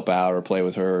help out or play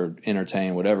with her, or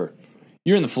entertain, whatever.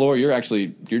 You're in the floor. You're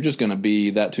just going to be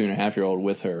that 2.5-year-old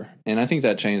with her, and I think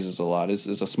that changes a lot. It's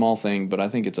a small thing, but I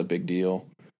think it's a big deal.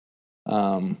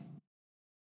 When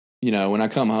I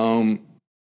come home,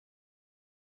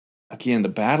 again, the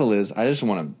battle is I just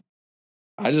want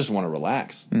to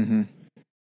relax. Mm-hmm.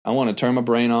 I want to turn my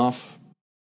brain off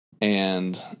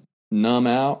and numb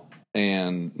out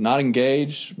and not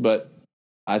engage. But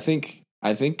I think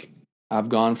I've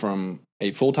gone from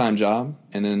a full-time job,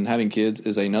 and then having kids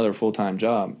is another full-time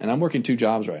job, and I'm working 2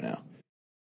 jobs right now.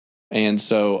 And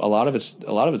so a lot of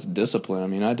it's discipline. I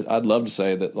mean, I'd love to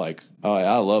say that, like, oh,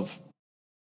 I love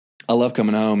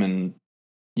coming home and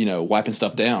wiping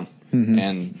stuff down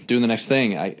and doing the next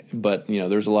thing. But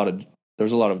there's a lot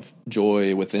of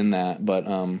joy within that. But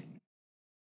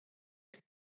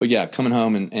yeah, coming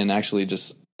home and actually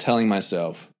just telling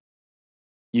myself,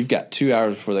 you've got 2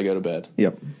 hours before they go to bed.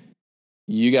 Yep.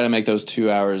 You got to make those 2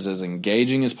 hours as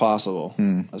engaging as possible,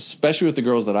 especially with the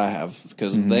girls that I have,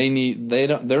 because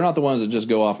they're not the ones that just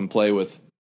go off and play with.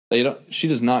 She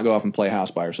does not go off and play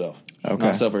house by herself. Okay.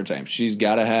 Not self-entertainment. She's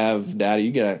got to have daddy.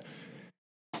 You got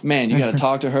to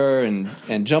talk to her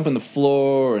and jump in the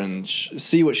floor and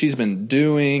see what she's been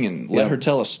doing and let her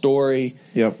tell a story.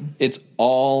 Yep. It's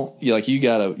all you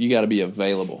got to be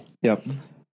available. Yep.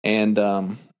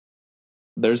 And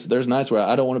there's nights where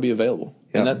I don't want to be available.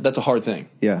 Yep. And that's a hard thing.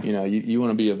 Yeah. You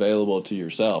want to be available to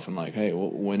yourself and like, hey,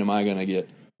 when am I going to get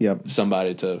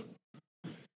somebody to,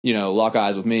 lock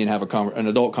eyes with me and have an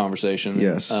adult conversation?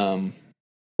 Yes.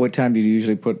 What time do you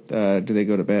usually do they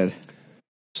go to bed?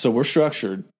 So we're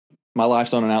structured. My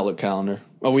life's on an Outlook calendar.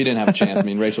 Oh, we didn't have a chance. I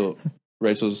mean,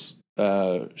 Rachel's,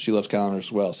 she loves calendars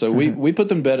as well. So we put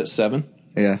them to bed at 7.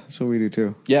 Yeah, that's what we do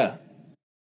too. Yeah.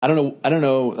 I don't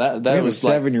know. That was a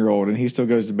 7-year-old, and he still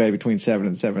goes to bed between 7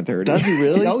 and 7:30. Does he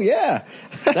really? Oh yeah,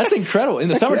 that's incredible. In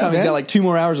the summertime, he's got like 2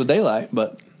 more hours of daylight.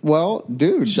 But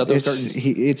dude, shut those curtains.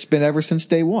 It's been ever since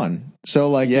day one.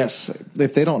 So like, yes.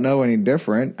 if they don't know any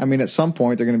different, I mean, at some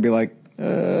point they're going to be like,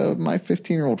 my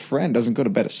 15-year-old friend doesn't go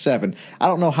to bed at 7. I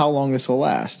don't know how long this will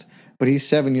last, but he's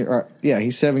 7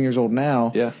 years old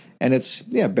now. Yeah. And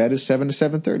bed is 7 to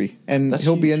 7:30, and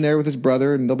he'll huge. be in there with his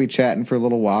brother, and they'll be chatting for a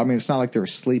little while. I mean, it's not like they're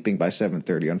sleeping by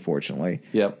 7:30, unfortunately.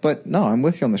 Yep. But no, I'm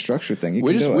with you on the structure thing.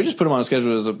 We just put them on a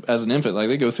schedule as an infant. Like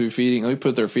they go through feeding. We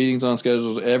put their feedings on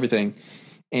schedules, everything.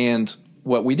 And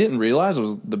what we didn't realize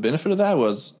was the benefit of that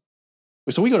was,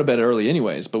 so we go to bed early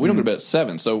anyways, but we don't go to bed at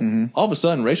 7. So all of a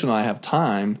sudden, Rachel and I have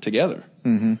time together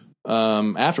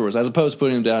afterwards, as opposed to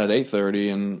putting them down at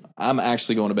 8:30, and I'm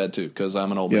actually going to bed too because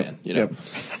I'm an old man. Yep.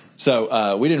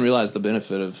 So we didn't realize the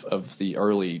benefit of the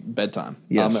early bedtime.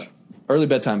 Yes. I'm an early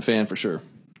bedtime fan for sure.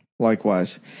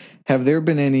 Likewise. Have there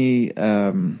been any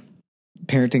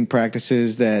parenting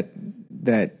practices that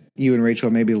you and Rachel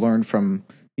maybe learned from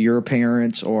your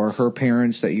parents or her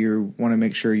parents that you want to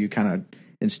make sure you kind of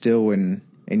instill in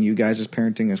you guys'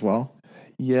 parenting as well?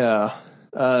 Yeah.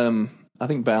 I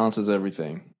think balance is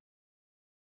everything.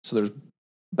 So there's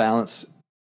balance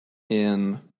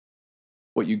in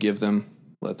what you give them.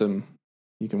 Let them.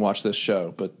 You can watch this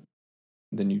show, but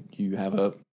then you have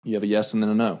a yes and then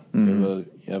a no. You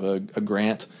have a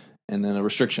grant and then a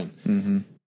restriction.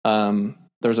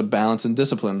 There's a balance and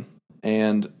discipline,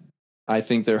 and I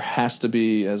think there has to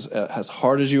be as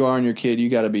hard as you are on your kid, you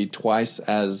got to be twice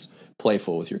as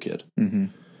playful with your kid.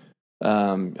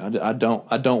 I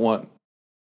don't want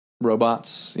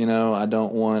robots. I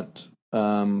don't want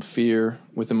fear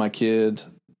within my kid.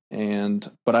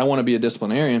 But I want to be a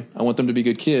disciplinarian. I want them to be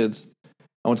good kids.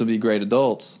 I want them to be great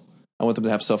adults. I want them to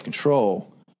have self-control.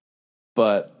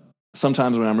 But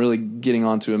sometimes when I'm really getting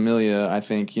onto Amelia, I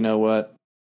think, you know what?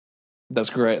 That's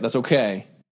great. That's okay.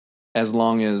 As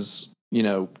long as,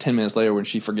 10 minutes later when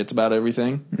she forgets about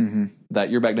everything, that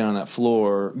you're back down on that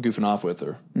floor goofing off with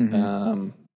her.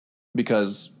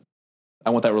 Because I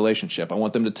want that relationship. I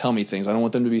want them to tell me things. I don't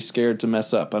want them to be scared to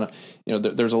mess up.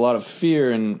 There's a lot of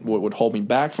fear in what would hold me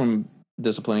back from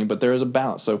disciplining, but there is a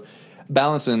balance. So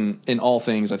balance in all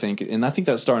things, I think. And I think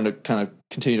that's starting to kind of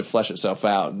continue to flesh itself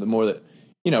out. The more that,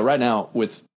 right now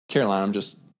with Caroline,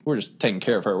 we're just taking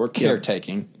care of her. We're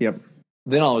caretaking. Yep.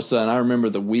 Then all of a sudden, I remember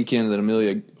the weekend that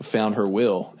Amelia found her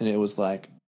will, and it was like,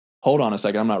 hold on a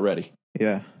second, I'm not ready.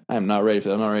 Yeah. I am not ready for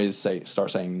that. I'm not ready to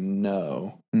start saying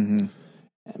no.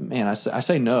 Man, I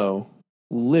say no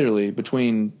literally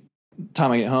between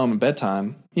time I get home and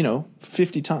bedtime,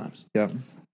 50 times. Yeah.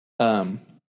 And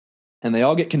they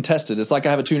all get contested. It's like I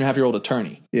have a 2.5-year-old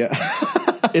attorney. Yeah.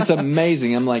 It's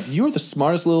amazing. I'm like, you're the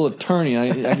smartest little attorney.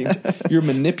 You're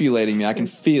manipulating me. I can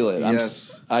feel it.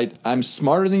 Yes. I'm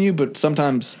smarter than you, but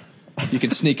sometimes you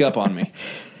can sneak up on me.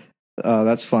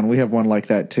 That's fun. We have one like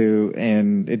that too,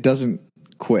 and it doesn't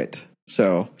quit.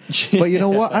 So, but you know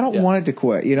what? I don't want it to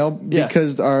quit,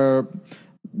 because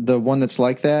the one that's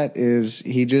like that is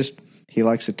he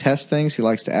likes to test things. He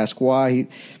likes to ask why.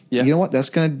 You know what? That's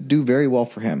going to do very well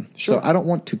for him. Sure. So I don't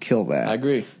want to kill that. I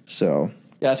agree. So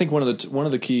yeah, I think one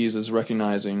of the keys is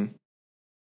recognizing,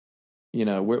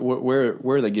 where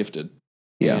are they gifted,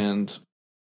 and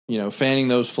fanning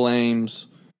those flames,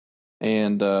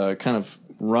 and kind of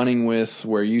running with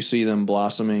where you see them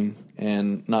blossoming,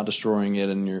 and not destroying it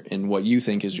in what you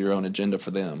think is your own agenda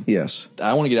for them. Yes,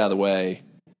 I want to get out of the way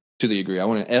to the degree. I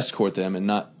want to escort them and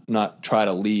not try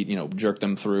to lead, jerk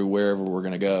them through wherever we're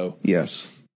going to go.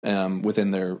 Yes,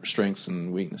 within their strengths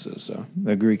and weaknesses. So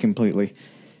agree completely.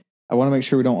 I want to make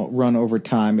sure we don't run over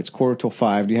time. It's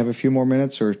 4:45. Do you have a few more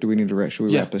minutes, or do we need to should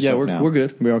we wrap this up now? We're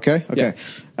good. We okay? Okay.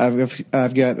 Yeah.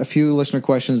 I've got a few listener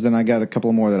questions, then I got a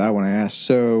couple more that I want to ask.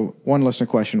 So, one listener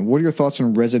question: what are your thoughts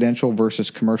on residential versus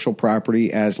commercial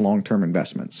property as long-term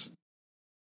investments?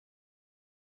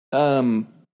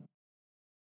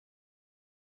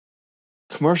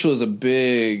 Commercial is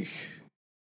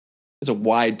it's a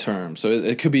wide term. So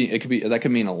it could be that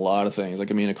could mean a lot of things. It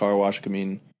could mean a car wash. It could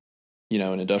mean,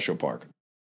 an industrial park.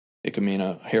 It could mean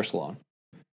a hair salon.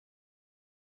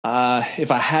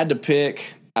 If I had to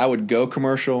pick, I would go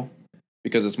commercial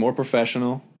because it's more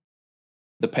professional.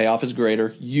 The payoff is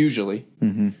greater, usually.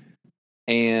 Mm-hmm.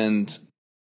 And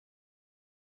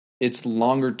it's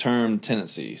longer term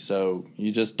tenancy. So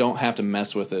you just don't have to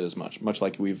mess with it as much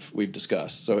like we've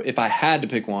discussed. So if I had to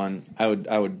pick one, I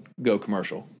would go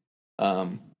commercial.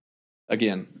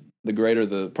 Again, the greater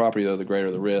the property, though, the greater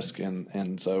the risk,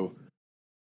 and so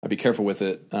I'd be careful with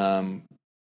it. And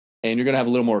you're going to have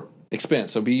a little more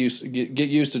expense. So get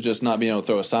used to just not being able to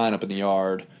throw a sign up in the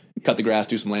yard, cut the grass,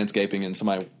 do some landscaping, and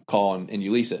somebody call and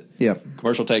you lease it. Yep.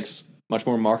 Commercial takes much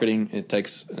more marketing. It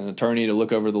takes an attorney to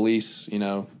look over the lease.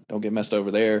 Don't get messed over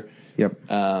there. Yep.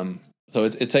 So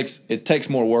it takes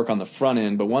more work on the front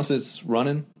end, but once it's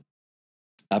running,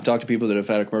 I've talked to people that have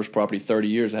had a commercial property 30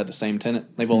 years that had the same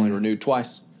tenant. They've only renewed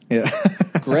twice. Yeah.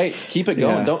 Great. Keep it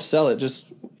going. Yeah. Don't sell it. Just,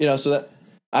 so that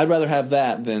I'd rather have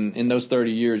that than in those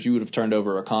 30 years you would have turned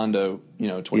over a condo,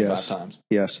 25 times.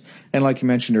 Yes. And like you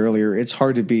mentioned earlier, it's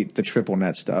hard to beat the triple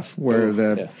net stuff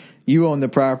where you own the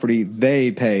property,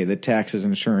 they pay the taxes,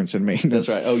 insurance, and maintenance.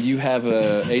 That's right. Oh, you have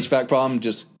a HVAC problem?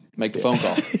 Just make the phone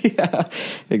call. Yeah,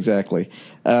 exactly.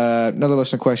 Another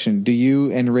listener question. Do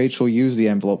you and Rachel use the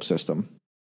envelope system?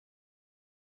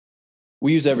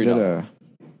 We use every dollar.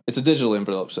 It's a digital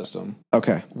envelope system.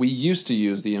 Okay. We used to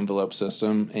use the envelope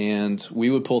system, and we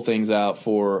would pull things out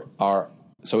for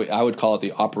so I would call it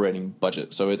the operating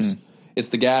budget. So it's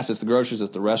the gas, it's the groceries,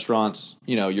 it's the restaurants,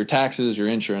 your taxes, your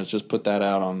insurance, just put that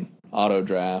out on auto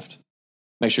draft.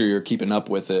 Make sure you're keeping up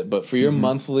with it. But for your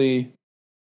monthly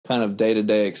kind of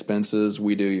day-to-day expenses,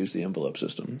 we do use the envelope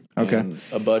system. Okay. And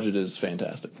a budget is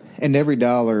fantastic. And every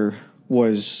dollar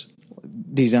was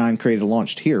designed, created,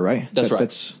 launched here, right? That's right.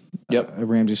 That's Yep. a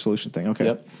Ramsey Solution thing. Okay.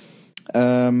 Yep.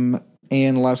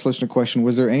 And last listener question,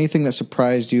 was there anything that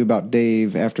surprised you about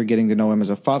Dave after getting to know him as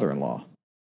a father-in-law?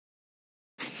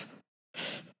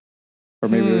 Or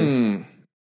maybe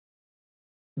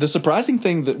the surprising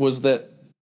thing was that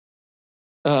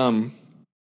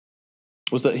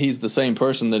he's the same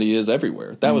person that he is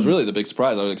everywhere. That was really the big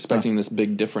surprise. I was expecting this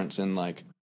big difference in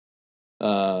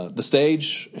the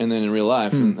stage and then in real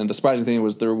life. And the surprising thing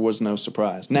was there was no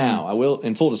surprise. Now, I will,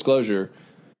 in full disclosure,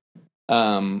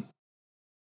 I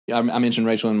mentioned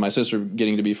Rachel and my sister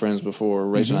getting to be friends before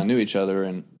Rachel and I knew each other.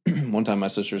 And one time my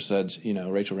sister said,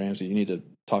 Rachel Ramsey, you need to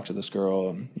talk to this girl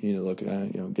and you need to look,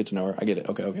 get to know her. I get it.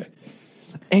 Okay.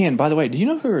 And by the way, do you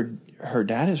know who her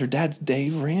dad is? Her dad's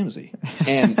Dave Ramsey.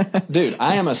 And dude,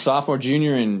 I am a sophomore,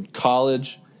 junior in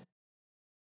college.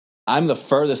 I'm the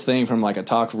furthest thing from a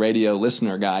talk radio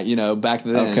listener guy, back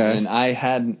then. Okay. And I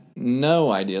had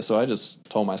no idea. So I just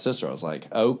told my sister, I was like,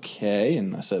 okay.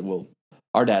 And I said, well,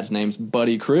 our dad's name's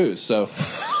Buddy Cruze. So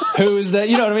who is that?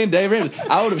 You know what I mean? Dave Ramsey.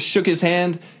 I would have shook his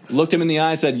hand, looked him in the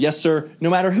eye, said, yes, sir, no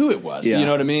matter who it was. Yeah. You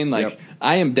know what I mean?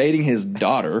 I am dating his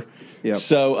daughter. Yep.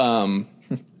 So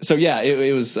yeah,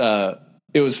 it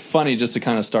was funny just to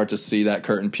kind of start to see that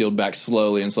curtain peeled back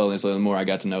slowly. The more I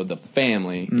got to know the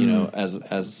family,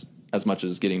 as much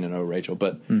as getting to know Rachel,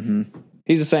 but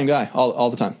he's the same guy all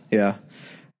the time. Yeah.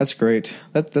 That's great.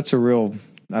 I think that's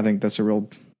a real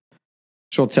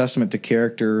testament to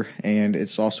character, and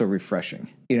it's also refreshing.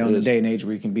 In the day and age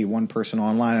where you can be one person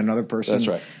online, another person That's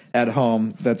right. at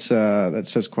home, that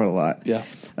says quite a lot. Yeah.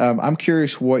 I'm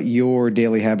curious what your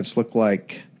daily habits look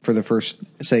like for the first,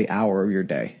 say, hour of your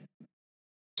day.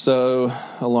 So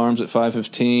alarms at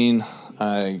 5:15.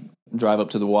 I drive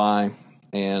up to the Y,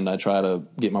 and I try to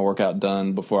get my workout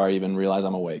done before I even realize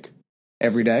I'm awake.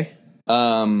 Every day?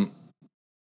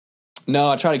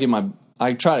 No, I try to give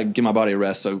my body a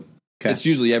rest. So it's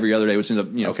usually every other day, which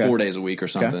ends up 4 days a week or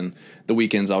something. Okay. The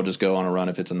weekends I'll just go on a run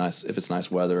if it's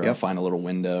nice weather. Yep. I'll find a little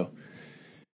window.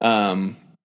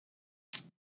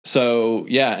 So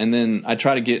yeah, and then I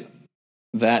try to get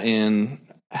that in.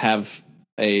 Have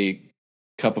a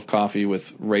cup of coffee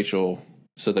with Rachel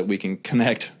so that we can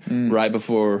connect right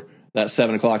before that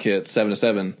 7 o'clock hits, 7 to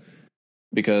 7.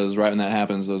 Because right when that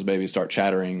happens, those babies start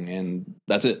chattering, and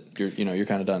that's it. You're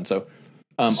kind of done. So,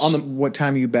 what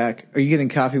time are you back? Are you getting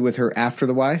coffee with her after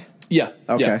the Y? Yeah.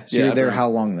 Okay. Yeah, so you're there how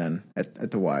long then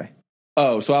at the Y?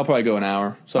 Oh, so I'll probably go an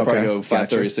hour. So I'll probably go 5:30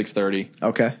 to 6:30.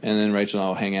 Okay. And then Rachel and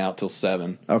I'll hang out till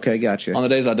 7. Okay, gotcha. On the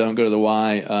days I don't go to the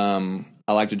Y,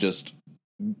 I like to just,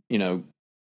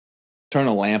 turn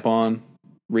a lamp on,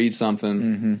 read something.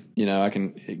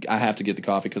 Mm-hmm. I have to get the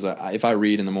coffee because if I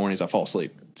read in the mornings, I fall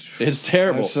asleep. It's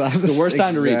terrible. It's the worst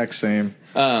time to read. Exact same.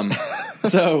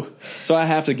 So I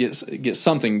have to get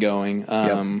something going.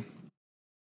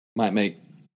 Might make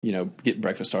get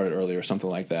breakfast started early or something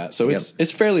like that. So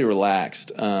it's fairly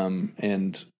relaxed.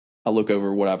 And I look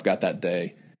over what I've got that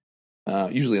day.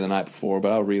 Usually the night before,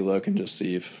 but I'll relook and just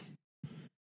see if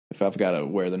I've got to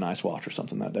wear the nice watch or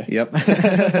something that day. Yep.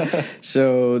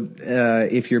 So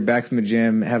if you're back from the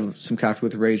gym, have some coffee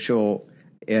with Rachel.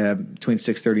 Between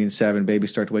 6:30 and 7,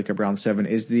 babies start to wake up around 7.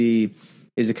 Is the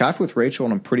coffee with Rachel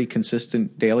on a pretty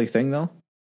consistent daily thing though?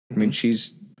 Mm-hmm. I mean,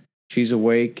 she's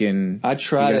awake, and we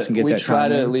try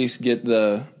to at least get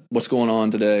what's going on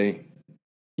today.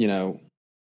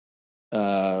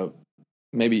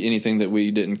 Maybe anything that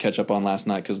we didn't catch up on last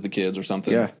night because of the kids or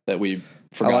something that we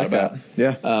forgot about.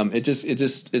 That. Yeah.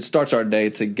 It starts our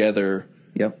day together.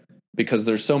 Yep. Because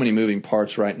there's so many moving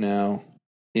parts right now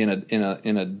in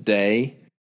a day.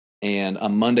 And a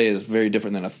Monday is very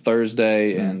different than a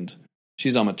Thursday, and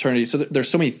she's on maternity. So there's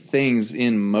so many things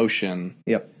in motion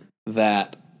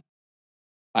that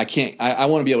I can't. I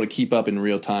want to be able to keep up in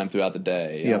real time throughout the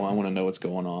day. Yep. I want to know what's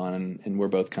going on, and we're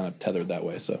both kind of tethered that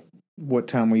way. So, what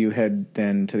time will you head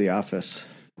then to the office?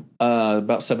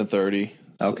 About 7:30.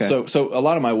 Okay. So a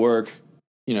lot of my work,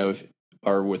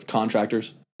 are with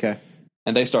contractors. Okay.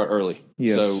 And they start early.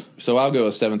 Yes. So I'll go a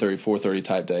 7:30, 4:30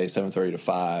 type day, 7:30 to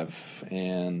 5,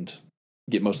 and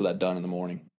get most of that done in the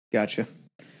morning. Gotcha.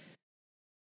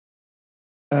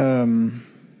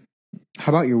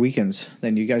 How about your weekends?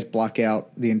 Then you guys block out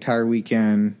the entire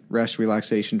weekend, rest,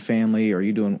 relaxation, family. Or are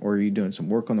you doing some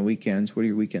work on the weekends? What do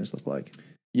your weekends look like?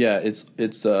 Yeah,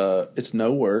 it's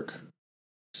no work.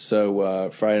 So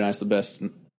Friday night's the best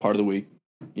part of the week.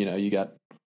 You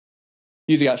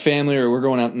either got family, or we're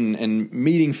going out and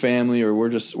meeting family, or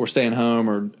we're staying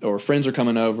home, or friends are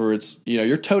coming over. It's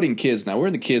you're toting kids now. We're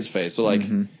in the kids phase, so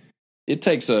it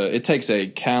takes a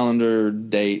calendar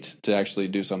date to actually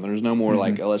do something. There's no more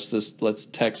like let's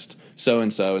text so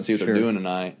and see what they're doing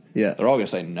tonight. Yeah, they're all gonna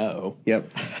say no.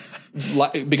 Yep,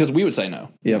 because we would say no.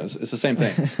 Yep, it's the same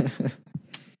thing.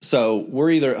 So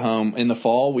we're either at home. In the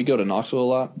fall, we go to Knoxville a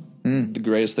lot. The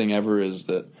greatest thing ever is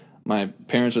that my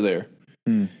parents are there.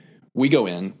 We go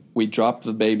in, we drop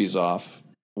the babies off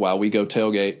while we go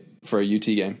tailgate for a UT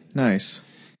game. Nice.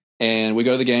 And we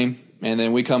go to the game, and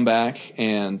then we come back,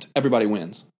 and everybody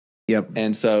wins. Yep.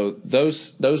 And so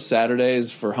those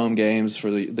Saturdays for home games, for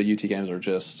the UT games, are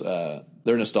just they're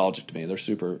nostalgic to me. They're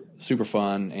super, super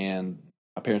fun, and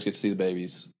my parents get to see the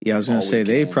babies. Yeah, I was going to say,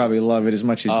 they probably love it as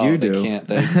much as you do.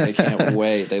 They can't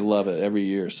wait. They love it every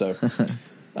year. So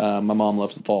my mom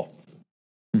loves the fall.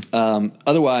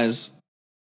 Otherwise,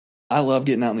 I love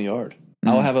getting out in the yard.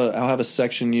 I'll have a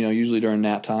section, usually during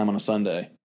nap time on a Sunday.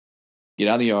 Get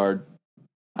out in the yard.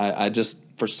 I just,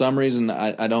 for some reason,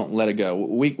 I don't let it go.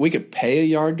 We could pay a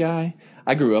yard guy.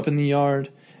 I grew up in the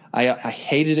yard. I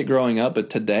hated it growing up, but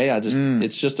today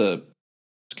it's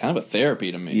kind of a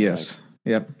therapy to me. Yes.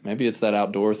 Yep. Maybe it's that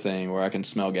outdoor thing where I can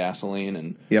smell gasoline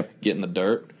and get in the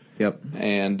dirt. Yep.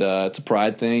 And it's a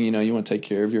pride thing. You want to take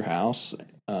care of your house.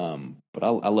 But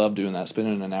I love doing that,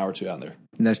 spending an hour or two out there.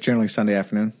 And that's generally Sunday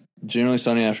afternoon? Generally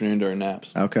Sunday afternoon during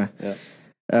naps. Okay. Yeah.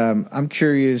 I'm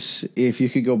curious if you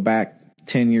could go back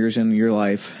 10 years in your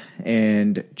life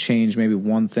and change maybe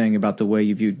one thing about the way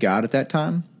you viewed God at that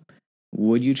time.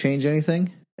 Would you change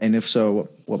anything? And if so,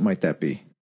 what might that be?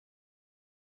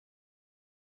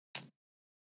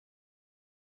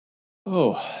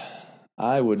 Oh,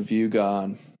 I would view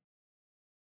God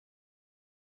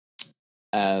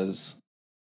as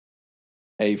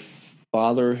a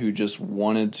father who just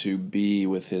wanted to be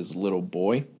with his little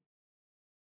boy,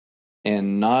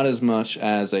 and not as much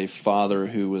as a father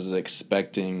who was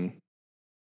expecting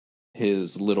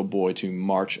his little boy to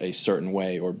march a certain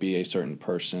way or be a certain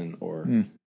person or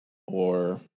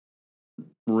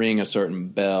ring a certain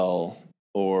bell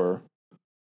or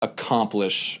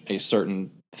accomplish a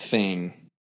certain thing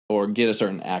or get a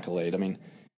certain accolade. I mean,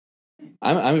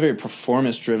 I'm a very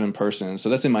performance-driven person, so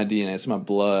that's in my DNA. It's in my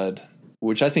blood,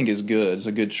 which I think is good. It's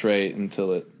a good trait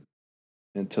until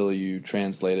you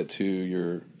translate it to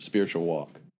your spiritual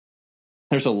walk.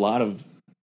 There's a lot of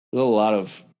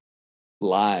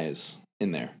lies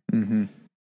in there. Mm-hmm.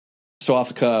 So off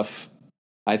the cuff,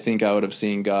 I think I would have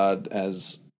seen God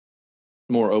as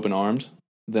more open-armed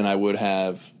than I would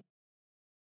have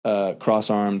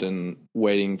cross-armed and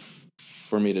waiting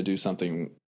for me to do something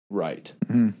right.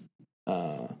 Mm-hmm.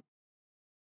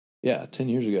 10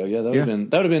 years ago. Yeah, that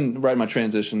would have been right in my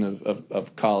transition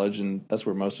of college, and that's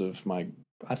where most of my,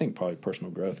 I think, probably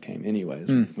personal growth came anyways,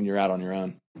 when you're out on your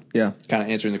own. Yeah. Kind of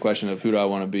answering the question of who do I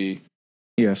want to be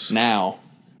now.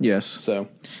 Yes. So,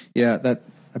 yeah, I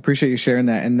appreciate you sharing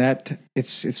that. And that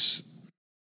it's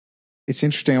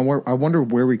interesting. I wonder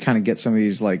where we kind of get some of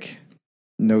these like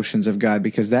notions of God,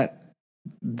 because that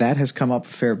has come up a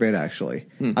fair bit, actually.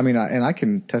 I mean, I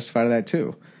can testify to that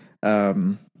too.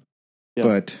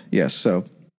 But yes, so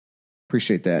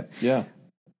appreciate that. Yeah.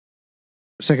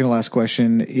 Second to last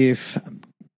question. If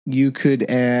you could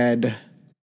add,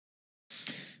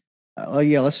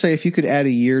 let's say if you could add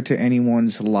a year to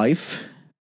anyone's life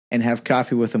and have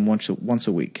coffee with them once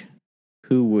a week,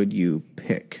 who would you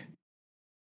pick?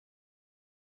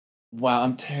 Wow,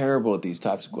 I'm terrible at these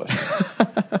types of questions.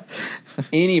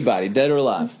 Anybody, dead or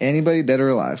alive? Anybody, dead or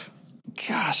alive?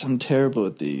 Gosh, I'm terrible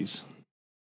at these.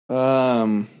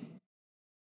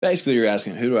 Basically, you're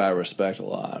asking who do I respect a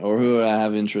lot, or who do I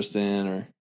have interest in, or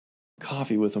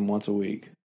coffee with them once a week.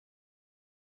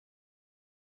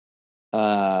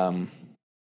 I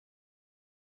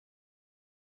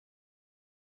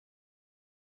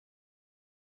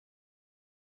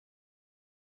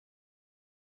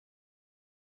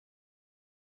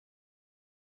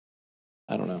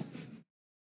don't know.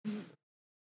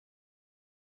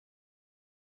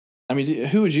 I mean,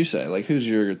 who would you say? Like, who's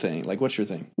your thing? Like, what's your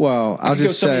thing? Well, I'll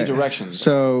just go so say many directions.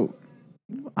 So,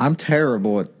 I'm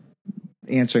terrible at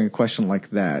answering a question like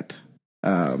that.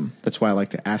 That's why I like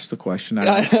to ask the question.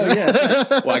 Yes.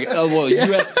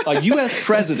 U.S.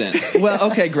 president.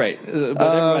 Well, okay, great. But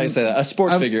everybody say that. A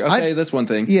sports figure. Okay, that's one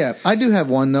thing. Yeah, I do have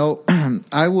one though.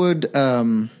 I would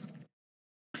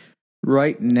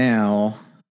right now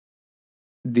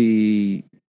the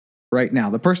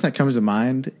person that comes to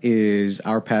mind is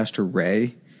our pastor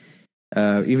Ray.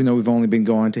 Even though we've only been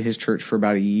going to his church for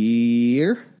about a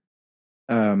year,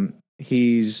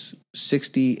 he's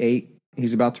 68.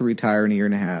 He's about to retire in a year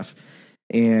and a half.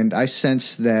 And I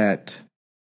sense that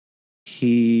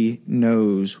he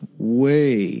knows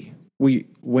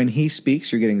when he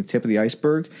speaks, you're getting the tip of the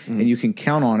iceberg, and you can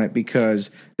count on it because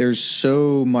there's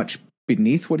so much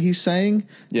beneath what he's saying.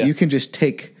 Yeah. You can just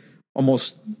take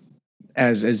almost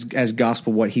as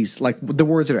gospel what he's like, the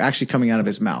words that are actually coming out of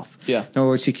his mouth. Yeah. In other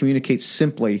words, he communicates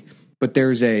simply, but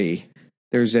there's a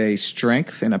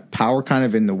strength and a power kind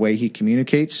of in the way he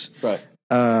communicates. Right.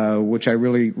 Which I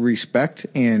really respect,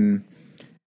 and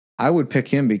I would pick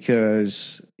him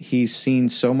because he's seen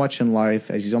so much in life.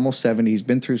 As he's almost 70, he's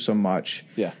been through so much.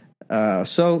 Yeah.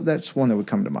 So that's one that would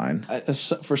come to mind.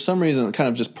 For some reason, kind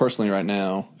of just personally right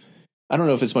now, I don't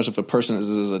know if it's much of a person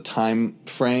as a time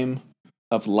frame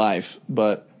of life,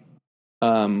 but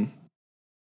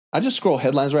I just scroll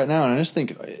headlines right now, and I just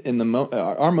think in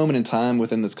our moment in time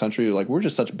within this country, like we're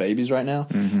just such babies right now.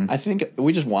 Mm-hmm. I think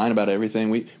we just whine about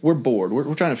everything. We're bored.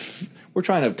 We're trying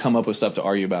to come up with stuff to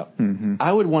argue about. Mm-hmm.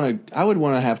 I would want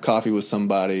to have coffee with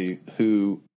somebody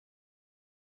who,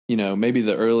 maybe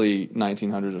the early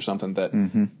 1900s or something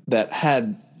that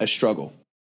had a struggle.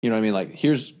 You know what I mean? Like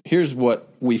here's what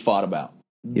we fought about.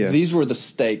 Yes. These were the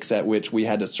stakes at which we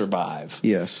had to survive.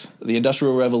 Yes. The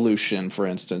Industrial Revolution, for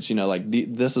instance,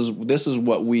 this is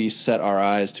what we set our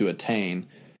eyes to attain.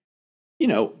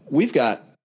 We've got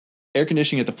air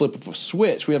conditioning at the flip of a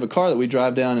switch. We have a car that we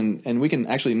drive down and we can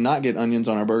actually not get onions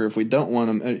on our burger if we don't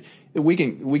want them. We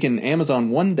can Amazon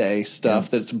one day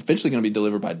stuff that's eventually going to be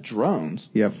delivered by drones.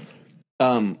 Yep.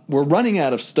 We're running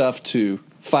out of stuff to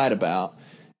fight about.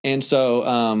 And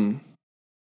so,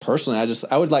 personally,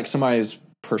 I would like somebody's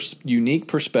unique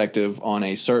perspective on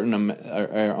a certain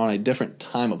on a different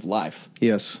time of life.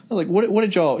 Yes. Like what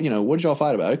did y'all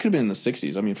fight about? It could have been in the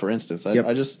 60s. I mean, for instance, I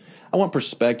want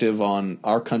perspective on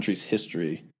our country's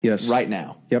history. Yes. Right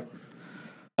now. Yep.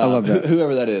 I love that.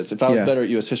 Whoever that is. If I was better at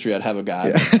U.S. history, I'd have a guy.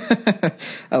 Yeah.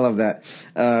 I love that.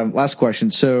 Last question.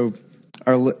 So,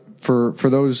 for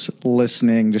those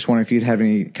listening, just wondering if you'd have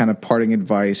any kind of parting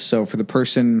advice. So, for the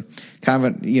person kind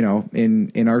of,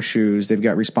 in our shoes, they've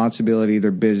got responsibility, they're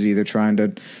busy, they're trying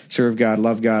to serve God,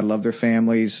 love their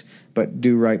families, but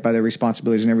do right by their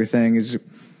responsibilities and everything. Is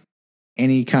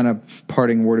any kind of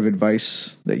parting word of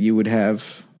advice that you would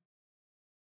have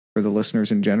for the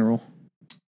listeners in general?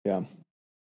 Yeah.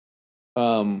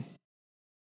 I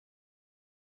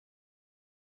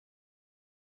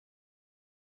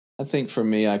think for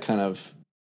me, I kind of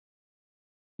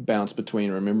bounce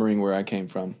between remembering where I came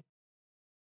from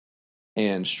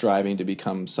and striving to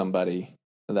become somebody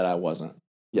that I wasn't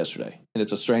yesterday. And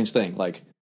it's a strange thing. Like,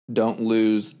 don't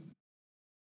lose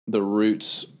the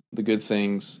roots, the good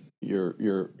things,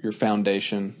 your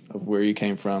foundation of where you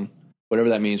came from, whatever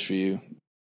that means for you.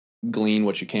 Glean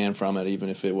what you can from it, even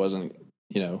if it wasn't,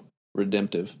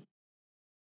 redemptive.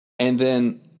 And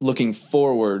then looking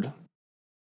forward,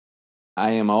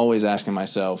 I am always asking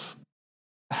myself,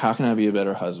 how can I be a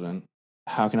better husband?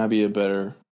 How can I be a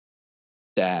better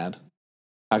dad?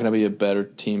 How can I be a better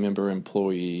team member,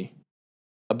 employee?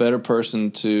 A better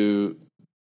person to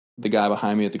the guy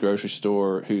behind me at the grocery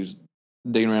store who's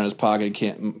digging around his pocket and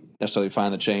can't necessarily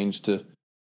find the change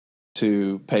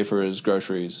to pay for his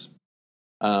groceries.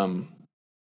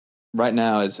 Right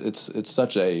now, it's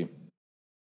such a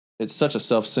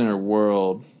self-centered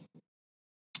world.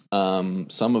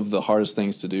 Some of the hardest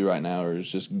things to do right now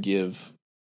is just give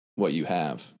what you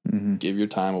have. Mm-hmm. Give your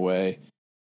time away.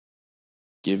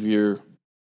 Give your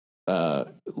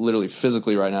literally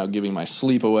physically right now, giving my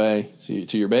sleep away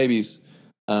to your babies.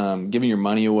 Giving your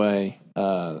money away.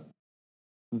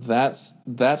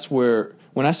 That's where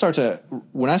when I start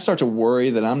to worry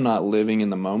that I'm not living in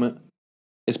the moment,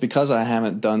 it's because I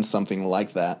haven't done something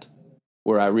like that,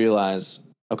 where I realize,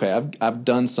 okay, I've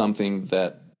done something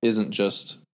that isn't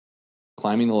just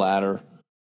climbing the ladder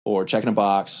or checking a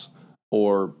box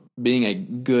or being a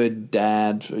good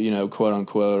dad, quote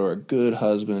unquote, or a good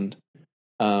husband.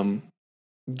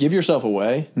 Give yourself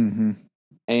away. Mm-hmm.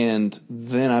 And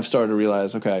then I've started to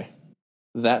realize, okay,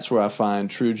 that's where I find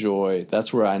true joy.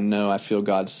 That's where I know I feel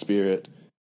God's Spirit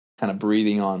kind of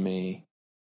breathing on me.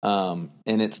 And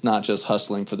it's not just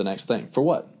hustling for the next thing. For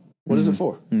what? What is it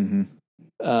for? Mm-hmm.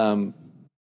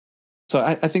 So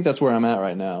I think that's where I'm at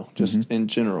right now, just in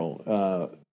general,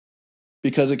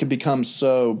 because it can become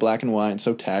so black and white and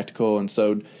so tactical and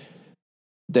so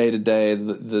day to day.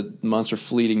 The months are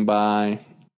fleeting by,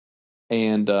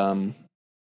 and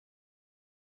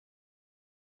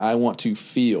I want to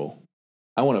feel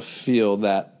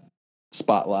that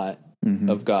spotlight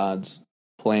of God's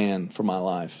plan for my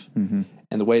life. Mm-hmm.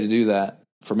 And the way to do that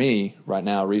for me right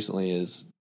now recently is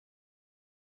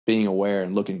being aware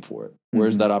and looking for it.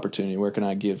 Where's that opportunity? Where can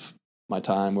I give my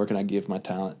time? Where can I give my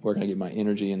talent? Where can I give my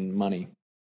energy and money?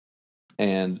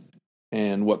 And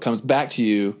what comes back to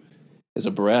you is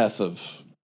a breath of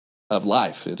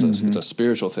life. It's a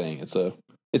spiritual thing. It's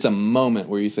a moment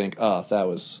where you think, oh,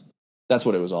 that's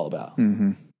what it was all about.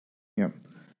 Mm-hmm. Yep.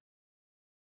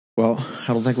 Well,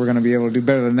 I don't think we're going to be able to do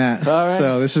better than that. All right.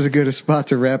 So this is a good spot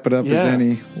to wrap it up as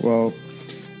any. Well,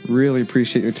 really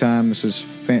appreciate your time. This has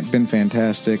been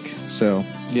fantastic. So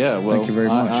thank you very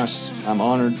much. I'm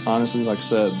honored. Honestly, like I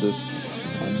said, this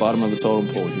bottom of the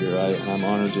totem pole here. I'm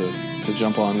honored to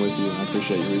jump on with you, and I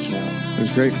appreciate you reaching out. It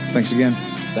was great. Thanks again.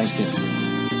 Thanks, Ken.